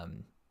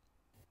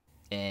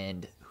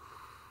 and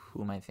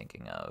who am I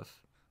thinking of?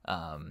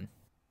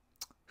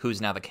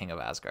 Who's now the king of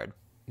Asgard?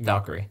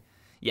 Valkyrie.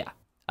 Yeah.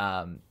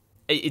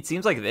 It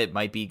seems like it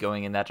might be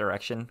going in that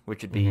direction,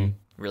 which would be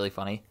really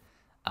funny.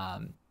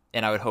 And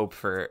I would hope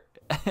for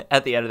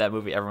at the end of that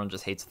movie, everyone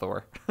just hates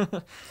Thor,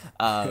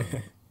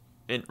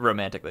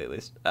 romantically at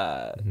least.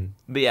 But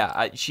yeah,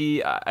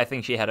 I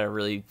think she had a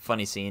really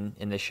funny scene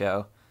in this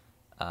show,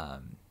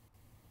 and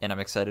I'm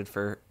excited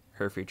for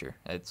her future.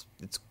 It's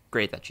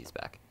great that she's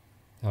back.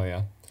 Oh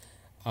yeah.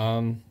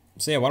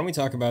 So yeah, why don't we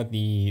talk about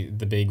the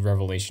big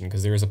revelation,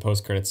 because there is a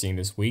post-credit scene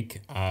this week.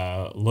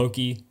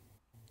 Loki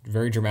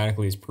very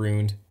dramatically is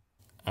pruned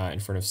in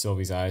front of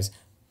Sylvie's eyes.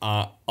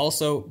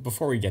 Also,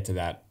 before we get to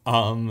that,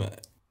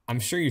 I'm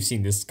sure you've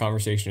seen this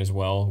conversation as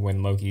well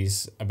when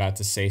Loki's about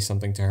to say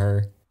something to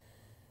her.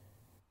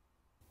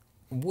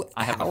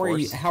 How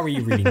are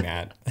you reading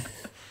that?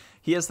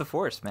 He has the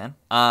Force, man.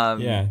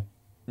 Yeah.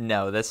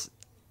 No,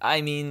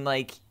 I mean,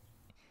 like,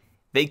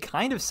 they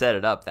kind of set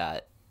it up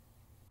that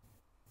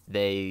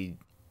they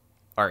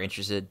are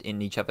interested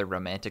in each other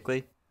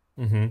romantically,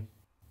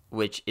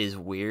 which is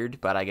weird,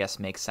 but I guess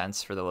makes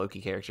sense for the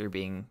Loki character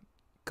being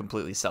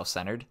completely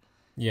self-centered.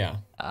 Yeah.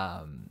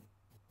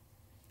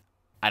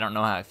 I don't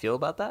know how I feel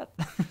about that.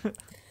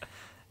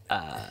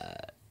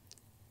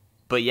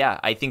 But yeah,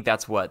 I think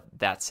that's what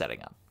that's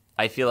setting up.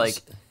 I feel like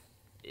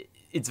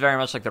it's very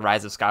much like the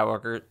Rise of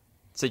Skywalker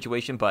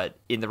situation, but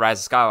in the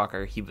Rise of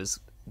Skywalker,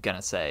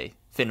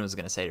 Finn was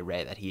gonna say to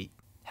Rey that he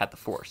had the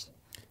Force.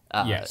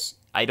 Yes.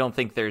 I don't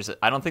think there's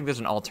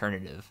an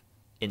alternative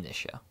in this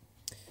show.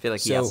 I feel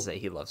like he has to say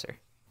he loves her.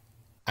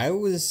 I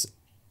was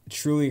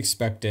truly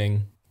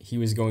expecting he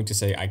was going to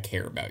say, "I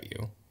care about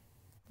you."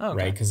 Oh,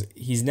 okay. Right? Because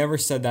he's never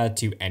said that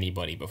to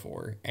anybody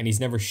before, and he's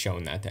never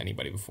shown that to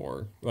anybody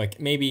before. Like,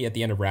 maybe at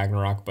the end of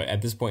Ragnarok, but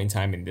at this point in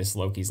time in this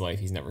Loki's life,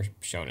 he's never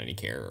shown any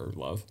care or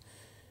love.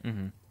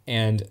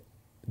 And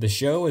the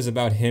show is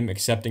about him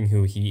accepting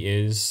who he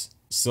is.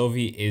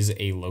 Sylvie is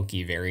a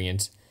Loki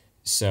variant,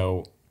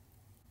 so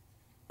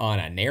on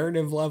a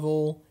narrative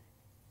level,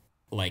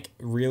 like,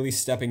 really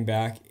stepping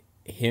back,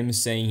 him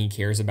saying he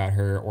cares about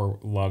her or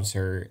loves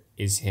her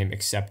is him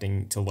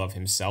accepting to love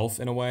himself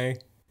in a way,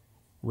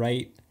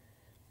 right?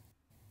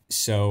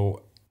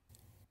 So,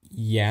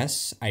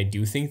 yes, I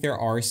do think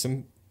there is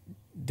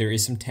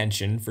some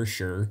tension for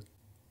sure.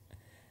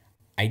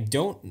 I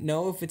don't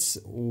know if it's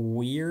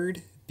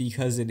weird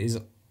because it is,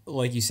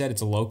 like you said,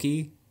 it's a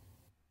Loki,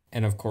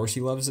 and of course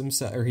he loves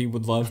himself, or he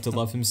would love to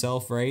love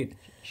himself, right?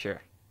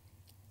 Sure.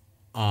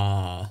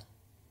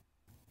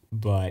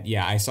 But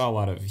yeah, I saw a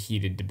lot of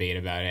heated debate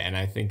about it, and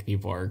I think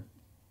people are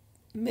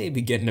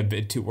maybe getting a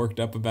bit too worked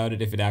up about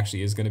it if it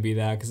actually is going to be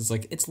that, because it's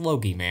like, it's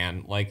Loki,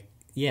 man. Like,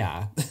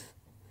 yeah.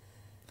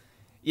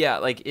 Yeah,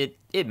 like,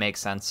 it makes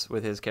sense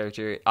with his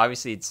character.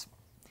 Obviously, this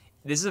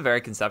is a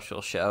very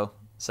conceptual show,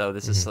 so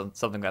this is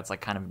something that's,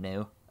 like, kind of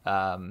new.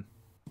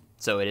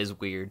 So it is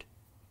weird,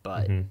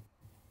 but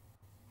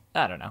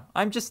I don't know.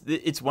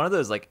 It's one of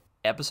those, like,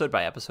 episode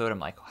by episode, I'm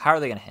like, how are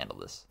they going to handle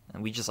this?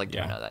 And we just, like,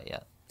 don't know that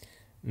yet.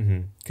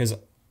 Because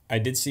I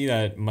did see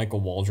that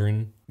Michael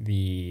Waldron,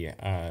 the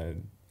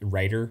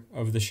writer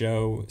of the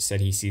show,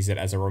 said he sees it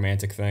as a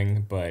romantic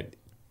thing, but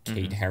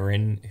Kate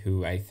Herron,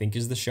 who I think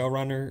is the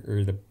showrunner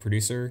or the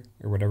producer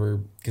or whatever,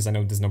 because I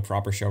know there's no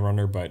proper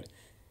showrunner, but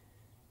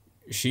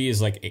she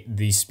is like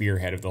the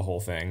spearhead of the whole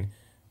thing.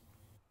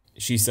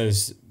 She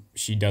says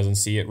she doesn't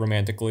see it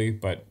romantically,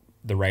 but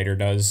the writer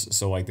does.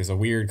 So, like, there's a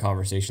weird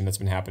conversation that's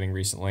been happening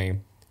recently.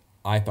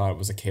 I thought it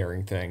was a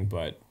caring thing,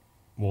 but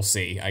we'll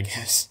see, I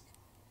guess.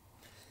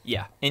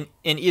 Yeah, in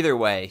either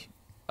way,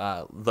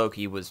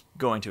 Loki was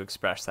going to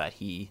express that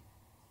he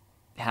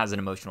has an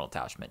emotional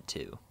attachment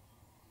to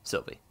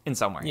Sylvie in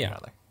some way or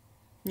another.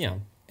 Yeah,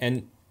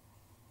 and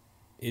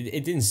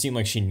it didn't seem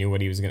like she knew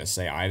what he was going to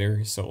say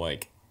either, so,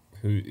 like,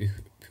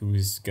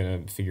 who's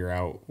going to figure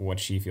out what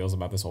she feels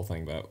about this whole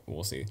thing, but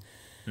we'll see.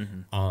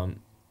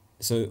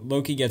 So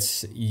Loki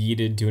gets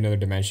yeeted to another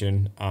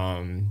dimension.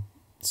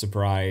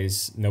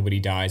 Surprise, nobody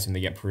dies when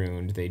they get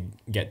pruned. They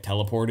get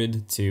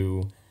teleported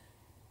to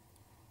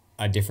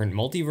a different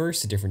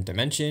multiverse, a different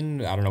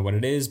dimension. I don't know what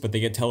it is, but they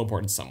get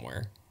teleported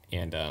somewhere.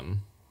 And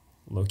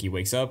Loki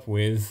wakes up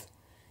with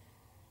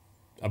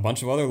a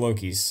bunch of other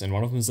Lokis, and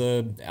one of them's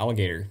an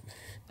alligator.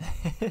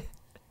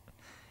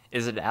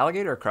 Is it an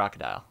alligator or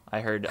crocodile?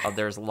 I heard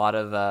there's a lot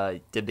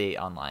of debate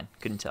online.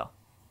 Couldn't tell.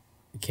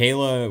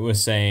 Kayla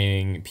was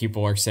saying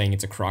people are saying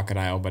it's a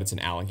crocodile, but it's an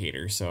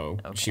alligator. So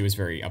she was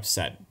very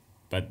upset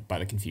by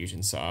the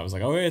confusion. So I was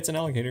like, oh, it's an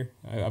alligator.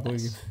 I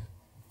believe you.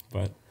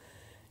 But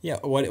yeah,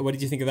 what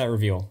did you think of that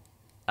reveal?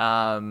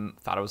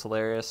 Thought it was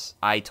hilarious.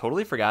 I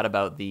totally forgot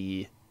about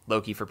the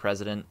Loki for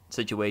president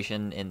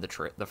situation in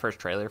the first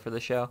trailer for the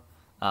show.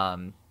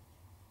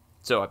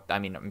 So I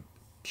mean, I'm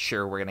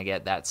sure we're gonna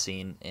get that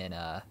scene in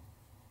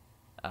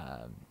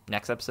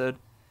next episode.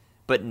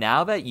 But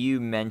now that you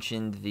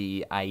mentioned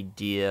the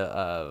idea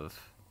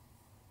of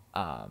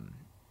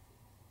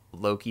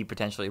Loki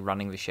potentially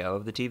running the show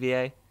of the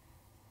TVA,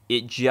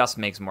 it just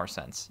makes more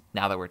sense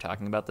now that we're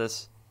talking about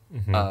this.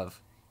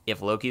 Of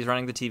if Loki's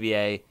running the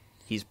TVA,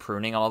 he's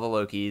pruning all the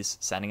Lokis,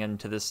 sending them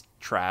to this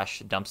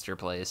trash dumpster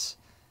place,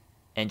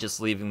 and just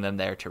leaving them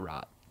there to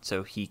rot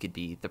so he could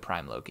be the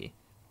prime Loki.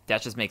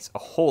 That just makes a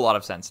whole lot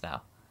of sense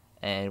now.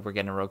 And we're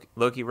getting a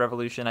Loki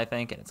revolution, I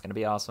think, and it's going to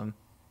be awesome.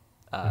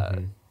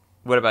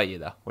 What about you,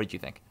 though? What did you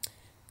think?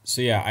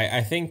 So, yeah,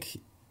 I think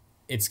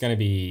it's going to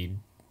be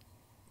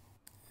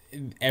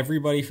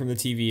everybody from the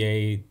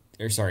TVA,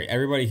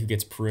 everybody who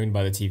gets pruned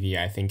by the TVA,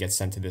 I think gets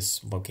sent to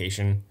this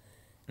location.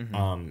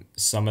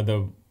 Some of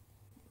the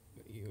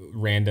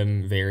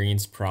random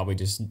variants probably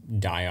just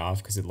die off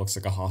because it looks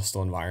like a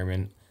hostile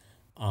environment.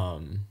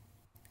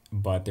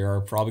 But there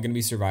are probably going to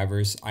be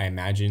survivors. I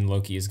imagine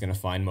Loki is going to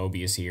find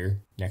Mobius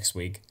here next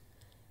week.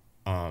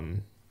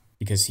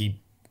 Because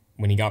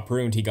when he got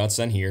pruned, he got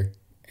sent here.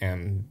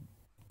 And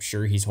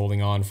sure, he's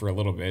holding on for a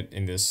little bit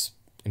in this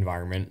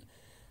environment.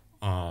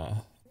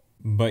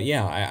 But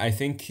yeah, I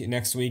think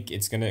next week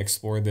it's going to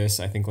explore this.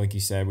 I think, like you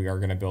said, we are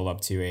going to build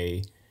up to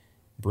a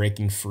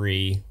breaking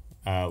free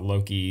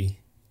Loki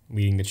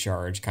leading the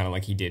charge, kind of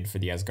like he did for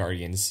the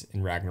Asgardians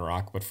in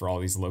Ragnarok, but for all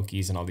these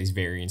Lokis and all these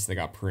variants that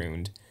got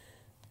pruned.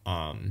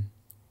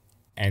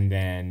 And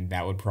then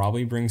that would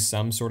probably bring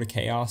some sort of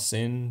chaos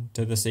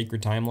into the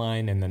sacred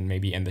timeline, and then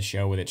maybe end the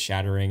show with it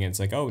shattering, and it's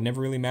like, oh, it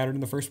never really mattered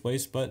in the first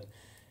place, but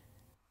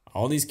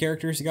all these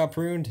characters who got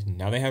pruned,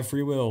 now they have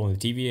free will, and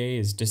the TVA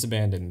is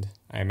disabandoned.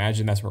 I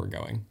imagine that's where we're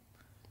going.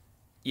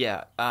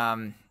 Yeah,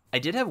 I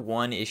did have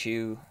one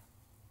issue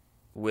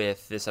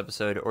with this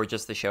episode, or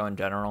just the show in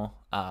general,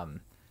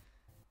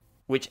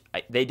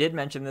 they did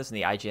mention this in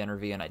the IGN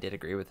review, and I did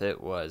agree with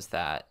it, was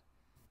that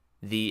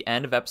the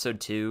end of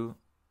episode 2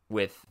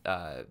 with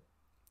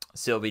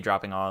Sylvie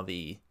dropping all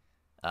the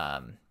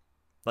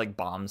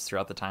bombs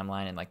throughout the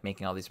timeline and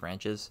making all these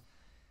branches,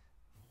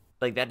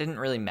 that didn't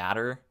really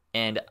matter.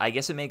 And I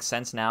guess it makes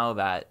sense now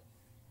that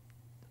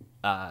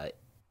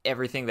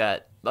everything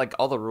that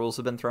all the rules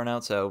have been thrown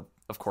out, so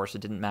of course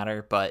it didn't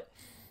matter, but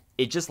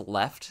it just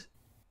left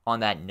on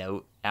that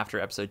note after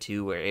episode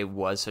 2 where it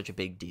was such a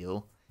big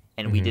deal,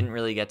 and we didn't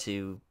really get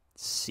to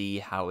see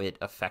how it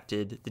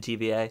affected the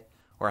TVA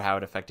or how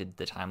it affected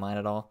the timeline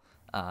at all.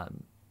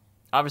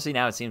 Obviously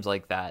now it seems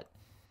like that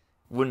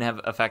wouldn't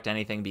have affect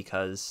anything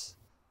because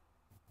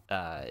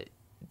the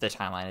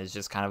timeline is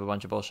just kind of a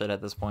bunch of bullshit at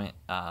this point.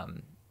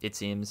 It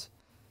seems,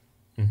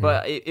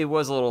 but it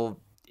was a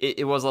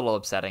little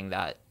upsetting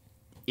that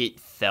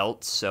it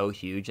felt so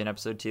huge in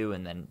episode 2,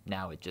 and then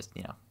now it just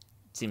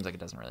seems like it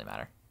doesn't really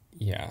matter.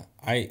 Yeah,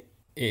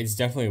 it's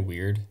definitely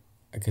weird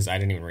because I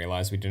didn't even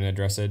realize we didn't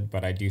address it,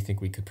 but I do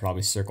think we could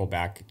probably circle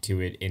back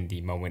to it in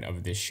the moment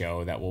of this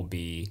show that will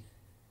be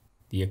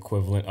the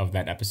equivalent of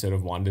that episode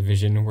of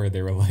WandaVision where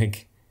they were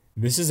like,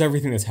 this is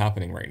everything that's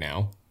happening right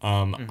now.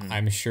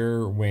 I'm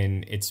sure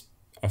when it's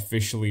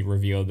officially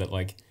revealed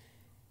that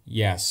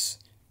yes,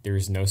 there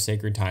is no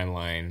sacred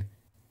timeline,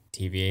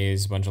 TVA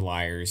is a bunch of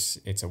liars,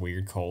 it's a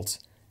weird cult,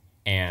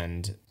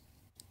 and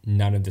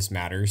none of this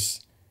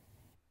matters,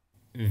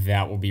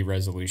 that will be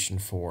resolution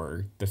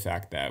for the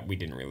fact that we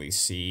didn't really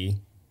see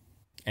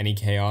any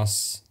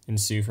chaos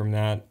ensue from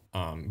that.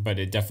 But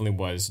it definitely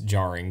was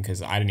jarring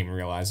because I didn't even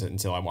realize it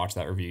until I watched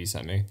that review you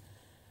sent me.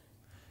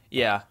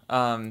 Yeah.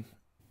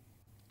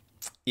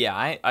 Yeah,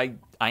 I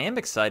am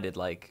excited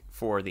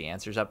for the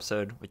Answers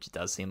episode, which it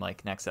does seem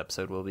like next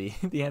episode will be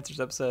the Answers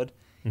episode.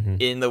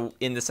 In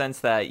the sense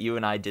that you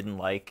and I didn't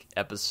like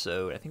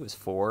episode, I think it was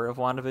 4 of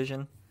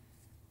WandaVision,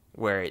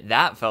 where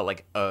that felt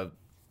like a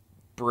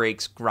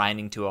breaks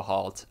grinding to a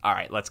halt. All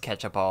right, let's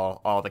catch up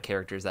all the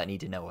characters that need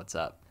to know what's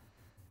up.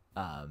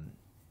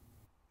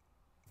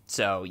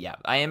 So yeah,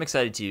 I am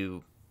excited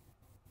to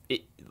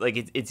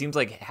it seems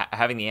like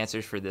having the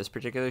answers for this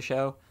particular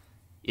show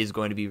is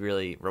going to be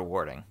really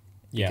rewarding.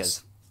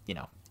 Yes.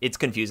 Because, it's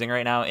confusing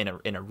right now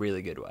in a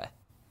really good way.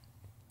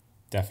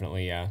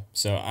 Definitely, yeah.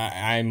 So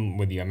I'm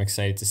with you. I'm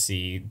excited to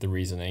see the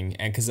reasoning.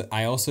 And because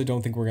I also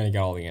don't think we're going to get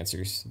all the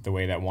answers the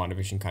way that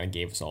WandaVision kind of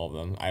gave us all of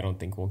them. I don't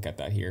think we'll get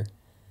that here.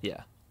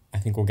 Yeah. I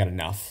think we'll get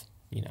enough,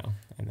 And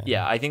then,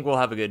 yeah, I think we'll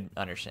have a good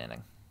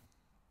understanding.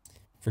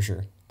 For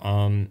sure.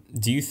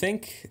 Do you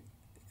think,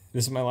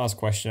 this is my last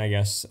question, I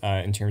guess,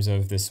 in terms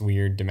of this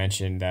weird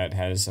dimension that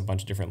has a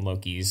bunch of different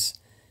Lokis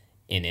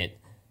in it,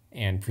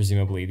 and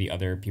presumably the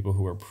other people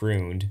who are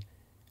pruned,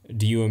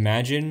 do you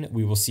imagine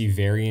we will see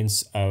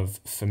variants of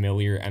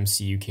familiar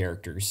MCU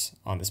characters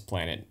on this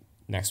planet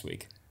next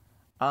week?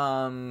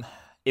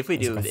 If we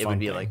do, it would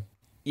be thing.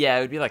 It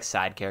would be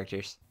side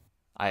characters,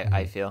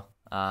 I feel.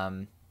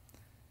 I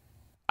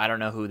don't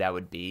know who that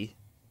would be.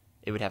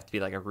 It would have to be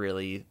a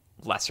really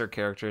lesser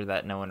character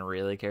that no one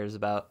really cares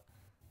about.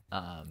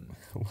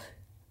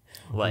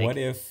 What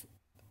if?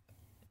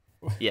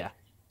 Yeah.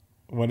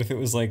 What if it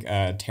was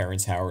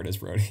Terrence Howard as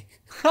Rhodey?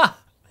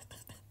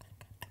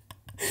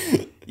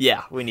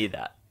 Yeah, we need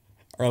that.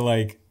 Or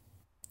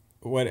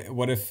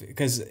What if,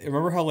 because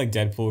remember how like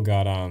Deadpool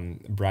got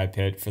Brad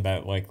Pitt for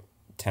that like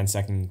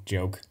 10-second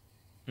joke?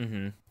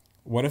 Mm-hmm.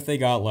 What if they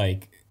got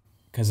like,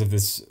 because of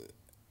this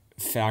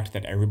fact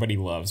that everybody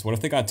loves, what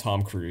if they got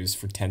Tom Cruise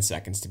for 10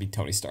 seconds to be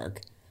Tony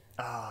Stark?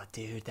 Oh,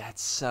 dude,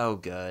 that's so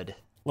good.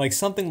 Like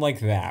something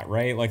like that,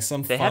 right? Like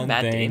some They fun had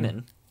Matt thing.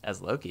 Damon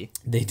as Loki.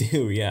 They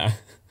do, yeah.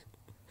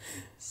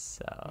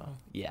 So,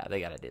 yeah, they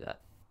got to do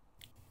that.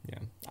 Yeah.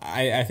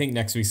 I think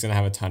next week's going to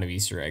have a ton of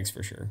Easter eggs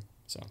for sure.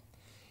 So,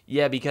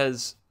 yeah,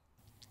 because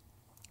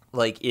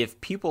like if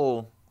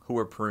people who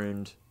were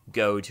pruned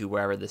go to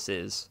wherever this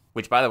is,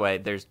 which by the way,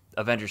 there's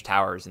Avengers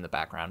Towers in the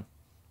background.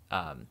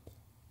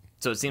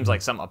 So it seems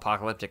like some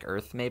apocalyptic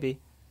Earth maybe.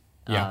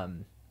 yeah.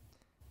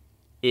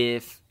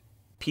 If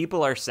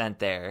people are sent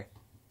there,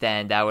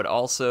 then that would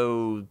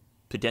also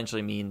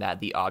potentially mean that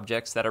the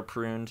objects that are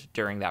pruned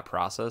during that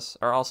process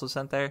are also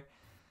sent there.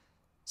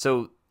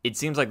 So it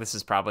seems like this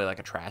is probably like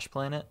a trash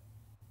planet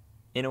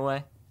in a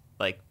way.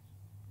 Like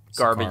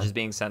garbage Sakaar. is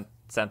being sent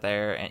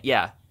there, and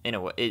yeah, in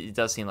a way it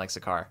does seem like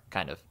Sakaar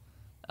kind of.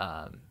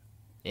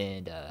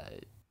 And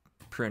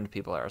pruned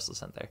people are also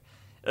sent there.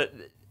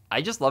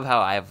 I just love how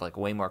I have like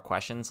way more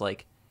questions.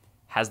 Like,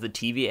 has the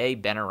TVA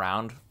been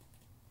around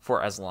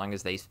for as long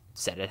as they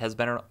said it has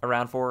been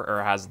around for,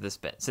 or has this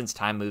been, since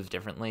time moves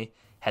differently,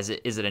 is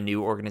it a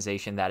new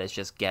organization that is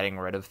just getting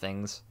rid of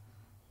things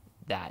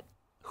that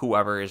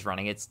whoever is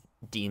running it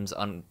deems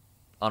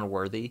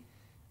unworthy?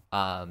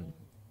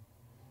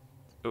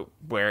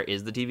 Where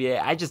is the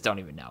TVA? I just don't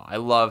even know. I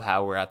love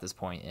how we're at this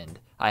point, and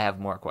I have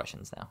more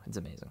questions now. It's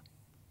amazing.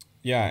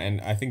 Yeah, and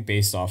I think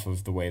based off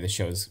of the way the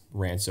show's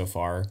ran so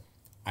far,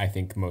 I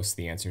think most of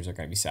the answers are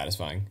going to be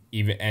satisfying.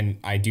 And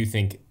I do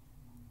think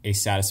a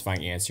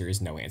satisfying answer is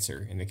no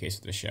answer in the case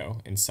of the show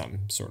in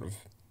some sort of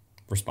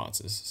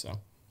responses. So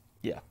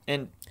yeah,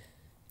 and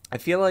I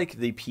feel like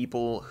the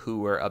people who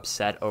were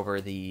upset over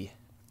the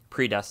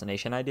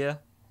predestination idea,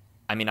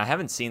 I mean, I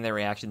haven't seen their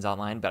reactions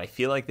online, but I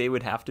feel like they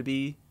would have to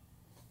be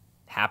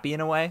happy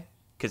in a way,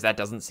 because that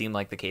doesn't seem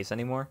like the case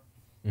anymore.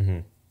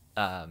 Mm-hmm.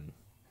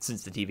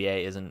 Since the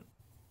TVA isn't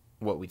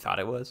what we thought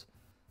it was.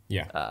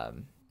 Yeah.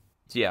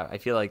 So yeah, I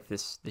feel like the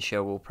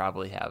show will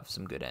probably have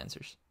some good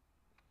answers.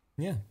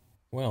 Yeah.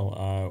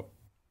 Well,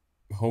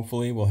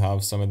 hopefully we'll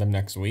have some of them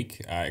next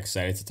week.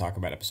 Excited to talk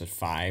about episode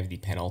 5, the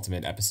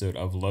penultimate episode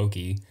of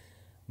Loki.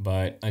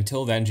 But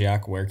until then,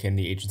 Jack, where can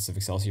the Agents of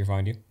Excelsior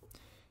find you?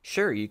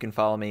 Sure, you can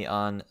follow me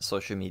on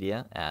social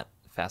media at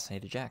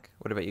Fascinated Jack.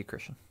 What about you,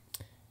 Christian?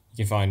 You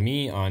can find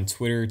me on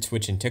Twitter,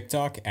 Twitch, and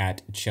TikTok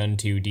at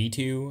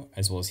Chun2D2,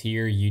 as well as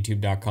here,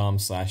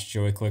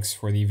 youtube.com/joyclicks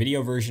for the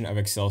video version of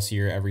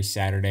Excelsior every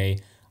Saturday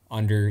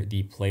under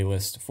the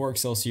playlist for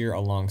Excelsior,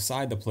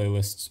 alongside the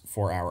playlists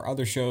for our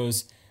other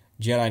shows,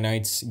 Jedi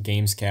Knights,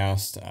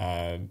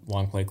 Gamescast,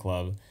 Long Play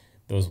Club.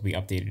 Those will be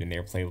updated in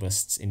their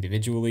playlists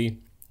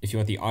individually. If you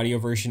want the audio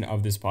version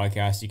of this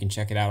podcast, you can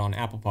check it out on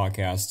Apple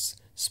Podcasts,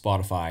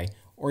 Spotify,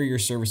 or your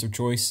service of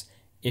choice.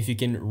 If you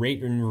can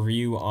rate and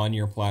review on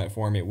your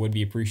platform, it would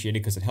be appreciated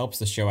because it helps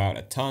the show out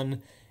a ton.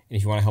 And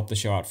if you want to help the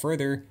show out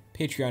further,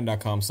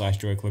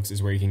 patreon.com/joyclicks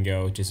is where you can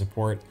go to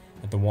support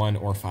at the $1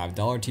 or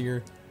 $5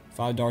 tier.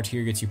 $5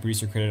 tier gets you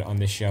producer credit on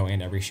this show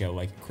and every show,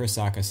 like Chris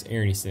Sakas,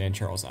 Aaron Easton, and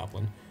Charles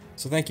Applin.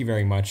 So thank you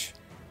very much.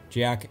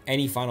 Jack,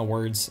 any final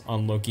words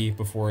on Loki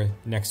before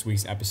next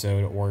week's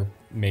episode, or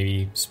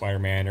maybe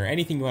Spider-Man, or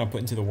anything you want to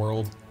put into the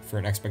world for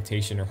an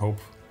expectation or hope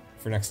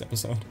for next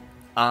episode?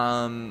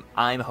 I'm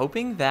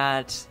hoping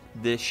that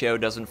this show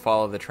doesn't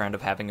follow the trend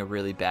of having a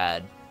really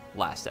bad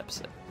last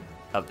episode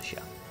of the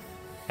show.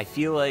 I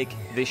feel like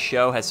this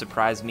show has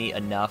surprised me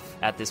enough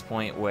at this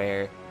point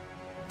where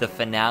the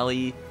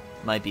finale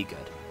might be good.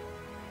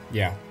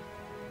 Yeah.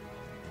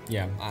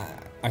 Yeah,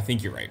 I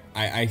think you're right.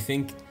 I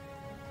think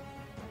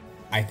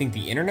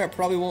the internet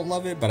probably won't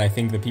love it, but I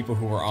think the people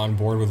who are on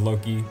board with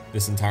Loki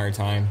this entire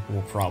time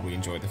will probably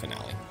enjoy the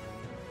finale.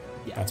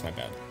 Yeah. That's my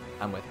bet.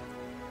 I'm with you.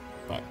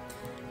 But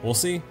we'll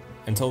see.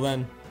 Until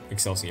then,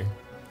 Excelsior.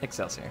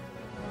 Excelsior.